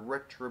were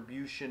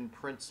retribution,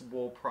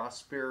 principle,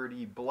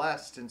 prosperity,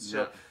 blessed. And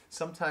so Yeah.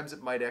 sometimes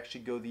it might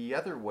actually go the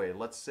other way.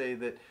 Let's say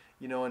that,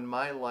 in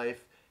my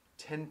life,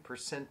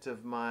 10%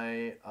 of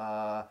my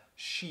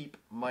sheep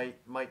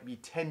might be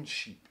 10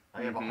 sheep.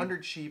 I have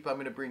 100 sheep, I'm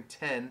going to bring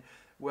 10.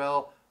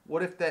 Well,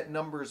 what if that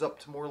number is up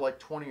to more like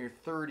 20 or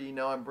 30?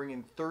 Now I'm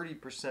bringing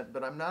 30%,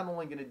 but I'm not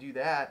only going to do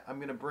that, I'm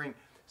going to bring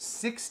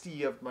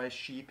 60 of my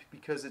sheep,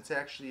 because it's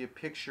actually a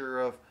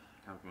picture of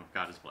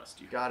God has blessed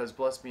you. God has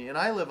blessed me. And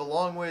I live a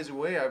long ways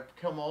away. I've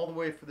come all the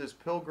way for this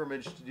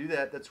pilgrimage to do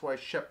that. That's why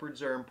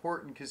shepherds are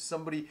important, because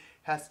somebody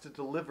has to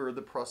deliver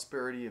the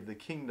prosperity of the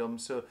kingdom.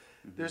 So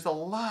there's a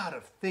lot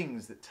of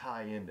things that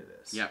tie into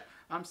this. Yeah.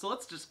 So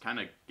let's just kind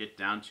of get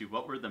down to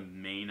what were the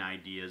main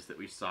ideas that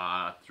we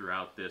saw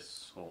throughout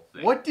this whole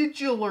thing. What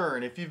did you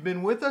learn? If you've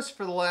been with us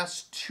for the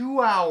last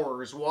 2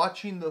 hours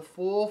watching the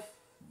full film,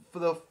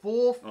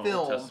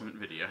 Old Testament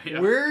video. Yeah.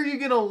 where are you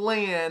going to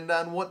land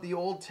on what the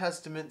Old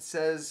Testament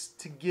says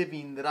to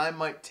giving that I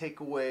might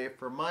take away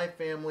for my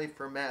family,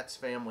 for Matt's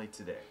family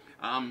today?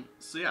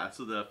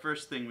 So the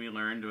first thing we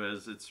learned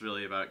was it's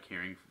really about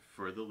caring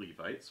for the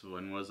Levites.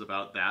 One was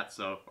about that,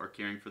 or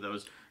caring for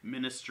those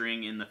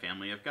ministering in the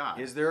family of God.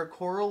 Is there a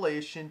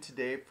correlation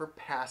today for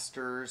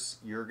pastors?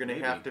 You're going to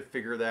have to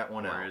figure that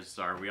one out.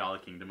 Or are we all a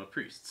kingdom of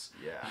priests?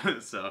 Yeah.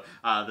 So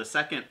the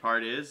second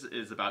part is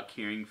about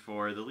caring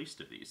for the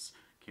least of these.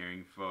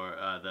 Caring for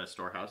the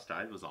storehouse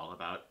tithe was all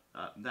about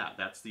that.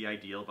 That's the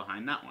ideal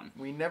behind that one.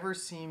 We never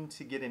seem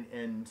to get an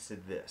end to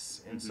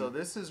this. And so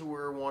this is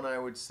where one I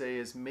would say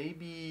is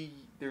maybe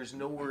there's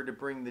nowhere to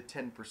bring the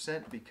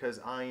 10%, because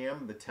I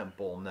am the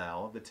temple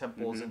now. The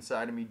temple is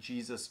inside of me.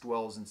 Jesus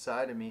dwells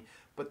inside of me.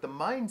 But the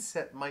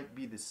mindset might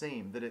be the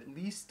same, that at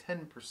least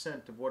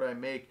 10% of what I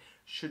make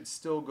should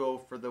still go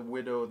for the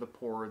widow, the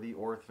poor, the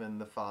orphan,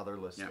 the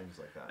fatherless, things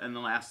like that. And the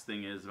last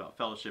thing is about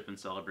fellowship and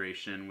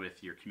celebration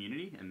with your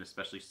community, and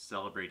especially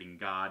celebrating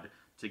God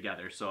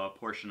together. So a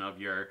portion of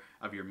your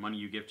money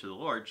you give to the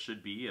Lord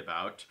should be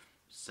about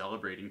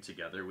celebrating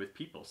together with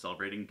people,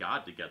 celebrating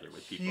God together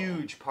with people.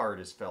 Huge part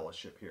is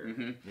fellowship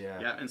here.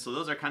 Yeah, and so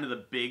those are kind of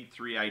the big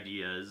three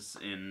ideas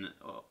in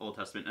Old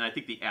Testament. And I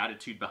think the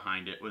attitude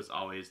behind it was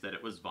always that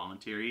it was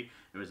voluntary.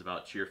 It was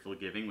about cheerful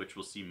giving, which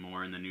we'll see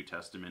more in the New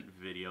Testament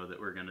video that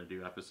we're going to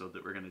do, episode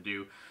that we're going to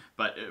do.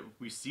 But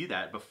we see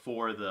that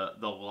before the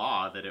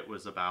law, that it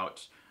was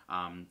about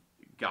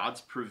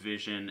God's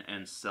provision,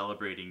 and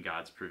celebrating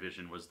God's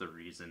provision was the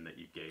reason that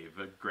you gave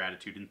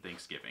gratitude and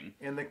thanksgiving.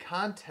 And the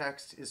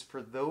context is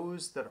for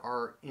those that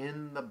are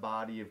in the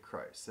body of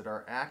Christ, that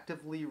are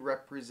actively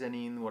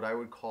representing what I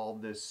would call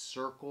this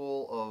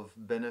circle of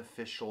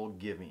beneficial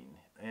giving.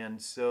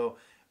 And so,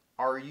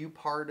 are you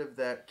part of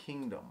that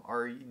kingdom?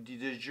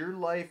 Does your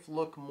life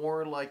look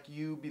more like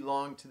you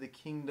belong to the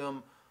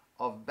kingdom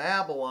of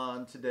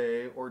Babylon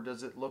today, or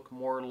does it look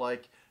more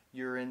like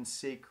you're in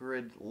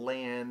sacred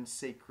land,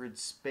 sacred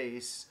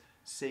space,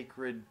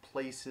 sacred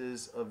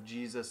places of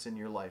Jesus in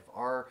your life?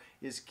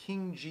 Is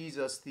King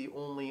Jesus the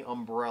only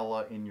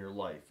umbrella in your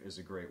life, is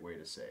a great way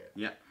to say it.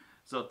 Yeah.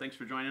 So thanks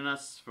for joining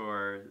us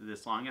for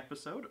this long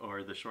episode,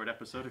 or the short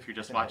episode if you're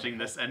just watching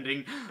this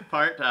ending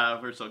part.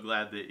 We're so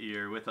glad that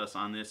you're with us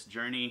on this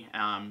journey.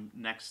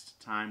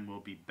 Next time we'll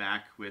be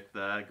back with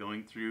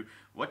going through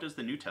what does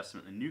the New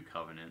Testament, the New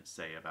Covenant,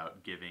 say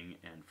about giving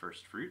and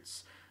first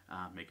fruits.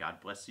 May God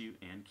bless you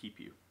and keep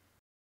you.